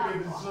Jumalan make a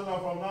tahtoa. decision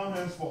from now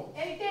henceforth.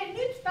 Eli tee nyt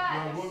You are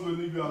päätös, going to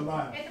live your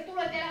life että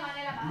tulet elämään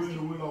doing elämääsi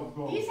the will of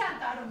God. Isän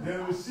tahdon Then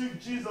mukaan. receive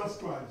Jesus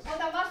Christ,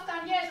 Ota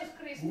vastaan Jeesus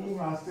Kristus, who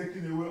has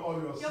taken away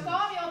all your sins. joka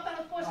on jo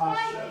ottanut pois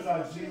Accept kaikki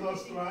that sinun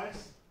Jesus syntisi.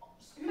 Christ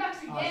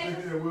Hyväksy has Jeesus.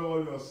 taken away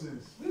all your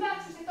sins.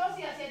 Hyväksy se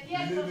tosiasia, että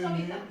Jeesus Believe on in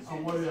Him sovittanut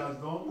and what He syntisi.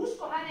 has done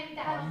Usko häneen,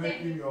 mitä hän and on make Him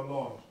tehnyt. your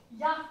Lord.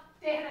 Ja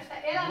tehdä sitä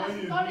When elämäsi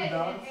you do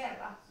todellinen that,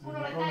 Herra. Kun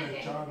you olet become näin a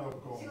tehnyt, child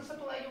of God. sinusta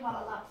tulee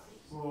Jumalan lapsi.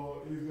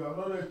 So if you are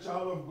not a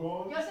child of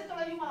God Jos et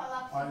ole Jumalan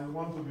lapsi and you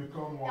want to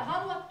become ja one,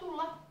 haluat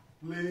tulla,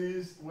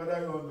 please, whether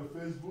you're on the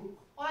Facebook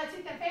olet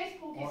sitten or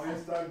Facebookissa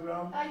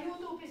Instagram tai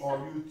YouTubessa, or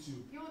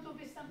YouTube,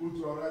 YouTubessa, put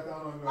your right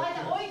hand on your laita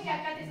chest. oikea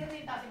kätesi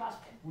rintaasi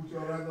vasten. Put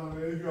your right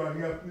hand. If you are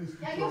here, please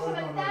put Ja your jos right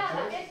olet hand on your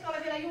täällä, chest. etkä ole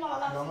vielä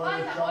Jumalan You are lapsi, not a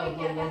laita child of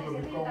oikea God, want to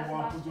kätesi become rintaasi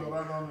one. Put your vasten.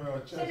 right hand on your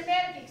Sen chest.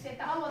 merkiksi,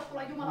 että haluat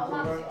tulla Put Jumalan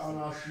your right lapseksi.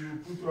 hand as you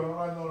put your right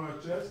hand on your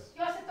chest.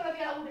 Jos et ole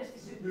vielä uudesti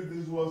syntynyt. Repeat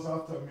these words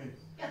after me.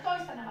 Ja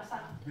toista nämä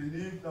sanat.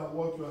 Believe that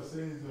what you are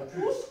saying is the Ja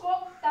truth. usko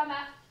tämä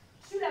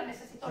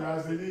sydämessäsi Say, I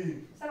todeksi.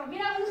 believe Sano,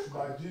 minä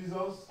uskon, that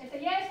Jesus että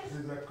Jeesus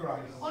is the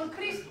Christ. on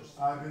Kristus.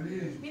 I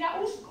believe Minä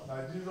uskon,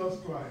 that Jesus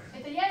Christ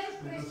että Jeesus is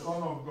the Kristus,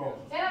 Son of God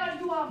elävän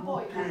Jumalan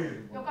poika,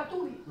 joka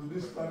tuli to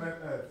this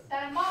planet Earth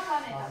tänne as a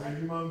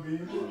maaplaneetalle human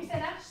being,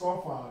 ihmisenä,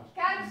 suffered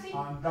kärsi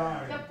and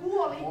ja died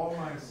kuoli all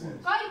my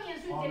sins. kaikkien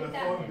On syntien the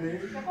tähden. fourth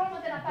day, Ja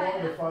kolmantena God the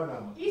päivänä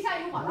Father Isä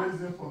Jumala raised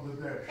him from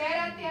the dead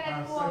herätti hänet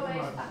and set him at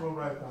kuolleista. his own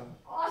right hand.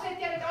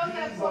 Asetti hänet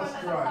oikealle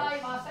puolelle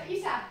taivaassa.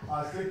 Isä,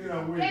 Has taken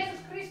away Jeesus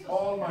Kristus,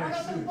 all on my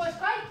ottanut sins. pois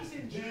kaikki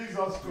synti.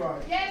 Jesus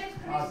Christ Jeesus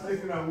has Kristus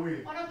taken away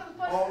on ottanut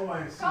pois all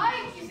my sins.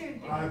 kaikki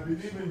synti. I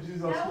believe in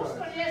Jesus Ja uskon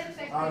Christ.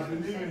 Jeesuksen I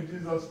believe in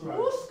Kristukseen. Jesus Christ.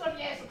 Uskon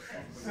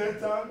Jeesukseen.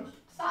 Satan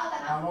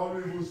Saatana, and all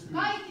evil spirits,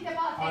 kaikki te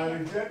pahat I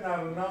henget. reject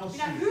and renounce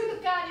Minä you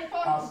hylkään ja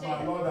torjun as my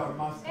teidät. Lord and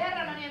Master.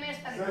 Herranani ja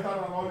mestarina.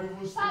 Satan and all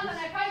evil Saatana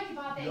spirits, ja kaikki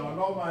pahat you are henget.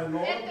 not my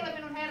Lord, Ette ole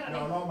minun you herrani,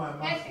 are not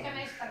my ettekä Master.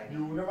 mestarini.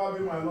 You will never be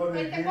my Lord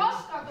Ette again.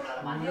 koskaan tule You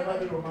olemaan will never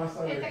be herrani, my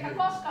Master ettekä again.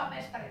 koskaan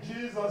mestarini.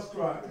 Jesus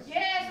Christ,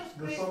 Jeesus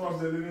the Son of Kristus,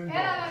 the living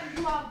elävän God,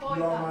 Jumalan you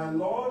poika. are my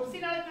Lord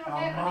Sinä olet minun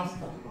and herrani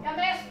Master, ja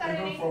even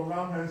mestarini from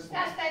now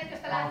henceforth tästä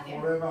hetkestä and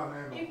lähtien forever and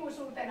ever.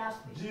 ikuisuuteen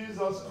asti.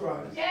 Jesus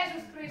Christ,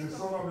 Jeesus the Kristus,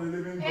 Son of the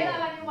living God,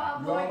 elävän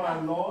Jumalan you are poika.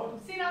 my Lord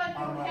Sinä olet and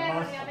minun my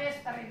herrani ja Master,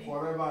 mestarini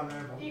forever and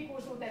ever.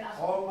 ikuisuuteen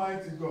asti.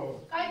 Almighty God,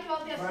 Kaikki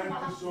valtias thank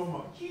Jumala, you so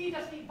much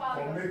kiitos niin for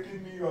paljon.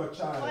 making me your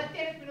child. Olet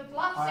tehnyt minut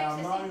I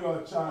am now lapseksesi. your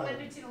Olen child,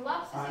 nyt sinun and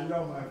lapsesi. you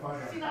are my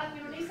Father. Sinä olet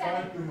minun Thank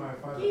isäni. you, my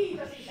Father.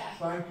 Kiitos Isä.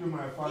 Thank you,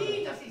 my Father.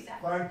 Kiitos Isä.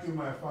 Thank you,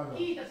 my Father.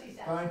 Kiitos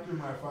Isä. Thank you,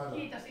 my Father.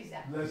 Kiitos Isä.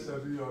 Blessed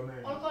be your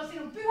name. Olkoon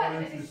sinun pyhä Thank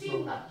you nimesi so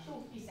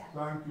siunattu Isä.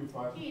 Thank you,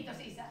 Father. Kiitos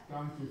Isä.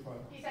 Thank you,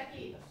 Father. Isä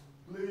kiitos.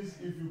 Please,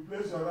 if you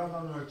place your right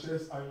hand on your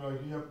chest and you are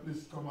here,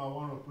 please come. I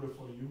want to pray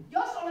for you.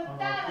 Jos olet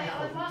täällä ja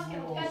olet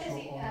laskenut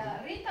kätesi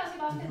rintaasi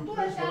If vasten, you tule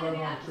place your tänne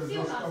right ja hand on your chest,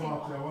 just siunaa come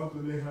up here. I sinua. want to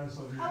lay hands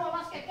on you. Haluan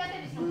laskea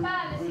käteni sinun Very,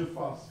 päällesi. very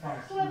fast,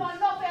 fast. Tule vaan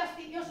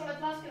nopeasti, jos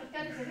olet laskenut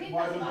kätesi Why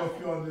rintaasi don't of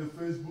vasten. you on the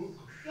Facebook,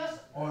 Jos,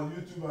 on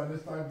YouTube and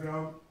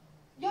Instagram,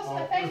 jos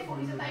olet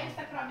Facebookissa tai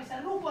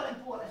Instagramissa, rukoilen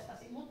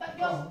puolestasi. Mutta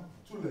jos come,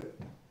 too late.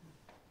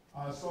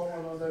 I saw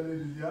one other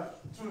lady here,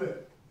 too late.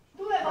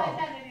 tule vain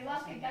tänne, niin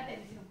lasken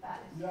käteni sinun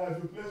päällesi. Yeah, if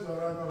you place your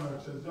right hand on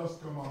your chest,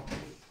 just come out.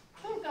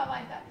 Tulkaa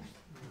vain tänne.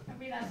 Ja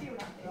minä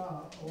siunaan teitä.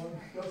 Yeah,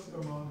 just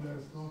come on,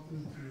 there's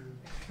nothing to...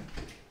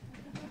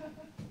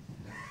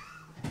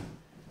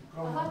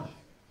 Come on.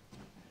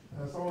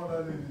 There's someone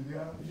that lady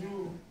there.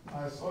 You,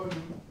 I saw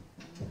you.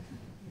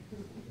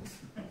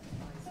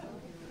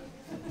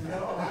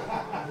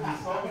 Yeah, you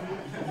saw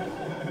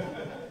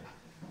me.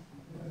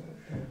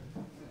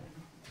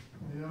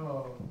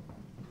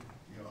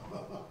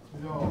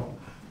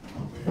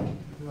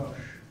 Yeah.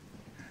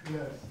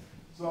 Yes.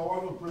 So I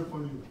want to pray for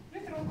you.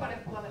 Nyt rukoile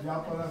Yeah,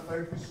 puolestasi. Father,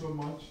 thank you so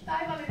much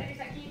Taivallinen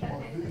Isä, kiitän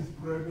for teitä. these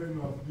brethren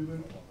you have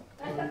given.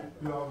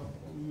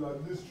 You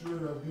have this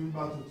children you have given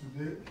back to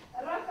today.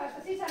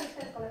 Rakkaista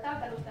sisällistä, jotka olet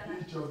antanut tänään.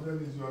 Each of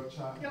them is your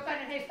child.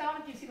 Jokainen heistä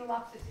onkin sinun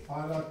lapsesi.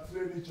 Father,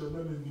 train each of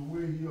them in the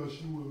way he or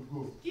she will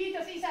go.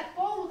 Kiitos Isä, että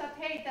koulutat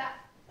heitä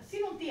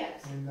sinun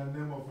tiellesi. In the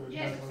name of your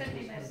Jeesuksen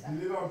nimessä.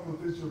 Deliver and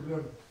protect your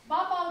them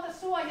Vapauta,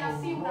 suojaa,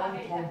 from siunaa wrong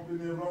heitä.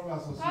 company, wrong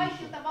association,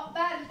 Kaikilta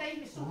vääriltä wrong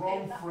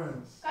ihmissuhteilta.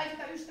 friends.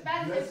 Kaikilta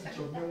vääriltä Bless each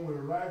of ystäviltä. them with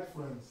right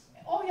friends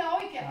Ohjaa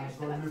oikeat and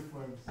ystävät. godly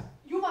friends.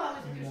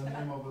 Jumalalliset In the ystävät.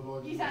 name of the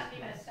Lord Jesus Isän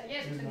Christ. nimessä, In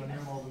Jeesuksen the name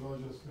nimessä. of the Lord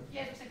Jesus Christ.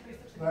 Jeesuksen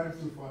Kristuksen Thank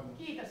nimessä. you, Father.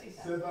 Kiitos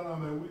Isä. Satan,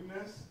 I'm a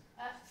witness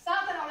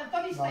Saatana, olen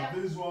todistaja. that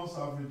these ones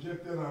have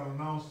rejected and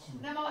renounced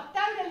you. Nämä ovat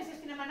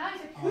täydellisesti nämä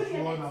naiset Lord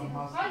hyljenneet and sinun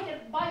Master.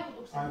 kaiken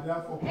vaikutuksen I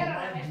therefore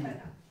Herran ja command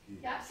mestarina.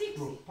 Ja to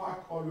siksi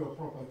pack all your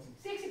property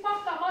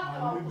pakkaa and leave the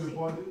matkalaukusi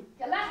body,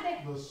 ja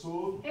lähde the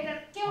soul, heidän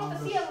kehosta, and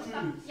the sielusta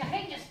spirit ja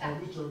hengestä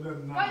hengestä. of each of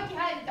them now. Kaikki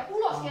häirintä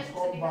ulos And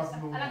Jeesuksen come back nimessä.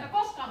 no more. Äläkä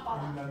koskaan In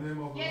palaa. the name of the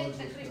Lord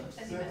Jeesuksen Jesus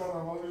Kristuksen Christ. nimessä.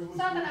 Satan, I'm always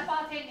Saatana saying,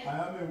 pahat henget. I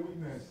am a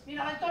witness.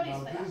 Minä olen Now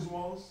todistaja, these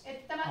ones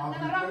että have nämä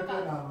been rakkaat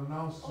taken and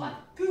announced ovat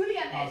you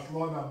kyljänneet as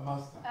Lord and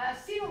Master.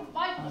 sinun And therefore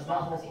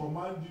vaikutusvaltasi.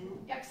 command you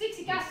Ja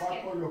siksi to pack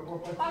käsken, all your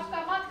property, pakkaa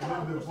leave the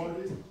matkalaukkusi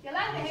body, ja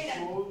lähde the heidän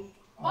soul,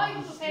 and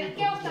vaikutus the heidän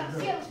spirit of keostaan,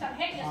 the sielustaan,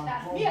 hengestään,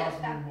 and come back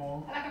mielestään. no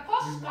more. Äläkä In the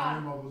koskaan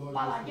name of the Lord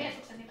palaa Jesus.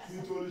 Jeesuksen nimessä.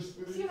 Sweet Holy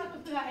Spirit, Siunattu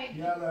pyhä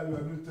henki. here are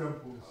your new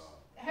temples.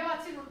 He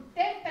ovat sinun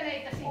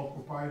temppeleitäsi.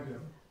 Occupy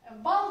them.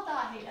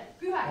 Valtaa heidät.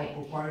 Pyhä henki.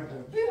 Occupy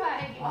them. Pyhä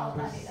henki And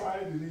valtaa heidät.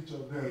 reside in each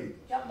of them.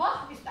 Ja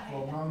vahvista From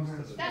heidät. now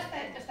henceforth Tästä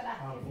hetkestä and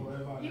lähtien.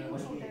 forever and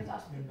Ikuisuuteen ever.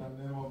 asti. In the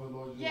name of the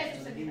Lord Jesus.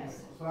 Jeesuksen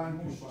nimessä.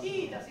 Thank you, Father.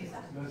 Kiitos Isä.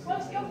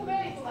 Voisiko joku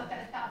veli tulla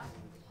tänne taas?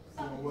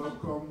 You're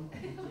welcome to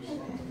the family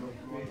of God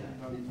in the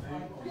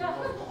name of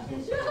the Lord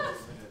Jesus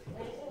Christ.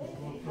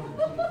 Welcome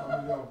to the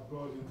family of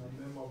God in the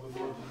name of the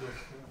Lord Jesus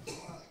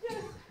Christ.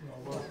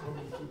 You're welcome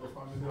to the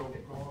family of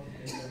God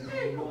in the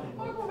name of the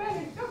Lord. Joku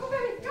veli, joku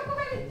veli, joku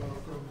veli.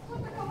 Welcome to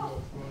the family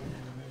of God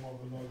in the name of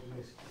the Lord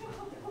Jesus Christ.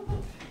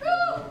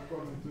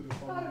 Welcome to the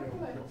family of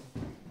God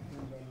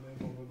in the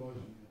name of the Lord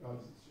Jesus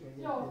Christ.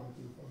 Welcome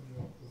to the family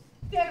of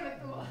God.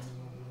 Tervetuloa.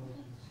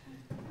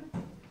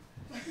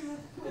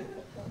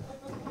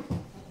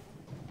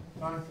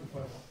 Thank you,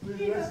 Father.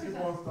 Please, let's keep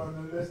on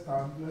standing. Let's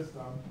stand. Let's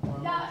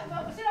stand.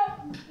 Ja sinä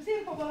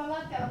Sirkko voi olla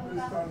lattialla, mutta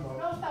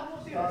noustaan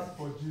muut ylös. Stand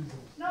for Jesus.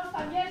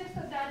 Noustaan Jeesusta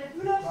tähden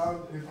ylös.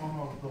 Stand in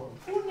honor of God.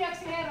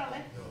 Kunniaksi Herralle.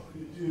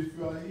 If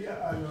you are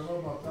here and you are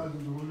not baptized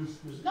with the Holy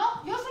Spirit, No,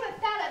 jos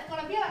olet täällä, etkä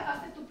ole vielä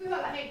kastettu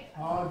pyhällä hengellä.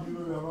 how do you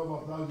know you are not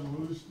baptized with the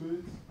Holy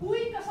Spirit?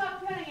 Kuinka saat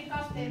pyhän hengen You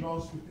kasteen?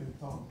 don't speak in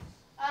tongues.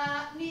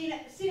 Niin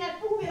sinä et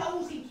puhu vielä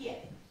uusin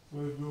kielin. So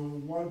if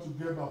you want to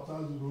get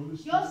baptized with the Holy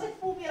Jos Spirit, et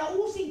puhu vielä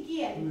uusin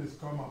kielin, please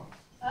come out.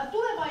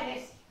 tule vain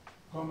esiin.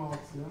 Come out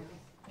here.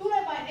 Tule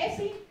vain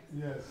esiin.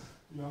 Yes.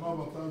 You are not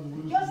baptized with the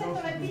Holy Jos Spirit.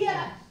 et Don't ole speak in vielä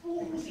tongues. puhu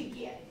uusin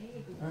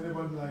kielin.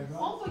 Anybody like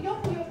that? Onko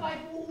joku, joka ei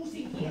puhu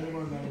uusin kielin?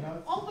 Anybody like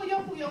that? Onko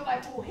joku, joka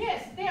ei puhu?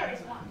 Yes, there is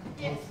one.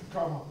 Yes.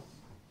 Come out.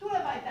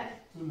 Tule vain tänne.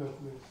 To the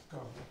place.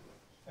 Come.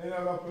 Any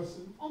other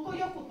person? Onko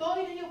joku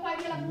toinen, joka ei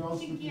vielä You puhu don't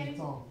uusin speak in kielin?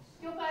 tongues.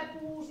 Joka ei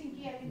puhu uusin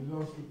kielin? You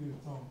don't speak in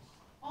tongues.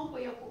 Onko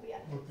joku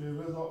vielä? Okay,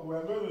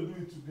 we're going to do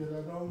it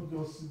together. Don't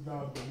just sit down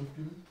and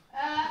looking.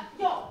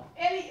 Joo,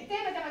 eli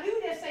teemme tämän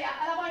yhdessä ja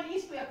älä vain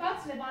istu ja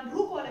katsele, vaan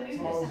rukoilemme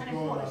yhdessä hänen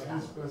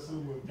puolestaan.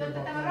 Jotta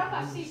tämä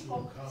rakas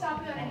sisko saa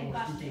pyhän hengen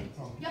kasteen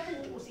ja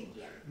puhuu uusin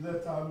kielin.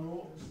 Let her know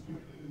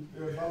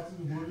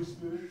baptism the Holy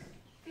Spirit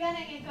Pyhän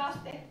hengen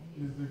kaste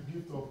is the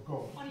gift of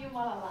God on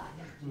Jumalan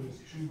lahja. to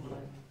His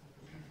children.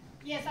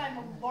 Yes, I'm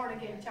a born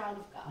again child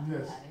of God.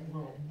 Yes,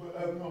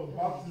 no,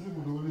 baptism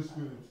with the Holy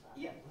Spirit.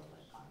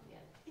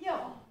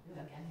 Joo.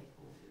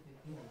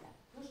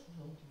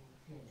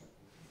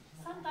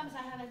 Sometimes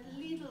I have a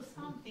little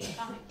something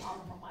coming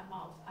out from my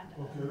mouth.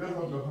 Okay, let's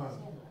have your hand.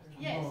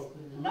 Yes.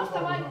 No,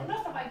 Nosta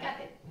vain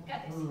kätesi.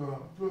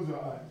 Close your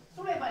eyes.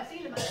 Sulje vain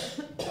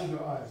silmäsi. Close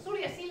your eyes.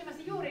 Sulje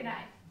silmäsi juuri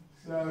näin.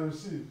 Say, I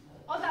receive.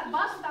 Otan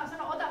vastaan,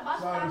 sano otan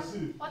vastaan.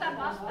 Otan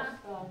vastaan.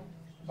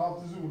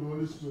 Baptism with the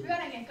Holy Spirit.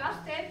 Pyhän hengen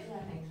kasteen.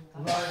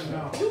 Right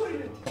now. Juuri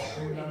nyt.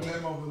 In the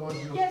name of the Lord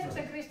Jesus Jeesuksen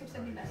Christ.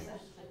 Kristuksen nimessä.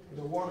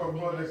 The word of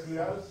God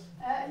declares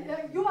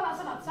Jumalan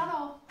sanat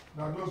sanoo,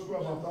 that those who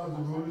are baptized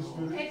with the Holy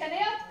Spirit, että ne,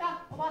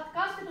 jotka ovat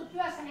kastetut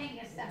pyhässä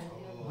hengessä,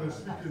 they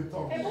speak in he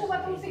tongues.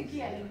 puhuvat uusin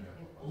kielin.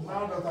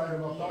 Now that I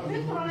am baptized Nyt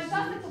with kun the Holy olen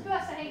kastettu Spirit,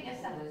 pyhässä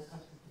hengessä,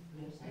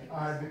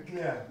 I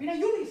declare minä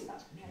julistan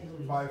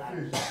by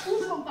faith,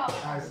 uskon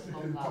kautta. I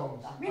speak in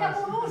tongues. Minä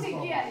puhun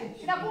uusin kielin.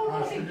 Minä puhun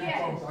uusin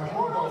kielin.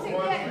 Puhun uusin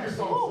kielin.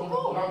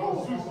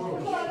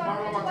 Puhu.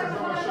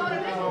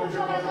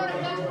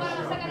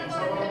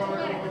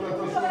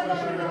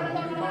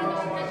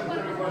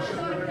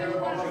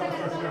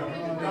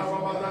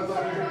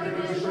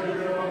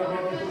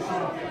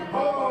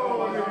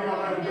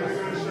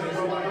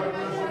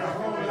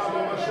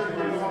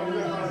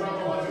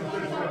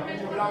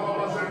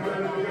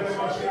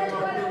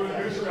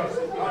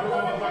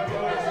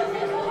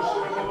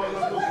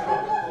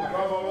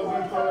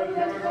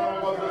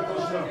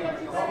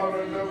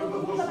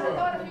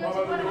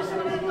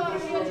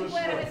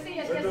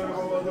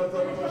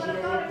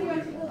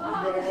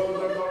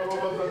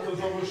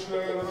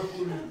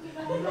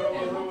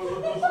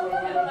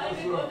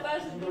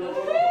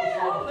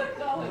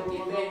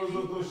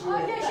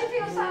 She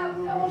feels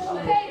also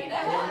pain.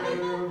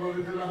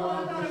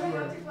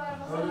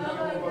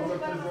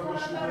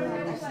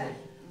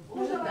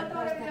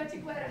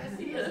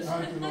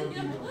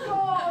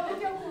 Joo,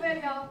 nyt joku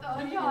veli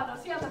auttaa. Ihana,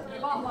 sieltä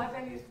tuli vahvaa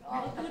veli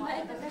auttamaan. Kyllä,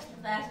 että tästä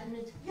pääsen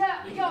nyt.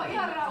 Joo,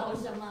 ihan rauhassa.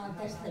 Nousemaan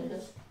tästä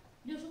ylös.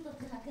 Jos otat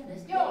tähän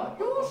kädestä. Joo,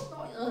 just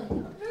noin.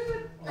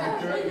 Nyt.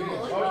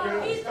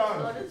 Okay,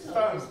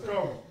 stand,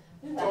 come.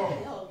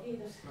 Joo,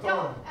 kiitos.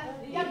 Joo,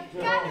 ja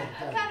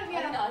käänny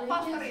vielä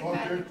pastorin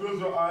päin. Okay,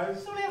 close your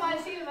eyes. Sulje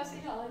vain silmäsi.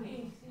 Joo,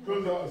 niin.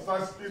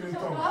 Start speaking in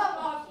tongues.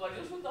 I'm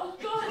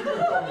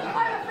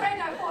afraid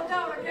I fall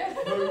down again.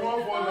 No, you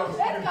won't fall down.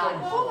 Speak in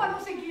tongues. Puhun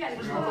rusin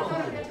kieliksi.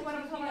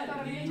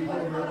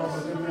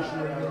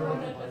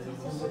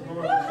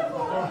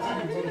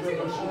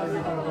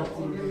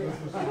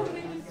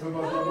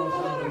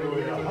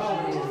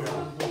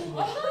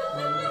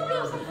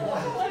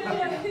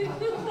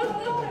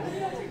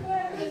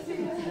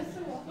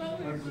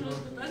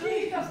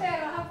 Kiitos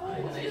Herra, hän puhuu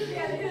rusin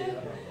kieliksi.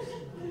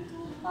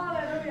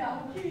 Halleluja,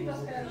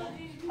 kiitos Herra.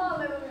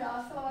 Halleluja,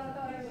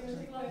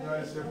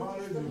 There's a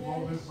marriage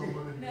involving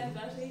somebody. There's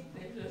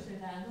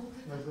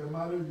a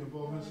marriage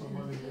involving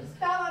somebody.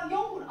 Täällä on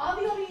jonkun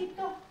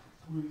avioliitto,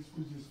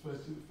 Which is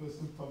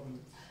facing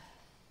turbulence.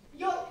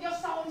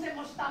 jossa on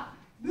semmoista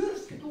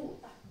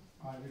myrskytuulta.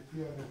 I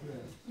declare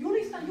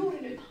Julistan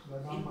juuri nyt,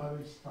 that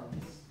marriage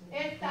stands.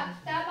 että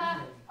tämä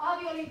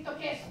avioliitto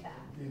kestää.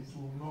 It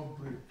will not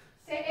break.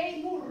 Se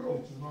ei murru.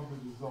 It will not be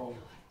dissolved.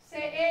 Se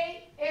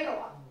ei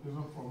eroa.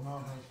 Even from now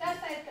on.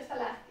 Tästä hetkestä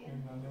lähtien.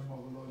 In the name of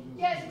the Lord Jesus.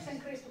 Jeesuksen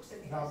Kristuksen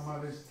That nimessä.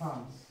 marriage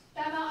stands.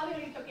 Tämä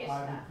avioliitto I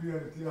kestää.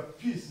 declare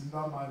peace in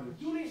that marriage.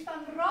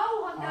 Julistan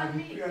rauhan tähän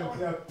I declare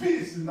liittoon.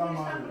 peace in that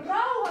Julistan marriage.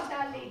 rauhan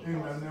tähän In the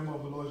liittoon. name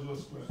of the Lord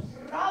Jesus Christ.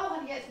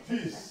 Rauhan Jeesuksen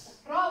nimessä.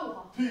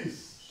 Rauha.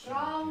 Peace.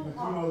 Rauha.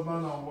 Between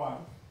husband and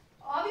wife.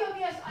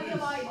 Aviomies,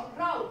 aviovaimo.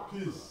 Rauha.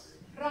 Peace.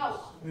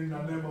 Rauha. In the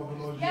name of the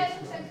Lord Jesus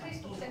Jeesuksen Christ.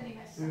 Kristuksen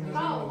nimessä. In the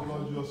name of the Rauha.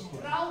 Lord Jesus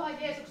Christ. Rauha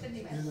Jeesuksen In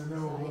nimessä. the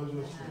name of the Lord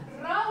Jesus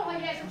Christ. Rauha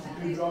Jeesuksen If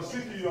you are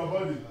Kristuksen. sick in your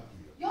body,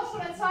 Jos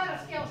olet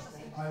sairas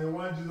keossasi, I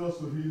want Jesus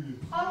to heal you.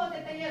 haluat,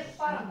 että Jeesus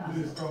parantaa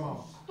Please sinua. come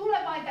out. Tule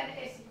vain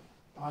tänne esiin.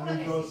 And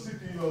Tule if you are esiin.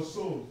 sick in your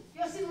soul,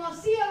 Jos sinulla on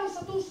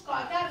sielussa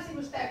tuskaa,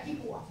 kärsimystä ja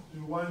kipua,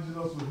 you want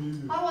Jesus to heal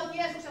you. haluat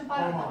Jeesuksen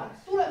parantavan,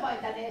 tule vain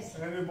tänne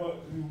esiin. Anybody,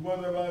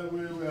 whatever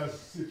way we are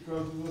sick,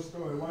 just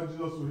come. I want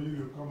Jesus to heal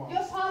you. Come on.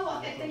 Jos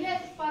haluat, että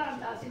Jeesus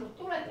parantaa sinut,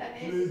 tule tänne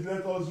esiin. Please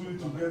let us be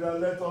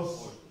together. Let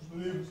us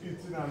live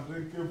eating and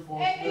drinking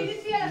for. Ei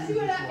nyt vielä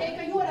syödä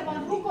eikä juoda,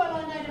 vaan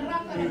rukoillaan näiden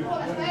rakkaiden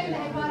puolesta, että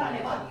he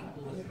paranevat.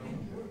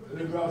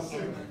 If you are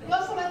sick,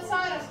 Jos olet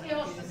sairas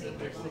keossasi,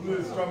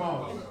 please come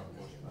out.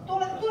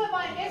 tule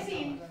vain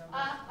esiin.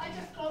 I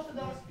just close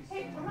the doors.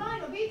 Hei,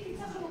 Raino, viittit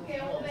sä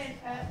sulkee oven,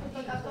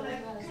 kun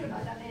tulee kylmää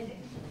tänne eteen?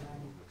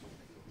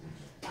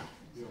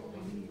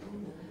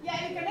 Ja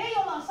eli ne,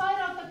 joilla on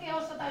sairautta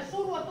keossa tai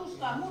surua,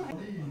 tuskaa, murhe.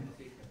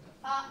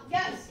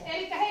 Yes.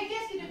 Eli hei,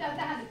 keskitytään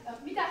tähän.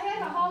 Mitä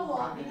Herra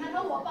haluaa, niin hän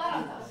haluaa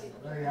parantaa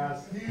sinua. He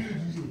has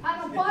healed you.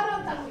 Hän on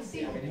parantanut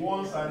sinut.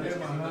 Once I lay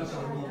my hands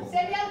on you.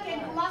 Sen jälkeen,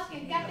 kun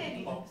lasken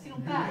käteni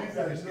sinun Believe päälle.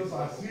 that Jesus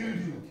has healed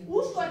you.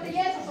 Usko, että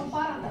Jeesus on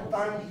parantanut.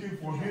 Thank Him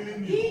for healing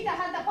you. Kiitä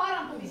häntä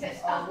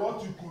parantumisesta. And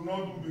what you could not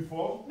do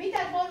before,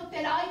 Mitä et voinut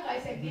tehdä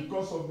aikaisemmin?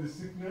 because of the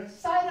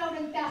sickness,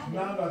 Sairauden tähden.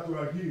 now that you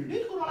are healed,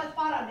 Nyt kun olet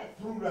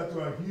parannettu, prove that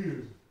you are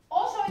healed.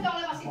 osoita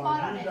olevasi But do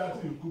parannettu.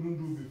 that you couldn't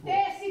do before.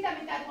 Tee sitä,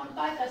 mitä et voinut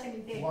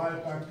aikaisemmin tehdä. Why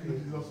thank you,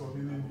 Jesus, for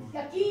healing you?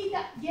 Ja kiitä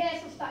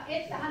Jeesusta,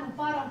 että hän on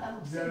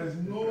parantanut There sinut.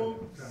 is no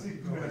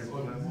sickness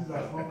or disease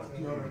that's not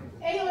curable.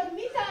 Ei ole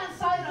mitään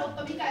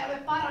sairautta, mikä ei ole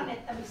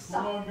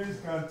parannettavissa. Human beings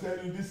can tell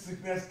you this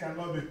sickness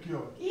cannot be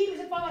cured.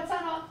 Ihmiset voivat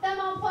sanoa, että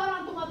tämä on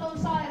parantumaton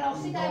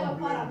sairaus, sitä ei voi Don't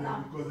blame parantaa.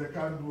 them because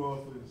they can't do all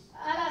things.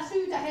 Älä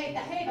syytä heitä,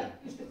 he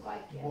eivät pysty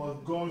kaikkeen.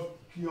 But God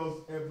cures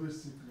every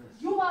sickness.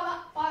 Jumala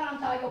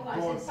parantaa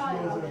jokaisen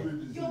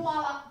sairauden.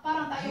 Jumala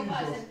parantaa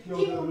jokaisen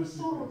kivun,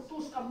 surun,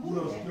 tuskan, Jesus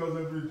murheen.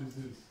 cures every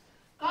disease.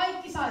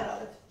 Kaikki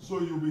sairaudet. So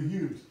you'll be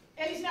healed.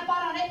 Eli sinä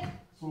paranet.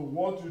 So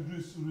what you do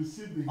is to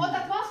receive the Otat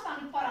healing.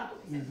 vastaan nyt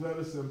parantumisen. It's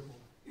very simple.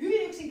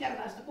 Hyvin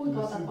yksinkertaista, kuinka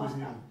otat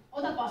vastaan.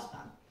 Otat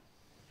vastaan.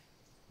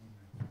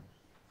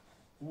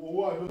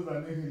 Who are those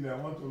that need healing?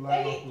 I want to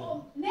line Eli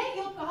up. ne,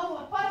 jotka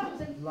haluavat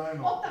parantumisen, Line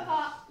up.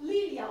 ottakaa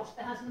linjaus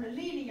tähän, semmoinen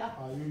linja.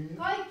 Are you here?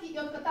 Kaikki,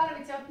 jotka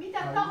tarvitsevat mitä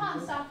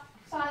tahansa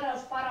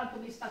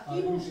sairausparantumista,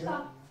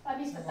 kivusta tai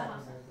mistä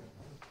tahansa.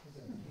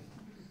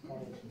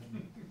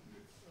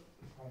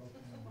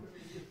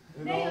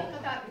 You Ne, know, jotka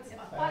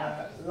tarvitsevat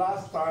parantumista.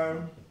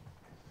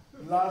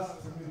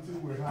 last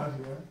meeting we had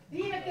here,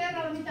 Viime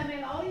kerralla, mitä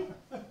meillä oli,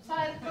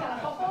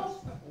 sairaalakokous,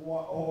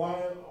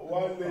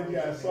 one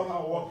lady I saw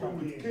her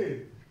walking with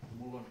cane.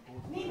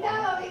 niin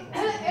täällä oli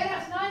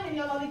eräs nainen,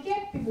 jolla oli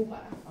keppi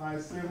mukana.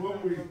 I said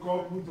when we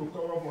come to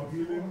cover for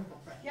healing,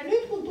 Ja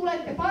nyt kun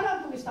tulette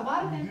parantumista he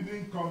varten,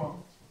 didn't come up.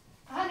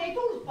 hän ei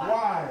tullut Why?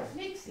 parantumaan.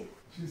 Miksi?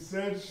 She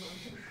said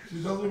she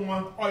doesn't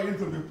want oil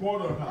to be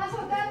poured on her. Hän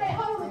sanoi, että hän ei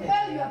halunnut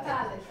öljyä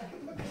päälle.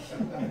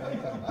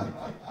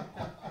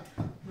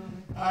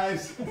 I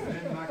said,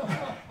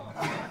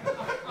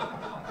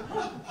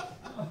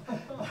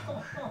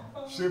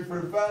 she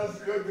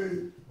prefers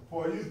maybe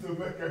for you to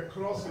make a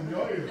cross in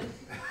your oil.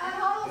 Hän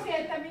halusi,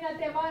 että minä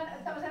teen vain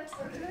tämmöisen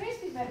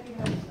ristimerkin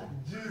öljystä.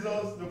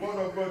 Jesus, the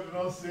word of God did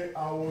not say,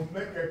 I will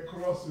make a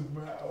cross with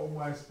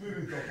my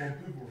spirit upon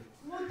people.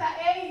 Mutta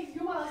ei,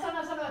 Jumalan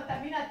sana sanoi, että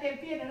minä teen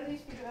pienen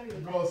ristin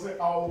öljystä. God said,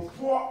 I will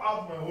pour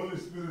out my Holy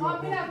Spirit Vaan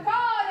upon minä people.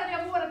 kaadan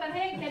ja vuodatan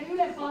henken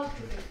yle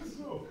palkkisen.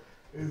 So,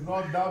 it's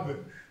not David.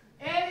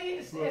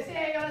 Eli se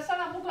ei ole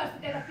sananmukaista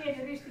tehdä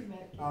pieni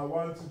ristinmerkki. I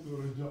want you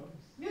to rejoice.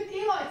 Nyt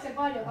iloitse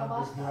vain, joka And be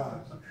vastaa.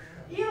 glad.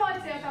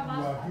 Iloitse, joka You are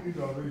vastaa. healed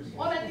already.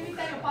 Olet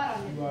nimittäin jo You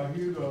parannettu. are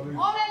healed already.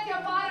 Olet jo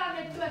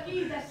parannettu ja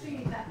kiitä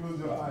siitä.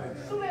 Close your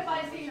eyes. Sulje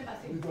vain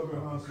silmäsi. Lift up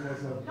your hands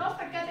towards heaven.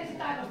 Nosta kätesi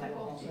taivasta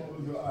kohti.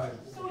 Close your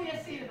eyes.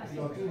 Sulje silmäsi.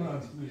 Your two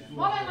hands, please. towards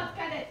Molemmat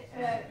kädet,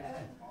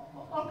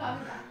 olkaa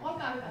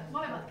hyvä,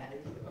 molemmat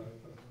kädet.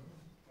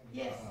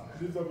 Yes.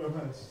 heaven. Lift up your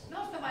hands.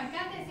 Nosta vain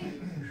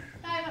kätesi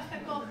taivasta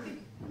kohti.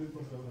 Lift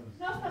up your hands.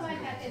 Nosta vain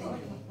kätesi.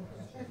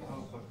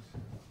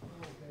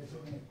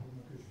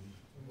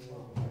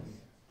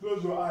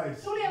 Close your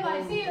eyes. Sulje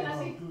vain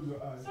silmäsi. Close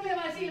your eyes. Sulje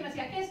vain silmäsi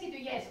ja keskity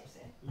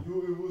Jeesukseen.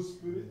 You evil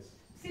spirit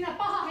Sinä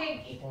paha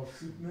henki, of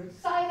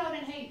sickness.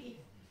 sairauden henki,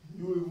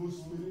 You evil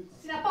spirit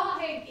sinä paha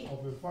henki,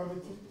 of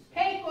infirmity.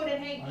 heikkouden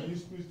And henki,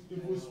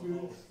 you evil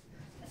spirit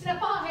sinä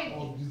paha henki,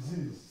 of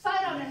disease.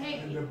 sairauden In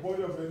henki, the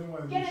body of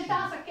anyone in kenen this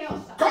tahansa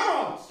keossa. Come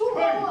out!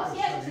 Sulje ulos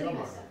Jeesuksen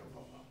nimessä.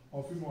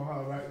 Of him or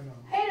her right now.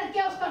 Heidän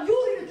keostaan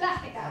juuri nyt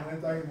lähtekää. And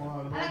enter him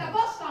or her Äläkä now.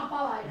 koskaan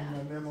palaa In enää.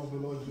 the name of the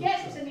Lord Jesus.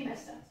 Jeesuksen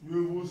nimessä.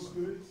 You evil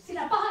spirit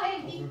Sinä paha of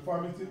henki,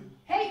 infirmity.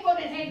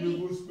 heikkouden You henki,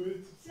 evil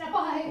spirit sinä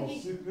paha of henki,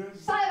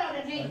 sickness.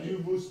 sairauden And henki, you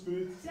evil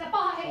spirit sinä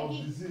paha of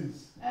henki,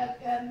 disease.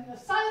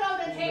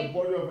 sairauden In the henki,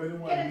 body of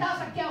anyone kenen in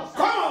tahansa this keossa.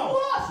 Come on!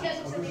 Ulos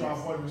Jeesuksen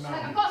nimessä.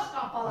 Äläkä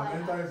koskaan palaa And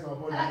enter enää. his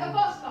body Äläkä now.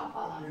 koskaan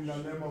palaa. In the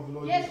name of the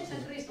Lord Jeesuksen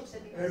Jesus.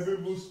 Kristuksen nimessä. Every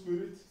evil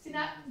spirit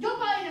Sinä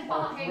jokainen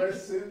paha henki,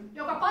 oppressing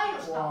joka or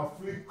painostaa,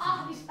 afflicting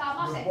ahdistaa,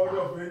 the body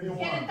masentaa, of anyone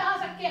kenen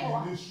tahansa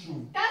kehoa. in this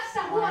room.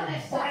 Tässä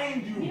huoneessa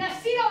bind you minä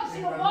sidon in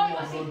sinun the name of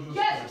voimasi Lord Jesus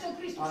Jeesuksen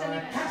Kristuksen And I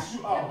nimessä. cast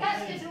you Ja out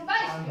käsken sinun and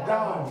väistyä.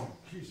 down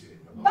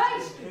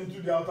Väisty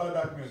into the outer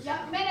darkness. ja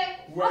mene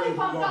Where you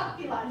alipaan belong.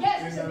 kattilaan In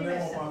Jeesuksen the name of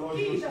nimessä. my Lord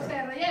Kiitos Jesus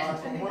Herra I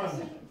Jeesuksen nimessä.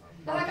 command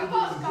Äläkä that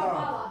koskaan you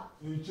palaa.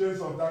 in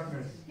chains of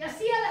darkness, Ja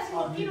siellä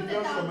sinut And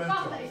kidutetaan you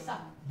kahleissa,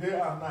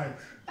 day and night,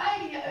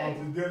 päivin ja of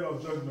öin. the day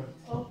of judgment.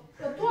 Tuomion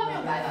In the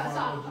name päivään of my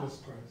saakka. Lord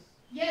Jesus Christ.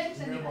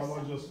 Jeesuksen In the name of my nimessä.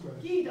 Lord Jesus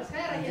Christ. Kiitos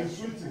Herra It is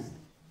Jeesus. written,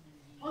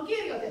 On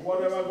kirjoitettu.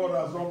 whatever God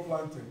has not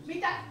planted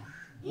Mitä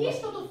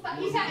istutusta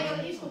Isä ei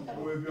ole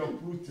istuttanut, will be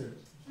uprooted.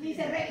 niin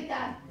se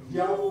revitään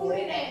Therefore,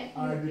 juurineen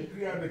I irti.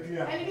 decree and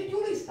declare, Eli nyt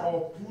julistan.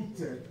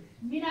 uprooted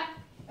Minä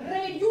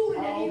revin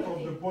juurineen out of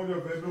the irti. body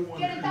of everyone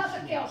Kenen in tahansa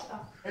this room. keosta.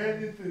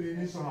 Anything in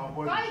his or her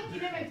body Kaikki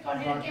ne, mitkä on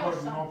that heidän God did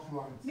keossaan. not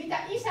plant. Mitä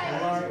Isä ei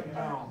ole Right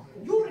istuttanut. now,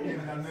 Juuri in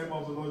nyt. the name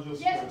of the Lord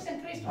Jesus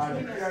Jeesuksen Christ, Kristuksen I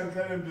declare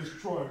nimessä. and let him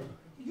destroy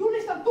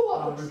Julistan and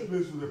tuotuksi.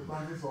 replace with the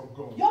plantings of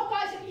God.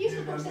 Jokaisen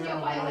istutuksen,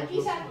 joka ei ole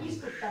Isän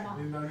istuttama.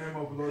 In the name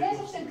of the Lord Jesus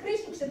Jeesuksen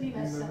Kristuksen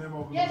nimessä.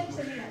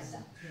 Jeesuksen nimessä.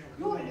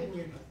 Juuri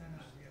nyt.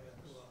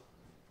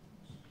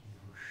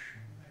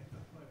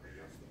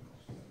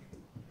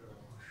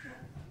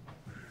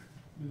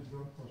 Please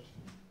don't touch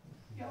him.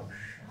 Joo.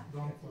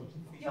 Don't touch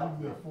him. Joo. If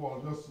they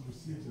fall, just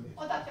receive them.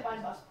 Otatte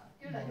vain vastaan.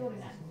 Kyllä, juuri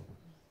näin.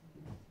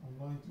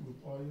 Anoint you with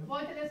oil.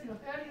 Voitelen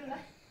sinut öljyllä.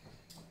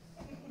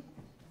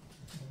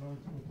 Anoint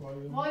you with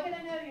oil.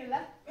 Voitelen öljyllä.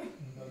 In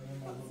the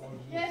name of the Lord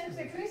Jesus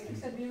Jeesuksen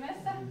Kristuksen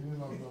nimessä. The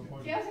heel of your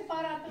body. Keosi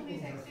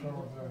parantumiseksi. The crown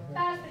of your head.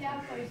 Päästä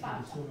jalkoihin The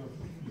saakka. sole of your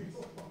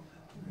feet.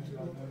 In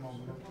the name of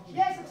the Lord Jesus.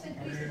 Jeesuksen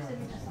Kristuksen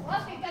nimessä.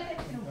 Lasken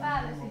kätesi sinun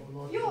päällesi.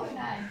 Juuri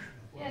näin.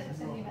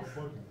 Jeesuksen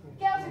nimessä.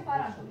 Keosi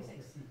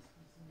parantumiseksi.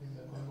 In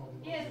the name of the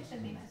Lord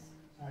Jeesuksen nimessä.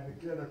 I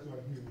declare that you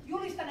are healed.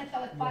 Julistan, että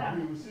olet You are healed.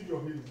 parannut. Receive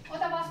your healing.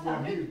 Ota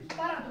vastaan nyt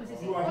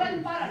parantumisesi. You are Olet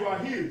healed. You are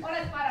parannut. healed.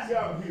 Olet Say parannut.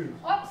 I'm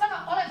healed. Sano,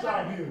 olen Say I'm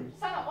parannut. healed.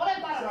 Sano, olen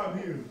Say I'm parannut.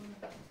 healed.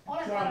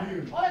 Olen Say I'm parannut.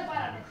 healed. Olen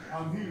parannut.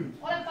 I'm healed.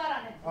 Olen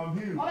parannettu. I'm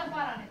healed. Olen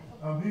parannettu.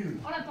 I'm healed.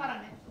 Olen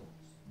parannettu.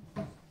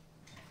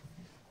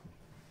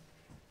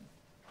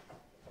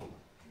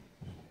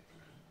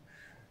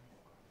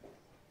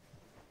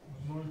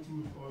 Anoint you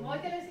with oil.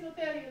 Voitelen sinut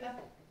öljyllä.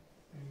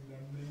 In the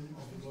name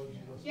of the Lord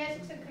Jesus.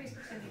 Jeesuksen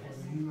Kristuksen For the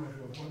nimessä. healing of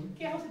your body.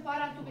 Kehosi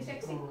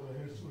parantumiseksi. Crown of the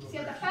head, sole of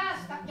Sieltä your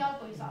päästä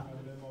jalkoihin feet. saakka.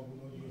 In the name of the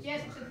Lord Jesus.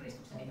 Jeesuksen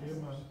Kristuksen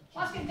nimessä. Amen.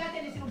 Lasken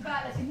käteni sinun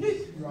päällesi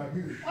nyt. You are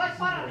healed. Olet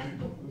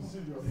parannettu.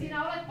 Receive your healing.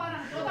 Sinä olet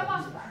parannettu. Ota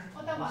vastaan.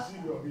 Ota Receive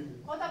vastaan. your healing.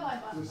 Ota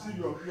vain vastaan. Receive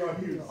your, you are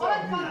healed. Say Olet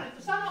I'm healed.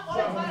 parannettu. Sano,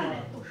 olen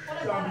parannettu.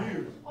 Olen Say I'm parannettu.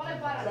 healed. Olen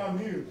Say parannettu. I'm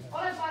healed.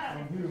 Olen I'm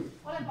parannettu. healed.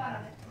 Olen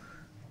parannettu.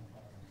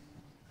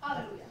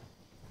 Halleluja.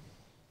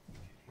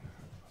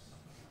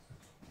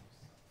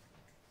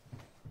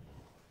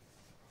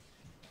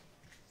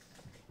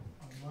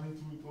 Anoint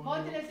you with oil.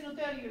 Voitelen sinut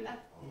öljyllä.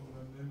 In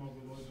the name of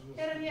the Lord Jesus.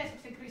 Herran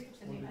Jeesuksen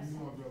Kristuksen For the nimessä.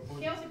 healing of your body.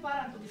 Keosi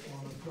parantumiseksi.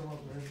 On the crown of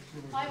your head, sole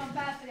of your Aivan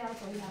päästä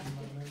jalkoihin feet.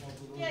 asti. In the name of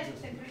the Lord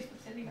Jeesuksen Jesus.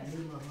 Kristuksen I nimessä.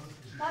 lay my hands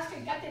to you.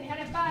 Lasken käteni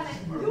hänen päälleen.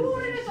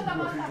 Juuri nyt ota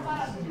vastaan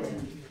parantumisen.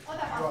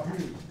 Ota vastaan.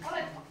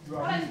 Olet You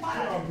are Olet healed. Say I'm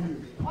parannettu.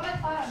 healed. Olet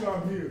Say parannettu.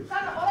 I'm healed.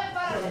 Sano, olen Say I'm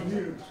parannettu.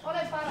 healed.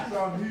 Olen Say parannettu.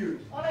 I'm healed.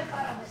 Olen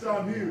parannettu. Say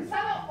I'm healed.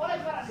 Sano, olen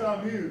Say parannettu.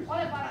 I'm healed.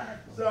 Olen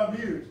parannettu. Say I'm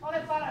healed.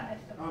 Olen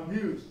parannettu. I'm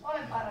healed.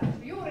 Olen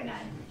parannettu. Juuri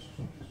näin.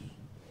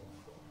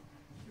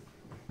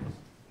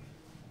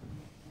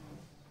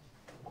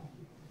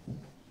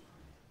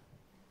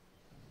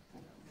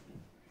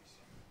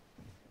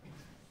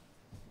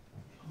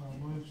 I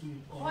anoint you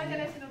with oil.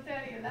 Voitelen sinut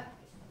öljyllä.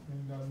 In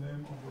In the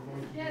name of the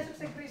Lord Jesus.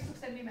 Jeesuksen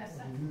Kristuksen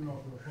nimessä. For the healing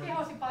of your body.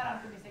 Kehosi From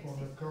parantumiseksi.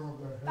 the crown of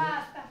your head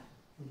Päästä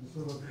to the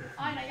sole of your feet.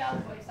 aina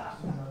jalkoihin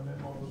saakka. In the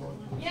name of the Lord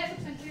Jesus.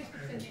 Jeesuksen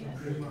Kristuksen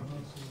nimessä. Lay my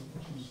hands on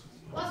you, Jesus.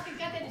 Lasken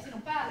käteni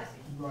sinun päällesi.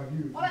 You are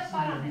healed. Olet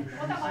parannettu.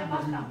 Ota vain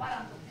vastaan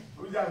parantuminen.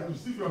 Yeah,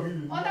 receive your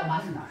healing. You Ota are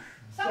healed. vastaan.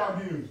 Sano, I'm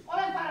healed.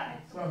 olen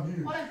parannettu. I'm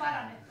healed. Olen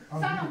parannettu. I'm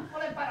Sano, healed.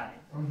 olen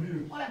parannettu. I'm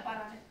healed. Olen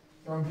parannettu.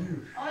 I'm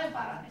healed. Olen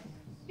parannettu.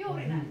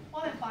 Juuri näin.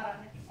 Olen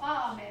parannettu.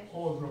 Aamen.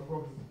 All your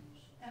problems.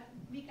 Ja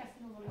mikä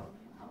sinulla oli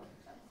ongelma? Haluatko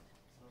sanoa?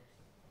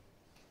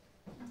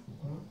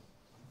 Huh?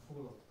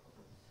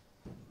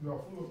 You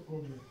are full of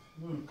problems.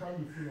 No, you can't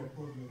be full of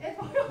problems. Et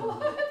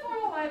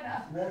voi olla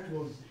enää. What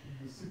was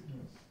the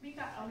sickness?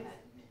 Mikä oli?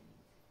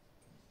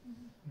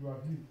 You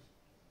are healed.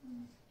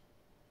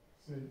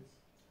 Say it.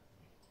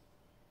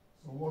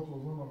 So what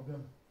was one of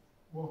them?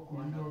 What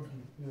could you not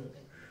do? Yes.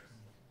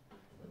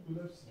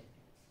 Epilepsy.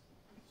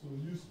 So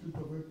you speak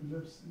of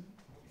epilepsy,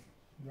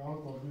 you're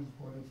out of this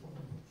body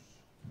forever.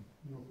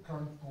 You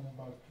can't come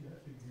back here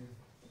again.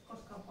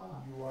 Koskaan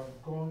palaa. You are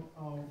gone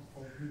out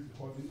of this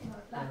body and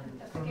Lähti you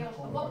tästä can't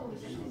kehosta come back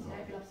lopullisesti again. sinä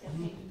epilepsian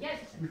You henki.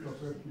 Jeesuksen speak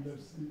of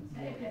epilepsy, you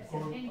are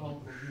epilepsian gone henki. out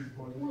of this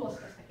body. Ulos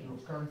tästä You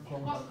kehosta. can't Et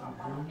come back koskaan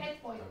palaa. again.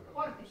 Et voi.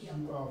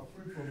 Korttikielto. You are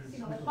free from the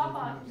Sinä spirit olet of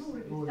vapaa epilepsy.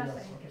 juuri Oh, tästä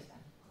yes. henkestä.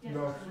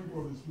 You are free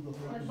from the spirit of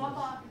Olet epilepsy.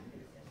 vapaa.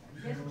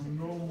 You Jeesuksen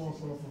no Kristus. more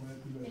suffer from Et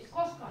epilepsy.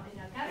 koskaan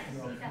enää kärsi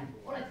siitä.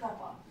 Olet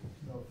vapaa.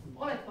 You are free.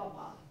 Olet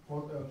vapaa.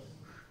 What else?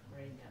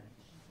 Brain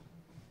damage.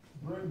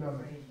 Brain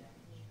damage.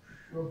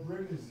 Your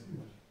brain is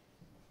healed.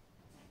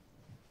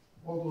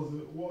 What was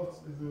it? What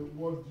is it?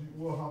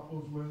 What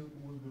happens when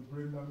the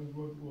brain damage?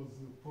 What was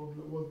the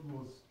problem? What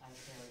was? I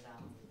fell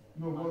down with it.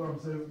 No, what I'm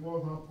saying.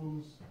 What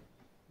happens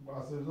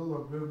as a result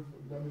of brain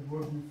damage?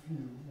 What do you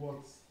feel?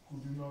 What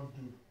could you not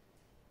do?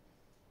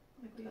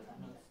 Oliko jotain?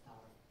 Not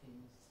start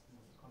things,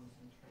 not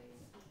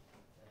concentrate,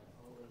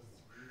 always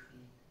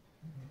sleepy.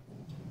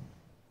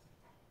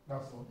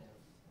 That's all.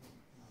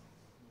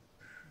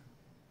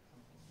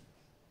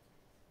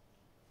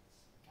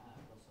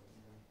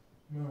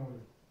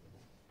 Memory.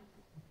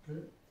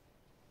 Okay.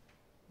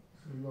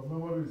 So your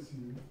memory is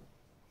healed.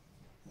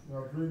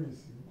 Your brain is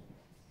healed.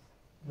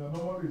 Your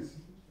memory is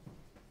healed.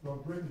 Your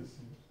brain is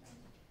healed.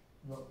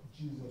 Your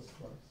Jesus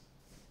Christ.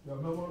 Your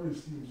memory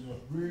is healed. Your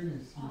brain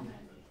is healed.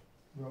 Amen.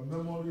 Your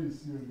memory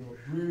is healed. Your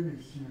brain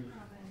is healed.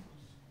 Amen.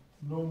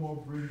 No more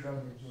brain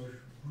damage. Your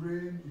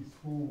brain is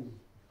whole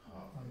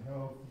and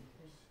healthy.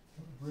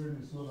 Your brain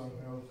is whole and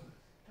healthy.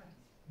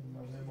 In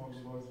the name of the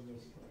Lord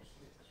Jesus Christ.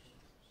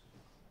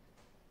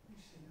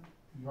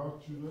 You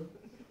have children?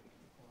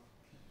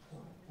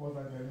 What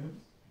are their names?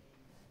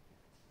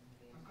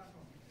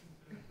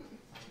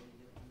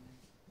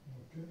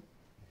 Okay.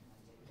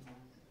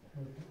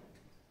 Okay.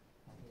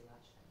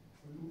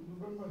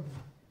 Remember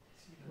them.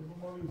 Your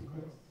memory is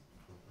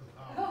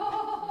blessed.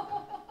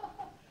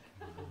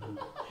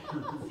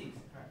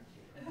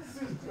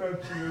 Six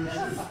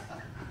grandchildren.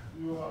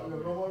 Your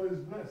memory is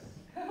blessed.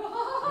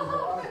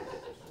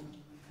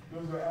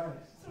 Those are eyes.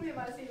 Sulje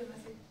vain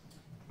silmäsi.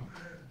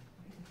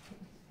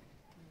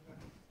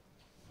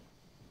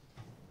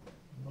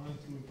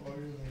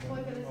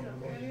 Voitele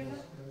sinut öljyllä,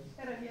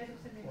 Herran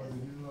Jeesuksen nimessä.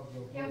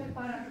 Kehosi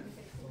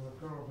parantumiseksi.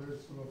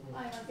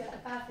 Aivan sieltä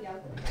päästä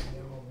jalkoihin.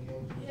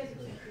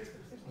 Jeesuksen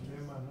Kristuksen.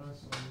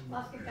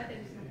 Laske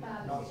käteni sinun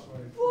päälle.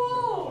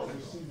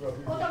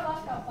 Ota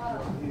vastaan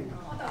parantuminen.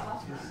 Ota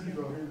vastaan.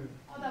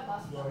 Ota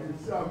vastaan.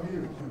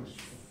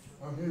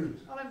 I'm healed.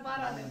 Olen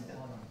parannettu.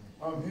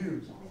 I'm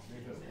healed.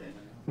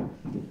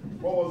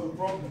 What was the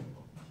problem?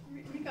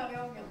 Mikä oli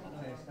ongelma?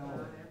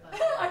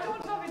 I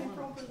don't have any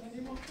problem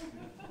anymore.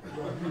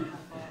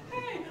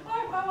 Hey,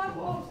 I want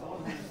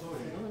also.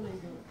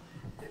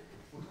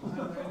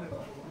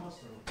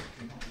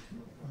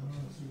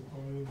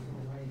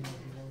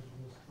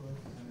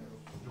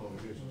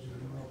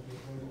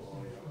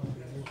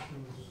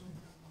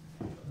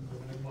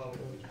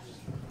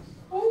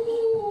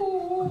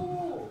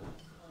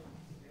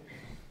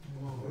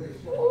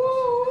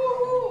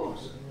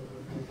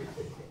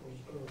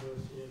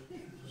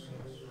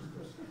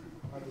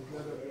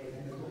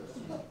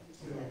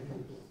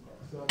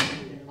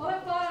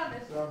 Olen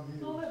parannettu.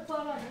 Olen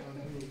parannettu.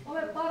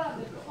 Olen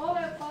parannettu.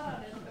 Olen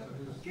parannettu.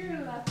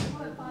 Kyllä,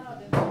 olen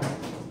parannettu.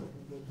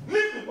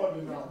 Leave the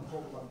body now and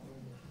come back.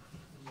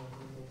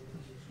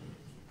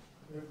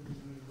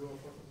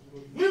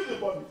 Leave the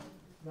body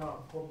now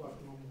and come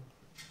back no more.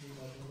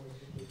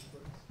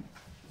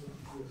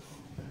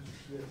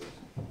 Yes.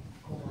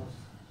 Come on.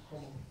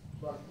 Come on.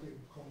 Back in.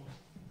 Come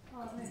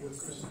on. Amen.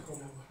 Yes,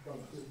 come on.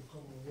 Back in.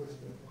 Come on. Wait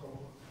there. Come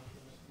on.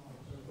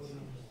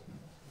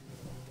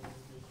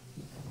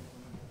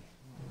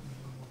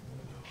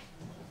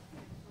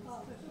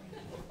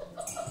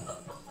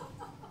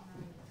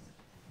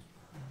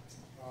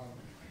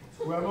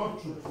 We are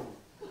not true.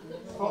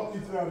 Stop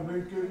eating and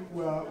drinking.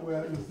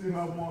 We still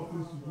have more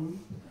things to do.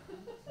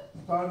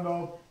 Stand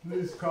up,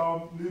 please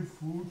come, leave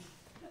food,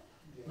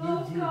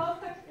 leave drink. Nouskaa,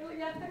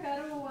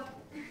 jättäkää ruuat.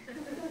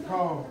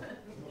 Come.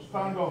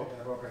 Stand up.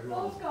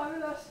 Nouskaa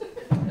ylös.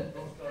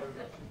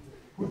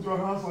 Put your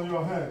hands on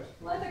your head.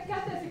 Laita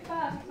kätesi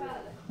pääsi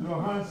päälle.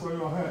 Your hands on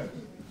your head.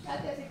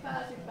 Kätesi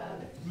pääsi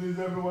päälle.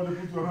 Please, everybody,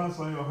 put your hands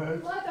on your head.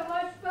 Laita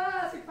vain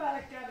pääsi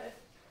päälle kädet.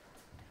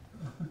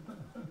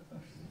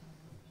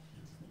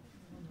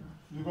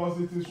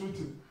 Because it is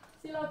written.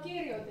 Sillä on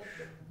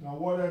kirjoitettu. Now,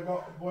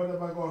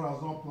 whatever God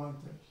has not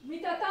planted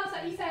Mitä tahansa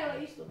Isä ei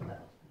ole istuttanut,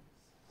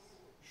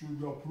 should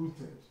be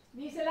uprooted.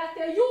 niin se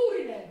lähtee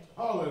juurineen.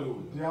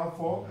 Hallelujah.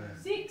 Therefore,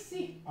 Siksi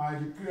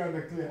I decree and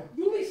declare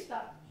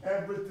julistan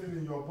everything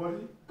in your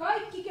body,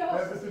 kaikki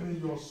kehossasi, everything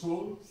in your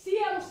soul,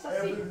 sielussasi,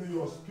 everything in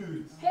your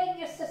spirit,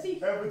 hengessäsi,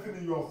 everything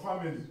in your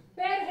family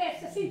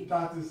perheessäsi,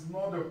 that is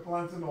not the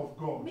planting of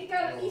God. mikä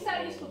on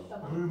Isän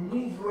istuttama.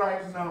 Remove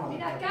right now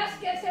Minä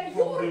käsken sen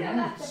juurinen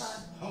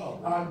lähtemään.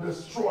 and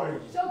destroy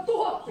it Se on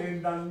tuhottu.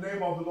 in the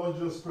name of the Lord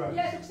Jesus Christ.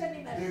 Jeesuksen In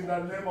nimessä.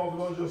 the name of the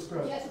Lord Jesus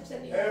Christ.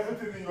 Jeesuksen nimessä.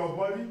 Everything in your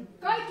body,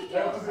 Kaikki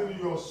kehossasi, everything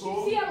in your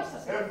soul,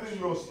 sielussasi, everything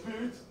in your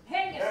spirit,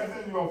 hengessäsi,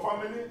 everything in your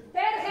family, that's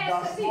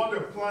perheessäsi, not the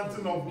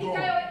planting of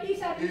mikä ei ole God,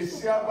 Isän is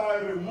istuttama.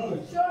 hereby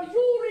removed Se on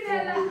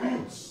juurinen from the lähtö.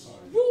 roots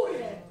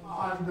Juurinen.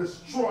 and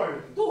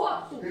destroyed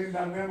Tuhottu. in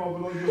the name of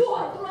the Lord Jesus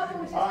Tuhottu Christ.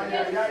 lopullisesti.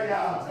 In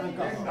Jeesuksen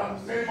the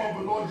nimessä. name of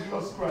the Lord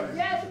Jesus Christ.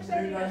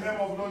 Jeesuksen In the nimessä. name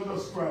of the Lord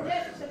Jesus Christ.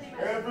 Jeesuksen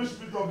nimessä. Every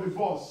spirit of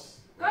divorce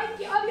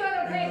Kaikki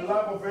avioeron in the heikko,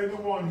 life of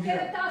anyone kenen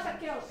here, tahansa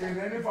keossa. in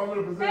any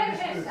family represented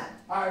in this place,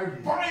 I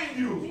bind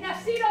you Minä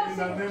sidon in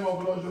the name sinut of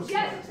the Lord Jesus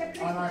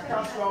Christ. And I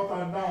cast you out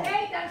and down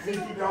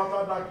into the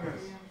outer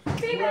darkness. Where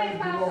you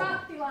pimeimpään belong,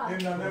 kattilaan. in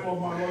the name of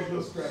my Lord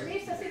Jesus Christ.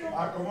 Missä sinun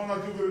I command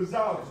you to be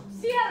resolved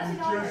siellä in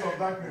sinä chains olet. of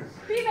darkness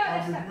and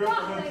Pimeydessä, be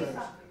represented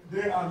kahleissa.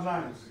 day and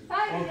night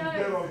on the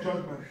day of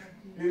judgment.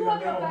 In the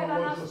name of my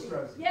Lord Jesus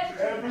Christ.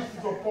 Every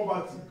spirit of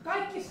poverty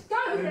Kaikki in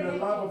köyhyyden the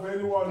life heikko, of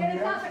anyone kenen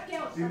here, tahansa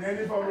keossa. in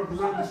any family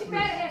represented in this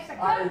place, perheessä, I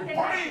köyhyyden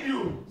bind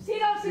you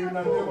sidon in sinut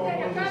the name of puutteen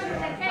ja my Lord Jesus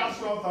köyhyyden Christ.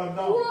 Cast you heikko. out and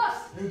down Ulos,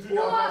 into the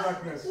outer ulos,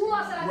 darkness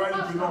ulos älä where you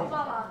koskaan belong.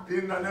 palaa.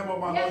 In the name of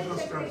my Lord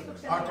Jesus Christ.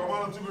 I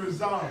command you to be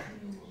resolved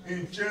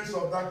in chains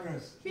of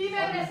darkness and be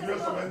Pimeydessä sinut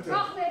represented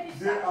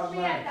kahleissa day and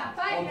night pidetään on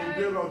päivä the ja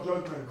day yö. of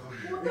judgment.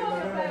 In the name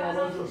of my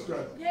Lord Jesus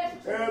Christ.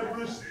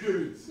 Every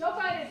spirit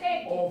Jokainen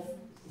henki, of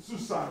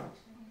suicide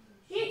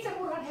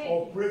itsemurhan henki,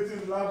 operating in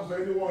the life of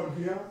anyone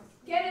here,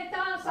 kenen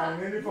tahansa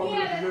And any family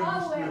mielen represented in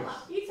alueella,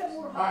 this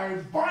itsemurha. I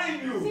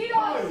bind you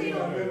Sidon in the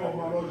sinut. name of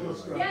my Lord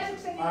Jesus Christ.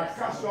 Jeesuksen I nimessä.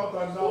 cast you out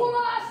and down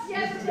Ulos into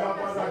Jeesuksen the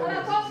outer nimessä, älä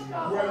darkness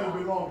koskaan where you palaa.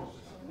 belong.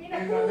 Minä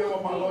In the name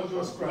of my Lord kuulun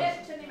Jesus Christ.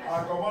 Jeesuksen I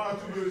nimessä. command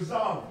you to be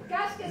resolved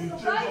Käsken in sinun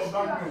chains of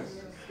kaistua darkness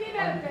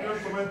and be pimeyteen,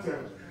 implemented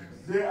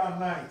day and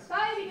night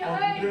päivin ja on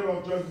the day öin,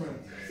 of judgment.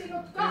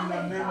 sinut In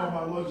the name of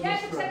my Lord kahletaan.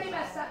 Jesus Jeesuksen Christ.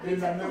 nimessä In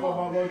the name of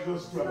my itsetuho. Lord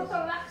Jesus Sinut Christ.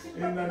 on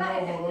In the name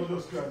of my Lord lähetetty.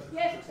 Jesus Christ.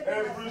 Jeesuksen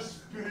Every nimessä.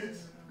 spirit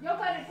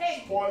Jokainen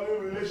henki,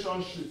 spoiling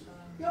relationship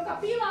joka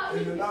pilaa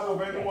in the life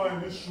of anyone in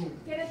ihmissuhteita, this room,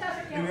 kenen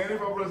tahansa in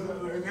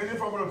any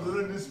family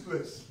represented in this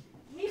place,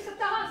 missä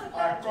tahansa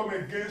I come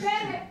against you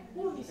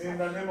perhekunnissa. in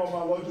the name of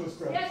my Lord Jesus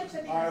Christ.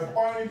 Jeesuksen I nimessä.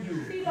 bind you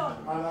Sidon.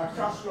 and I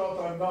cast you out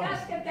and down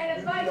Käsken teidät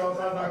into the outer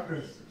kaistamaan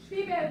darkness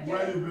where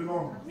pimeyteen. you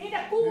belong. Minä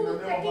In the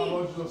name of my Lord kuuluttekin,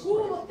 Jesus Christ.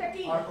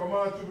 kuuluttekin. I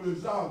command you to be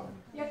resolved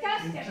Ja in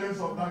käsken, chains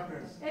of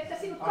darkness että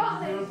sinut and be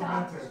kahletaan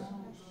implemented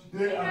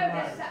day and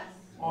pimeydessä night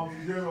on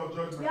the day of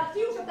judgment. ja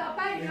kiusataan In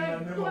päivin the ja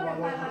name of my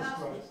tuomiopäivän Lord Jesus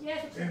asti. Christ.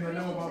 Jeesuksen In the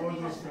name of my Lord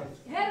Jesus Kristuksen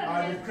Christ. nimessä.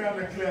 Herran I declare and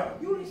Jeesuksen declare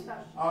julistan.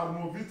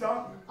 Armovita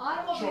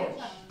Armovirta,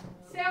 Church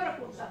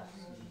seurakunta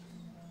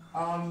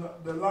and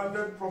the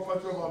landed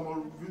property of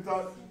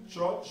Armovita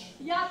Church,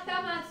 ja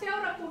tämän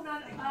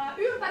seurakunnan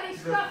the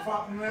ympäristö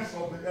fatness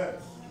of the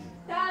earth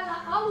täällä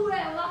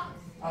alueella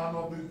and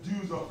of the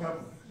dews of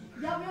heaven,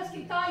 ja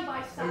myöskin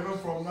taivaissa. even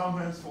from now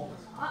henceforth.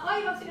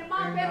 Aivan sinne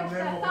maan In the name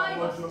perustajan of my Lord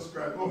taivas. Jesus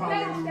Christ. Oh,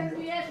 Perustettu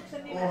hallelujah.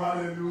 Jeesuksen Oh, nimessä.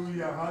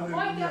 hallelujah.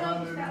 Hallelujah. Oikean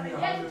omistajalle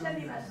Hallelujah. Jeesuksen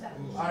Hallelujah. nimessä.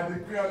 I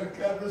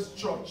declare this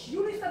church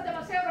Julistan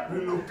tämän seurakunnan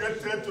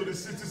relocated to the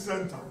city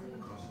center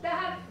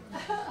tähän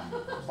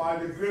by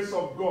the grace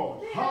of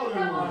God.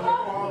 Hallelujah. The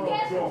power of God.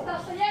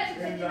 keskustassa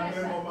Jeesuksen In the name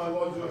nimessä. of my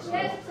Lord Jesus Christ.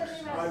 Jeesuksen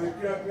I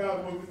nimessä. declare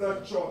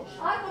Armovita Church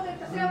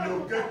Armovirta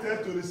seurakunta relocated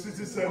to the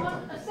city center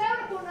on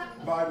seurakunnan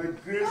by the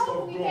grace of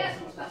kaupungin God.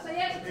 keskustassa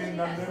Jeesuksen In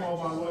the name nimessä. of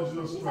my Lord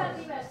Jesus Isän Christ.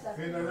 nimessä.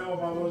 In the name of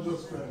my Lord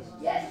Jesus Christ.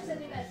 Jeesuksen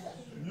nimessä.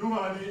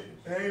 Juhani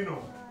Eino,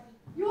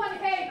 Juhani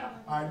Heino,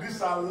 I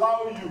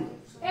disallow you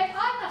en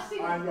anna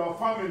sinulle, and your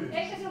family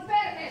eikä sinun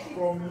perheesi,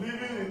 from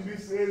living in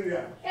this area.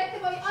 ette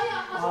voi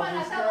asua I'm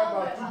enää tällä described by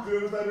alueella. 2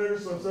 kilometers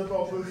radius of set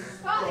of this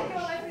 2 church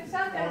kilometrin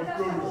säteellä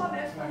tästä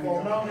huoneesta.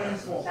 from now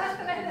henceforth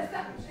Tästä lehdestä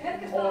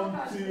hetkestä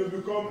alkaen. until you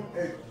become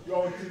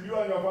until you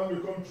and your family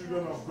become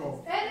children of God.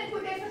 Ennen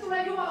kuin teistä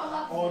tulee Jumalan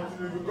lapsia.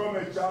 Until you become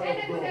a child Ennen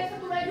of kuin God. teistä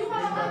tulee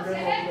Jumalan In the lapsia,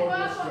 name ette of voi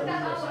God, asua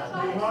tällä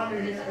alueella.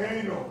 Juhani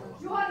Eino,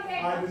 Juhani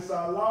I Heino,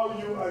 disallow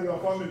you and your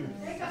family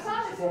eikä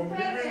salli from sun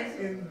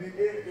living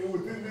perheesi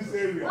within this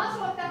area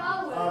asua tällä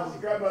alueella. alueella.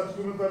 As God has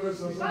given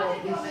permission, some 2 of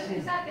this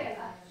kilometrin truth.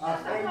 säteellä.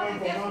 As anyone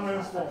from now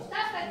henceforth,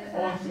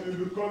 until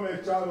you become a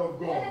child of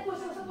God. Ennen kuin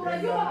sinusta In tulee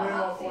the Jumalan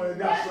name of, lapsi.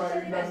 that's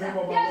right, in the name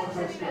of our Lord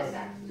Jesus Christ.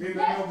 In the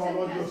name of our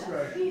Lord Jesus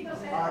Christ. Kiitos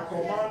I Herra.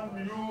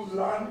 command you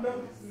land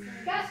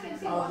Käsken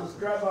sinua. as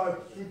described by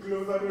 2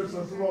 kilometers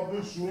of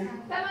this room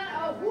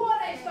Tämän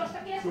huoneistosta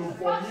to keskustelun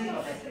 2 vomit,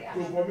 kilometriä.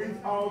 to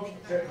vomit out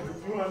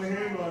Juhan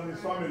Heino and his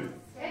family.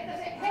 Että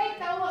se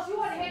heittää ulos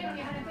Juhani Heinon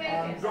ja hänen And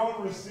perheensä.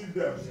 don't receive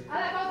them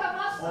Äläkä ota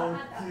vastaan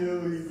häntä.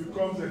 until he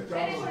becomes a Ennen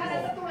child kuin of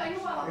hänestä God. tulee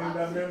Jumalan In the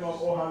lapsi. name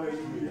of, oh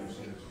hallelujah.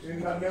 In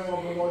the name of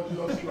the Lord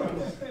Jesus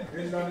Christ.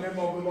 In the name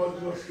of the Lord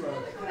Jesus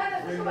Christ. Kun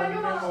hänestä In the tulee name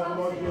Jumalan of the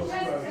Lord lapsi, Jesus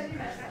Jeesuksen Christ.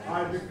 nimessä.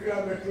 I decree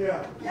and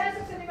declare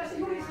Jeesuksen nimessä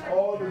julistan.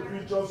 all the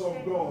creatures of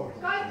God,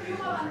 Kaikki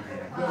Jumalan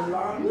the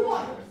land,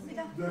 luodut.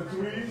 the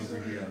trees,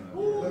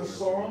 the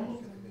sun,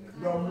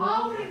 the moon,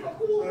 Aurinko,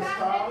 kuu, the tähdet,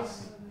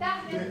 stars,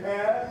 tähdet, the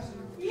air,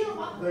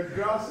 ilma, the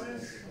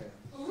grasses,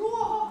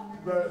 ruoho,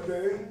 the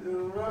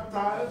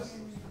reptiles,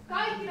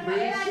 kaikki the nämä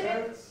eläimet,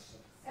 insects,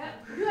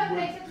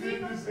 hyönteiset, will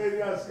keep linnut, this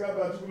area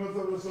scattered to not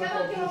of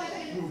tämän this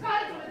kilometrin, truth.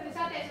 2 kilometrin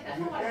säteessä tässä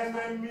The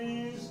huoneessa.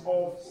 enemies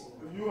of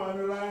Juhan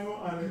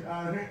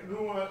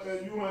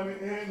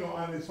Heino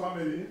and his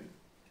family,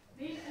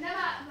 Niin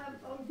nämä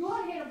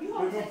Juhani Heinon even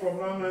viholliset, from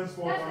now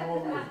henceforth and tästä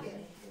always,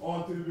 lähtien.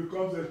 until he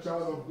becomes a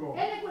child of God.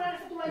 Ennen kuin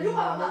hänestä tulee In the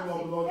Jumalan name of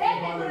the lapsi. Lord, Ennen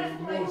kuin hänestä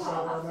tulee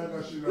Jumalan hallelujah.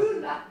 lapsi.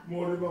 Kyllä.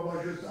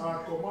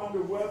 I command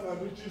the wealth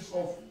and riches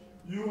of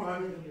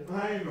Juhan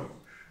Heino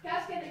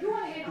Käsken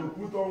Juhani to Heinon,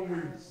 put on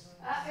wings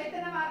että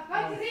nämä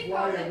kaikki and fly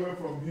rikkaudet, away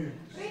from him.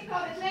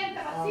 rikkaudet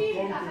lentävät And siitä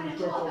come to the hänen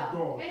church of luotaan.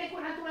 God. Ennen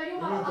kuin hän tulee Even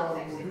Jumalan to our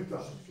lapseksi. Movita.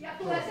 Ja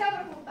tulee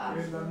seurakuntaan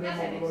In the name of the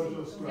jäseneksi. Lord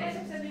Jesus Christ.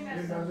 Jeesuksen In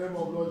nimessä. the name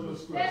of the Lord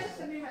Jesus Christ.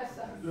 Jeesuksen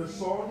nimessä. The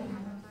sun,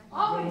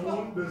 Aurinko, the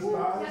moon, the kuu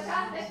ja stars,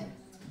 tähdet.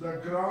 the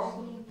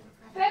ground,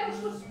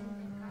 Perustus.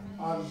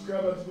 and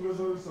discovered to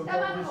the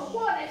Tämän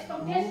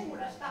huoneiston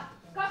keskuudesta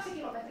 2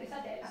 kilometrin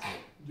säteellä.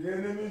 the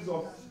enemies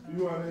of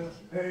Juhan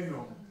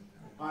Heino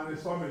and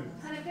his family.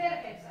 Hänen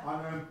perheensä.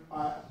 And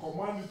I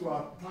command you to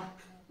attack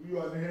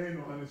Juhan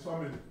Heino and his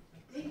family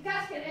Niin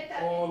käsken, että,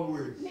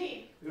 always,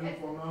 niin, even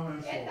from now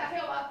että henceforth.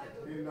 he ovat,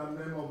 In the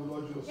name of the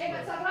Lord Jesus eivät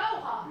Christ. saa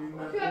rauhaa In the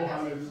hyökkäyksestä.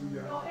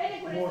 hallelujah. No, ennen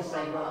kuin Most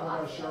ne of tulee the Jumalan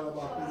Lord shall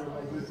lapsi. have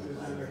appeared this is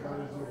the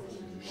Kaizo.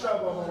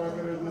 Shabba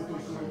Maragarez to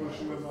Sumo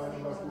Shulema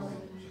and Bakuni.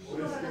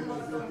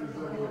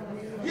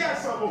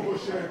 Yes, I'm going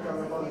to share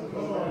Kalabaz.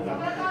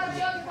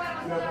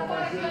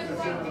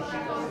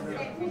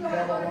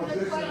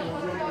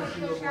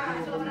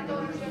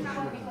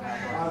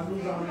 And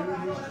those are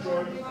really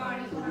destroyed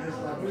to the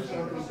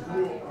establishment of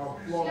grow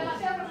and Siellä flourish.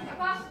 seurakunta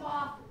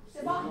kasvaa, se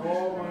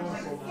vahvistuu,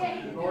 se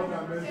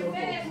kehittyy, se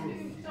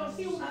menestyy, se on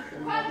siunattu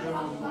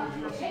kaikilla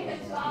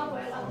hengellisillä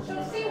alueilla. Se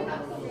on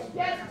siunattu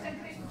Jeesuksen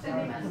Kristuksen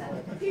nimessä.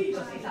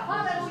 Kiitos Isä.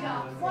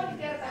 Halleluja.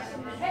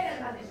 Moninkertaistuminen,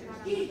 hedelmällisyys.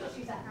 Kiitos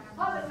Isä.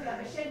 Halleluja.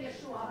 Me sen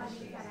Yeshua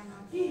Mashiach.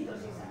 Kiitos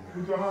Isä.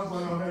 Put your hands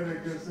on your head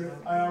and say,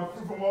 I am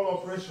free from all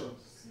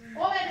oppressions.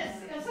 Olen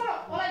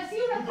Put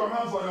siunattu. your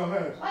hands on your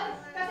head. Laita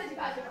kätesi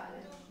päätypäille.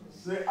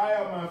 Say, I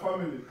am my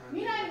family.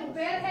 Minä ja minun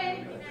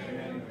perheeni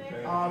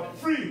Are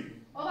free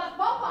ovat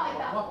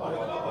vapaita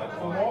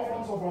from all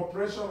forms of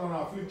oppression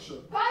and affliction.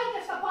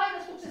 kaikesta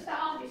painostuksesta ja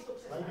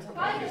ahdistuksesta.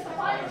 Kaikesta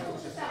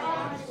painostuksesta ja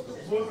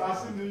ahdistuksesta. Both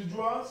as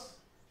individuals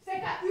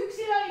Sekä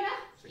yksilöinä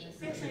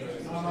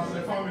and as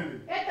a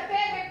family. että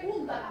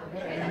perhekuntana.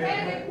 Että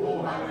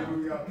perhekuntana.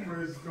 Hallelujah.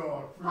 Praise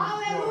God. Praise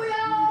Halleluja!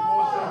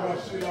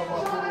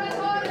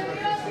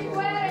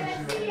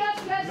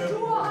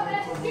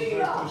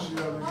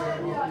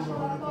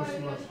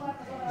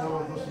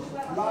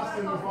 Last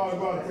thing before I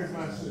go and take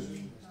my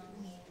seat.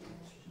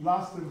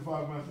 Last thing before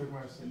I go and take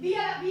my seat.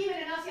 Vielä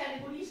viimeinen asia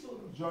ennen kuin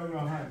istun. Join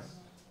your hands.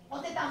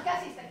 Otetaan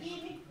käsistä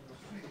kiinni.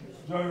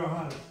 Join your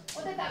hands.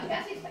 Otetaan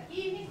käsistä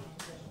kiinni.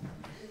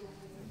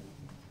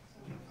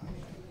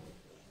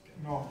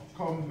 No,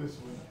 come this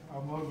way.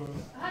 I'm not going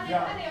to.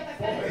 Hän ei ota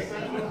kädessä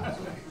kiinni.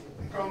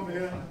 Come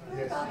here.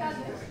 Otetaan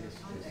kädessä.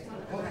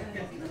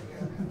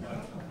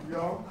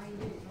 Yo.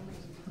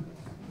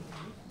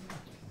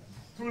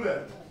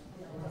 Tule.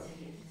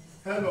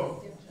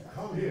 Hello.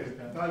 Come here.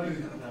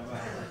 Darling.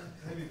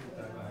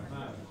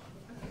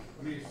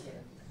 Please.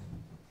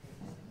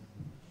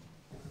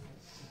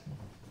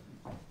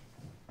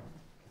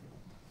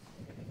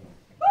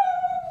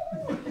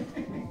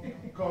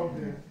 Come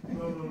here.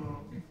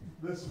 No.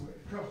 This way.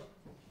 Come.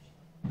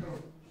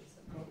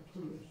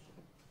 Tule.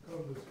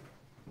 Come this way.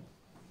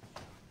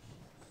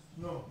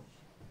 No.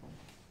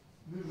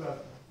 Leave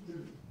that.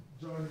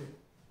 Join it.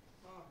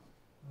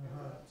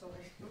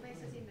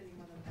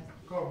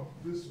 Come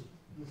this way.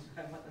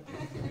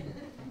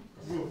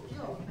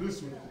 Go.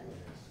 This way.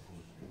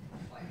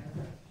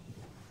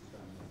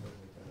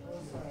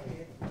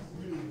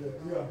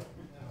 Yeah.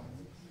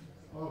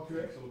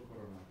 Okay.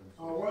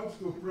 I want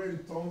you to pray in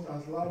tongues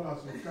as loud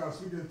as you can.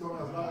 Speak in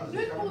tongues as loud as you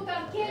Nyt can.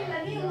 puhutaan kielellä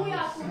niin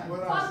lujaa kuin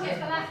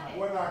vankeesta lähtee.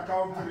 When I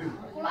count 3.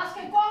 Kun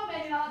lasken 3,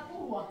 niin alat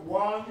puhua.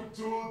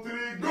 1, 2,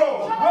 3,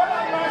 go!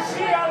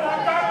 Halleluja!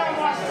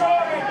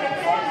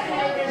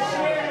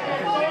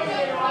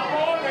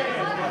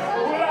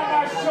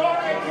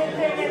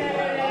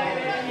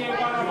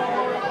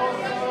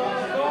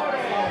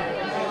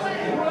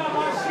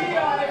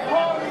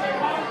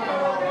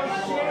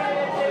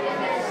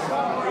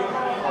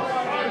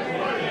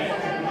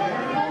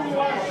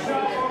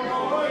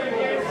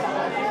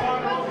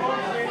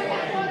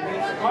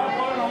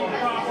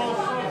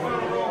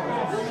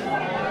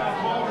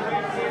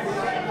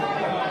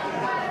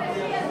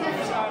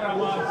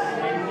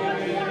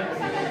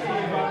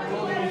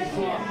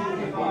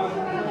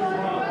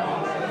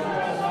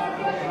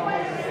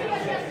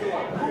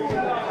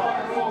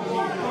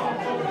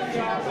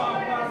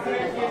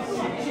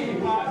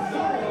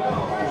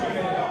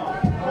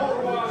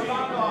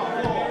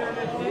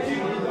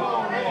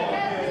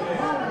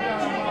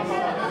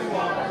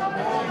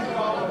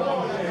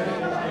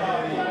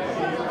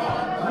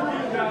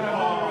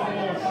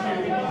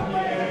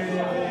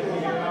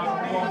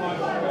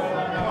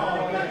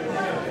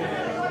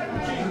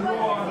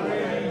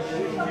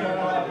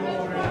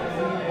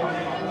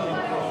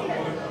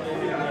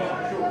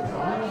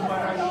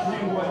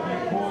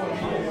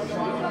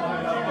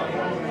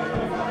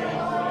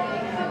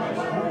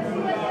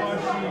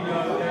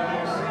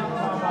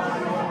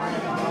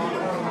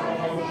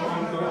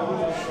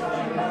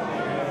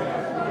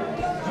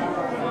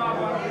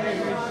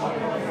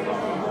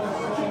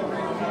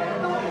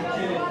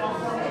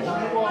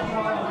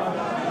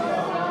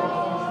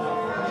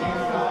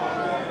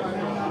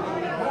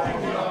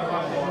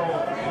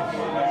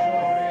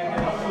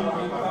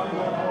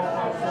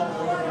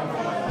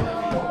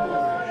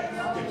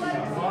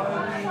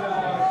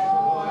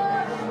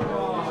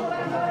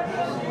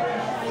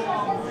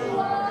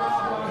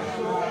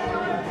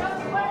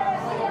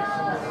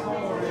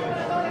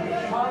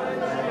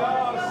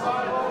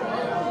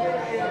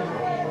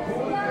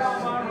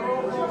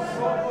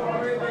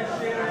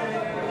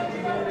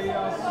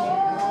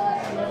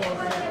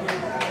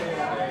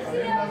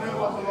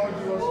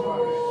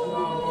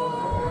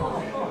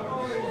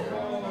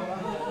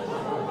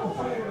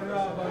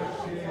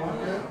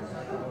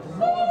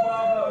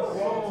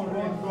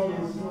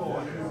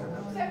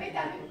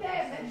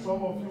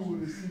 Some of you will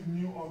receive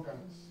new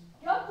organs.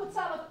 Jotkut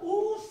saavat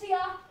uusia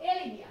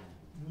elimiä.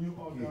 New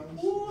organs.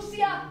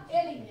 Uusia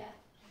elimiä.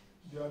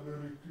 They are the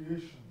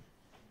recreation.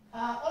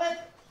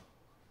 Olet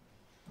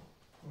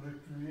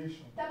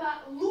Recreation.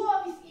 tämä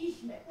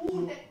luomisihme,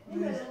 uuden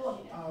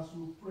luominen. As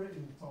we pray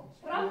in tongues,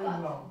 pray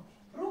Rakkaat, loud.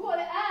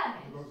 rukoile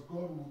ääneen. Because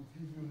God will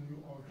give you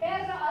new organs.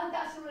 Herra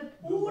antaa sinulle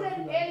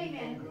uuden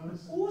elimen,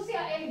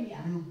 uusia elimiä.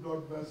 New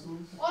blood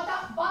vessels. Ota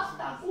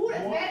vastaan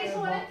uudet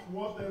verisuonet,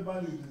 Whatever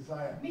you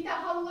desire. mitä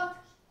haluat,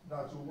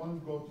 That you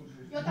want God to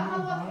do. jota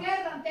haluat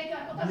Herran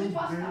tekevän, ota nyt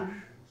vastaan.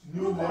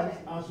 New legs.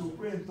 As you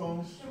pray in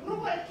tongues,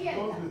 Rukoile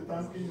kielillä. God will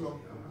thank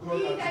you.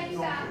 Kiitä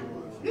Isää.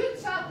 Nyt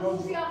saat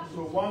uusia.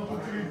 So 1,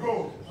 2, 3,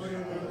 go.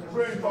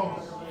 Pray in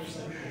tongues.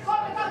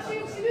 3, 2,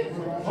 1, nyt.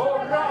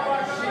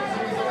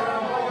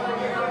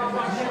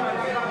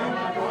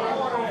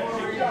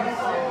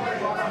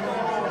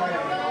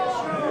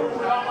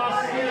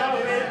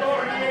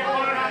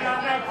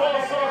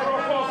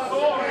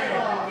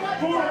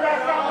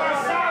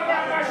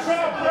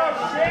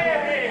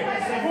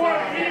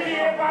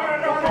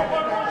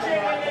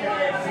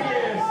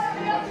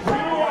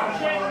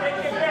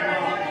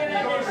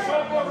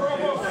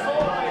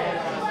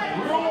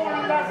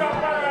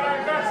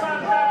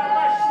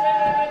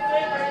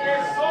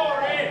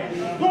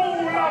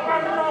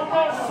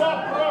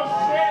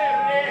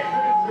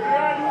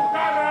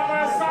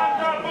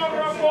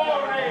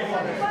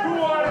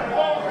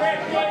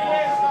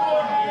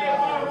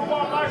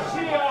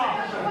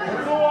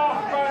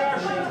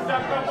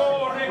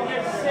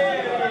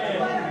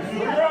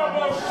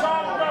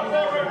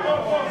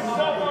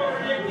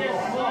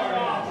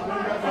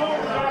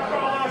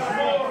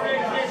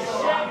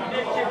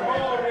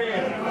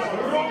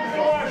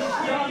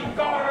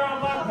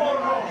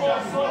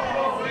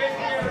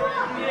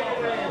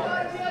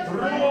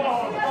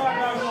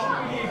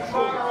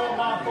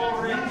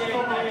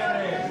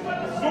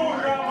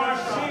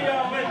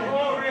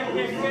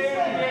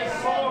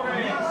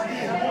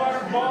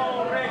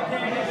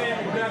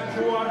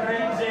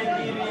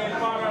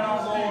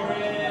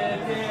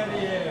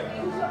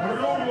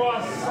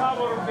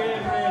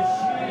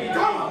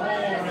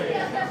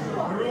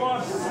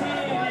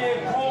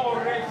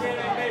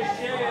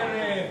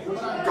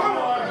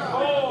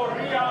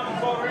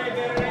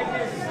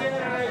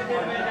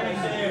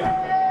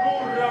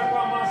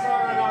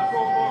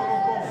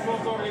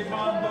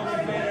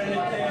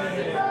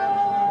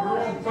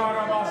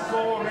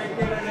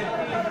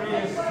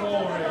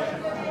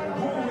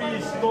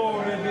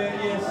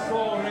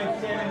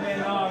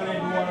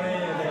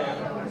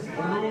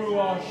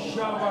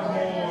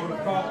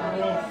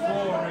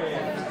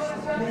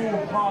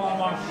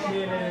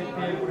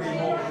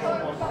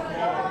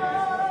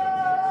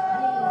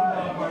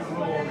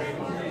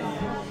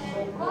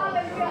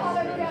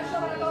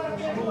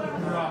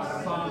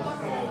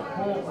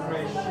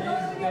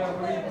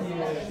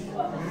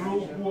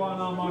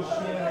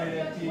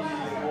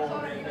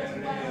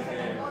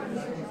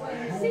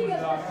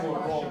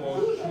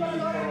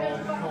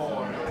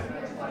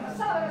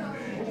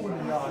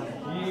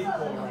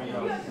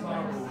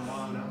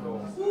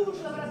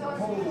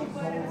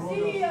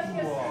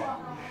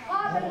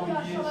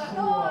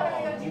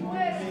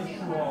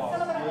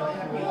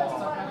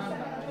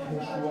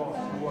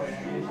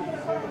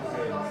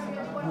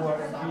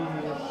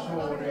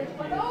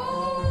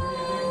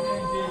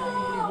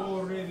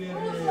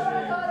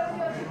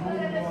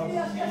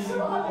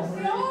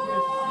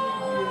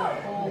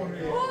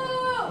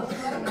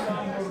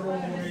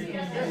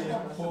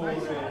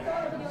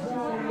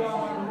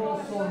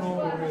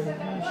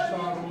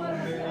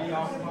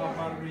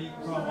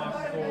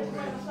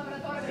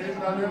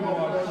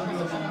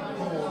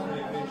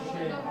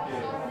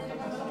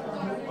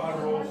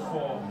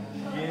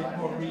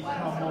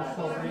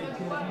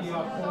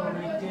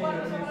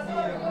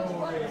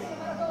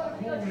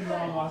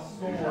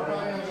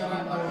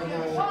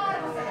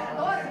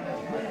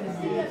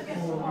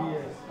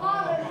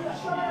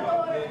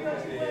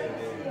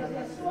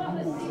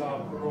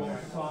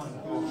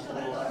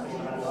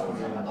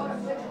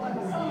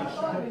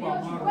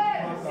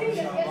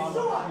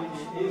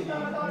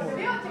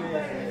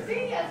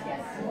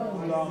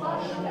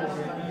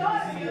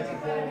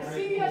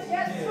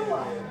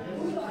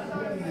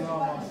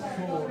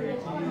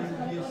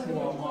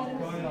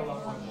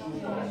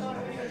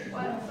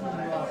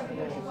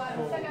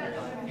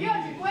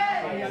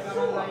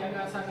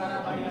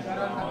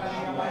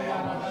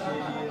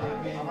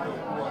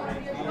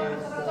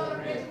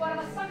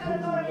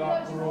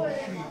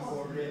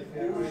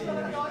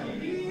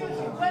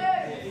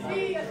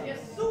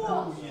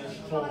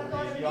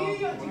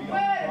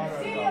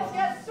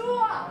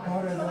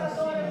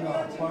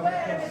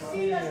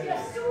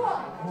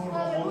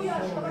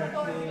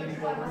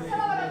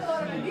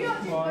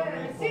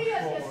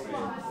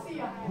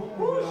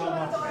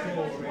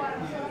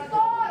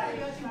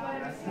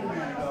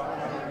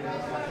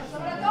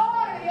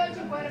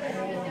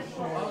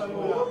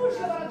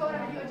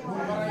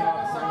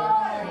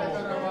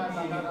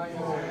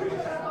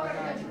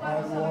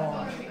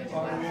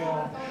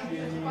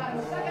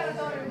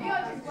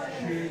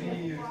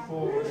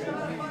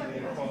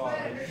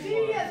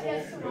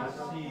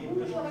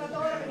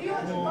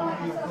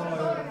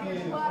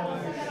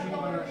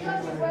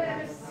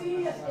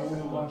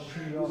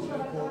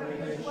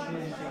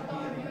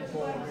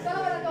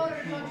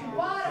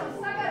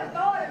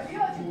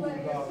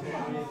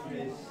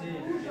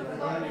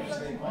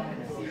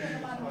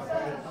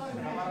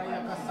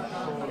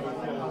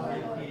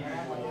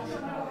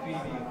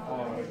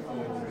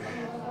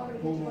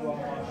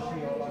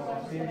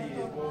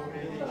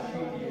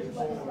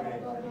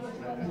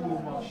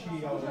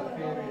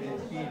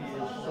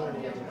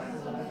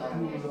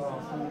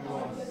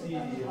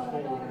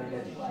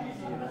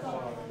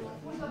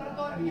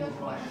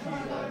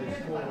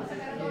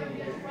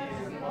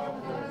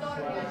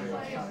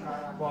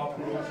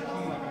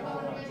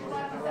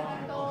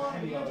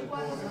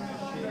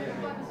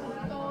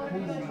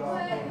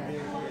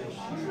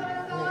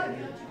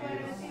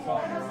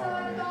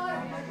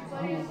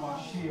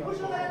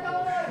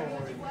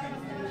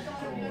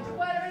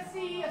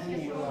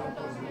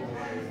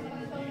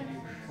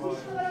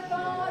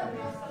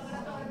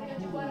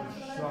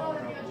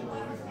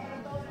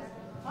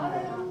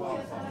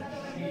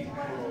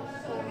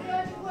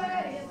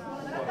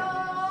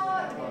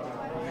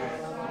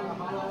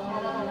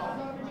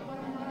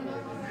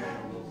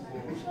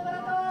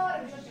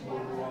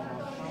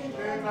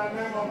 In the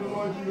name of the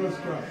Lord Jesus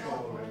Christ.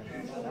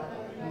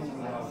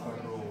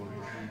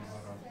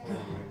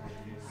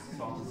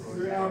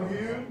 Say I'm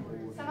healed.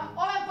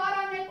 Olen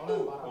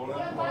parannettu.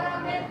 Olen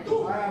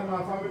parannettu. I and my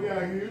family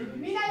are healed.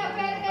 Minä ja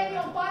perheeni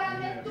on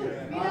parannettu.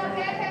 Minä ja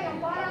perheeni on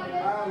I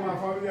parannettu. and my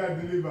family are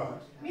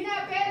delivered. Minä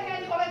ja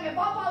perheeni olemme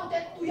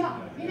vapautettuja.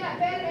 Minä ja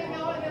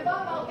perheemme olemme I and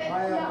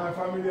vapautettuja. my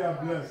family are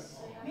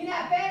blessed. Minä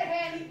ja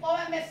perheeni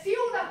olemme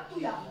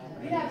siunattuja.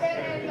 Minä ja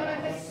perheeni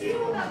olemme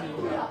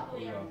siunattuja.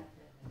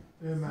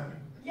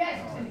 Amen.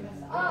 Jeesuksen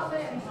nimessä.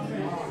 Aamen.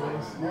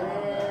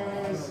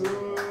 Yes.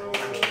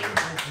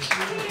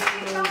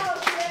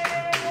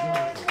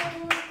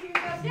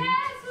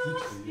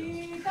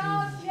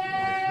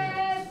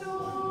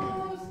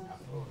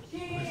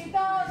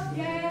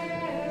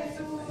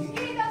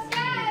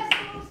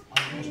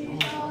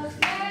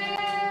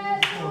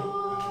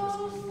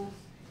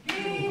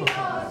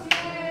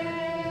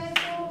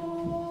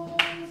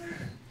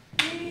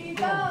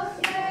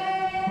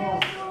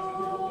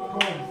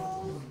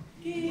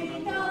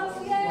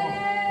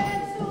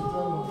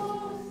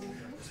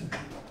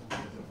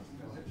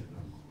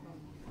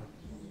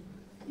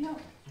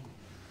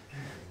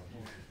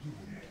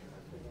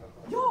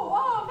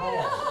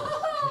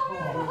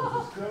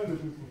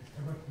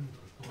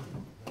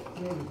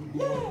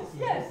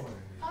 Yes.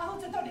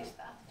 Haluatko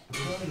todistaa?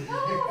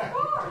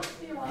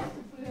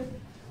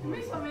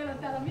 Missä meillä on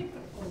täällä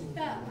mikrofoni?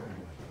 Täällä.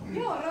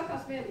 Joo,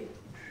 rakas veli.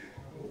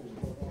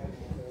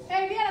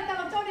 Ei vielä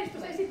täällä on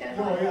todistus, esitellä.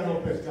 Joo, ihan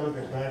nopeasti,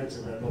 anteeksi, mä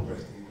häiritsen vielä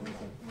nopeasti.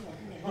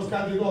 Tuossa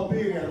käytiin tuolla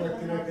piiriä ja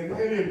ruvettiin näiden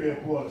enemmien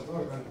puolesta.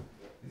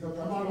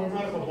 Mä oon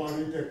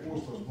narkomaani itse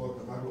 16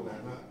 vuotta narulla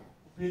ja mä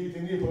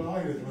piikitin niin paljon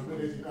aineita, mä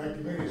menetin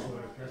kaikki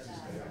verisuonet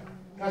käsistä. Ja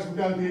tässä kun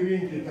käytiin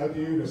rinkiin,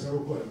 käytiin yhdessä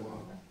rukoilemaan.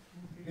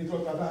 Niin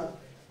mä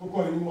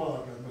rukoilin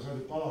Jumalalta, että mä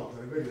saisin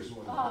palauttaa ne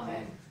verisuonet.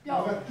 Aamen.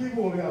 Mä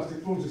kivuliaasti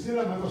tunsin,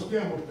 sillä mä tuossa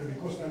kiemuttelin,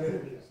 koska ne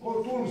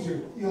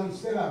tunsin ihan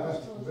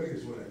selävästi kuin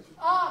verisuonet.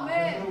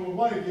 Aamen. On ollut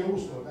vaikea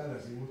uskoa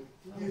tällaisiin, mutta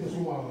kiitos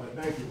Jumalalle,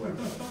 että näinkin voi.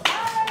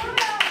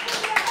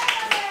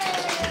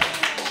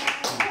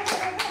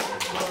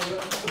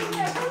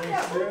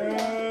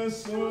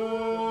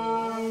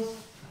 Jesus,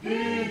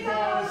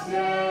 kiitos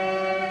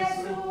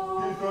Jeesus,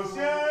 kiitos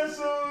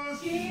Jeesus,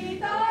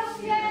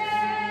 Kiitos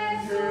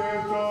Jeesus.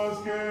 Kiitos,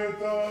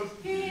 kiitos,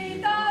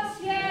 Kiitos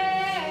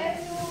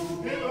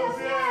Jeesus. kiitos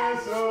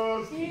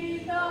Jeesus,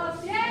 Kiitos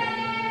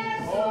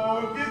Jeesus.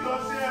 oh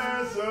kiitos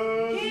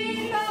Jeesus,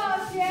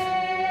 Kiitos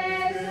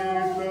Jeesus.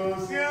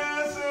 kiitos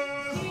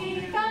Jeesus,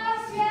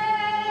 Kiitos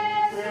Jeesus.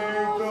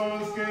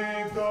 kiitos,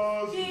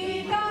 kiitos,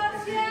 Kiitos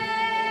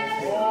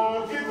Jeesus.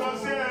 oh kiitos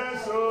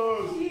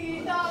Jeesus,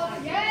 Kiitos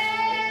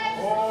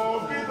Jeesus.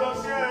 oh kiitos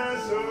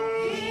Jeesus,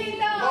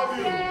 love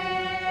you,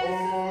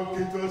 oh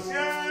kiitos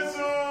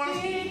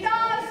Jeesus,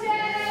 Kiitos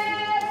Jeesus.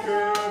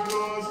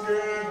 kiitos,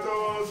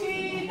 kiitos,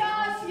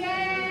 Kiitos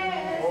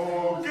Jeesus.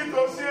 oh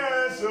kiitos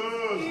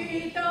Jeesus,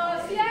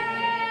 Kiitos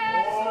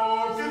Jeesus.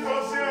 oh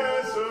kiitos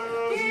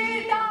Jeesus,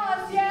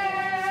 Kiitos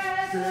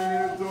Jeesus.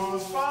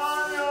 kiitos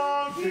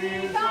paljon,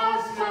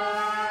 kiitos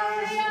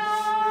Jeesus,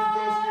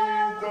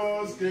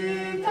 kiitos,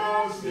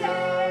 kiitos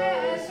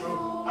Jeesus,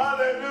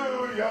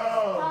 halleluja,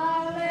 oh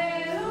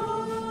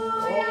Halleluja.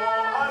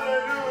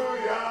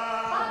 halleluja,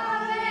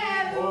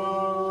 oh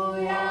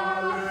Halleluja.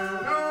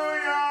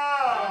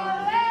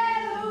 halleluja,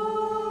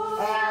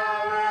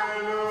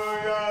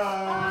 Halleluja.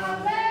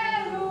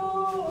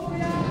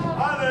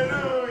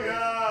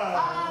 halleluja,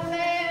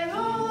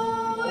 Halleluja.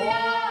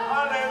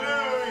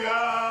 halleluja,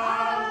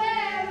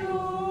 Halleluja.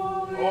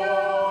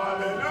 oh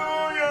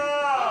halleluja,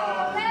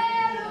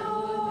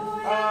 Halleluja.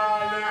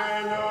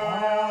 halleluja,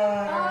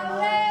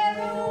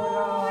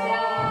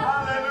 Halleluja.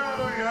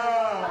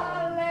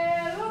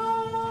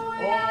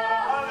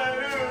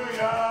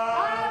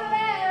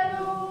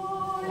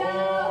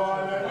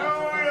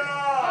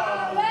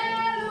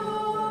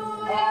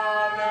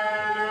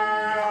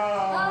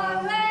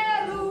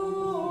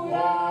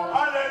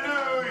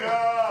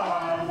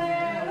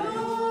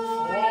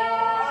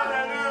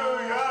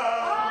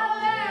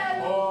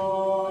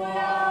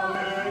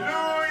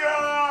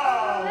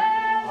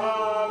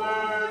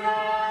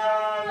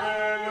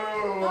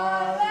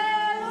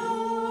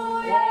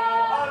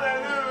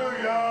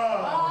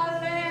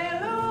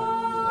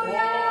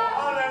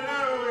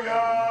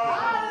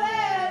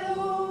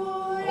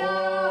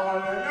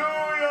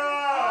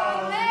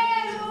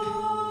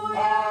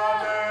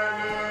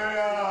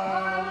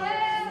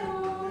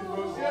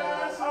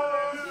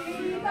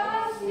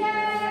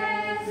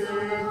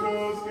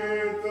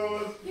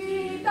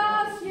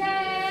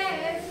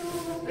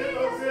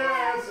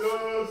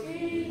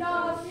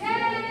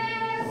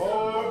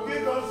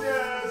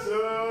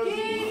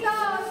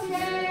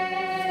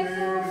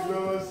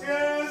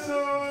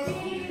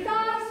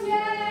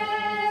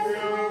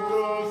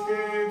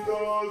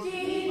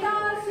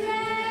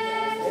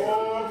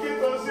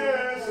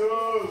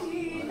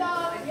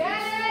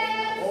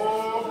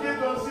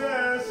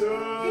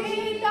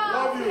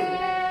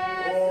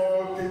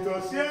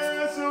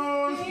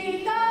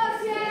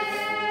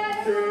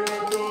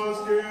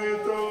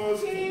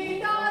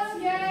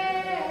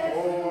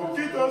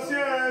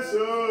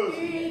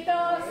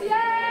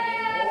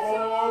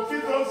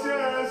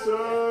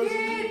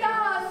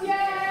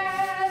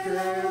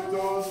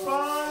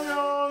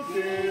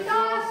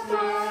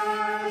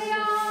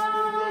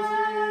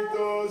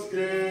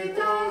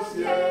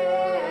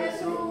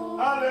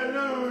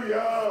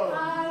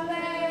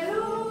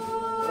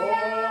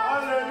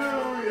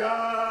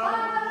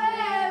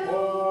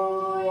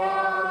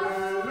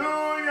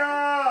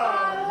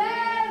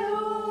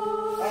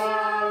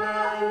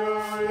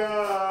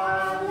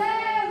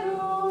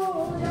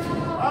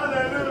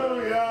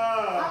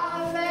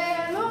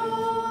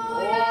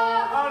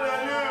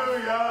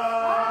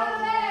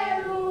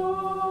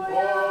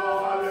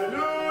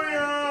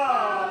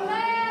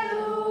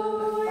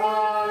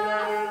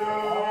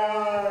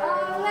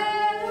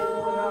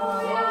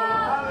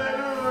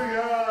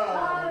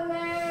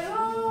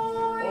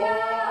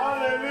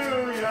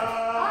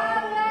 Hallelujah.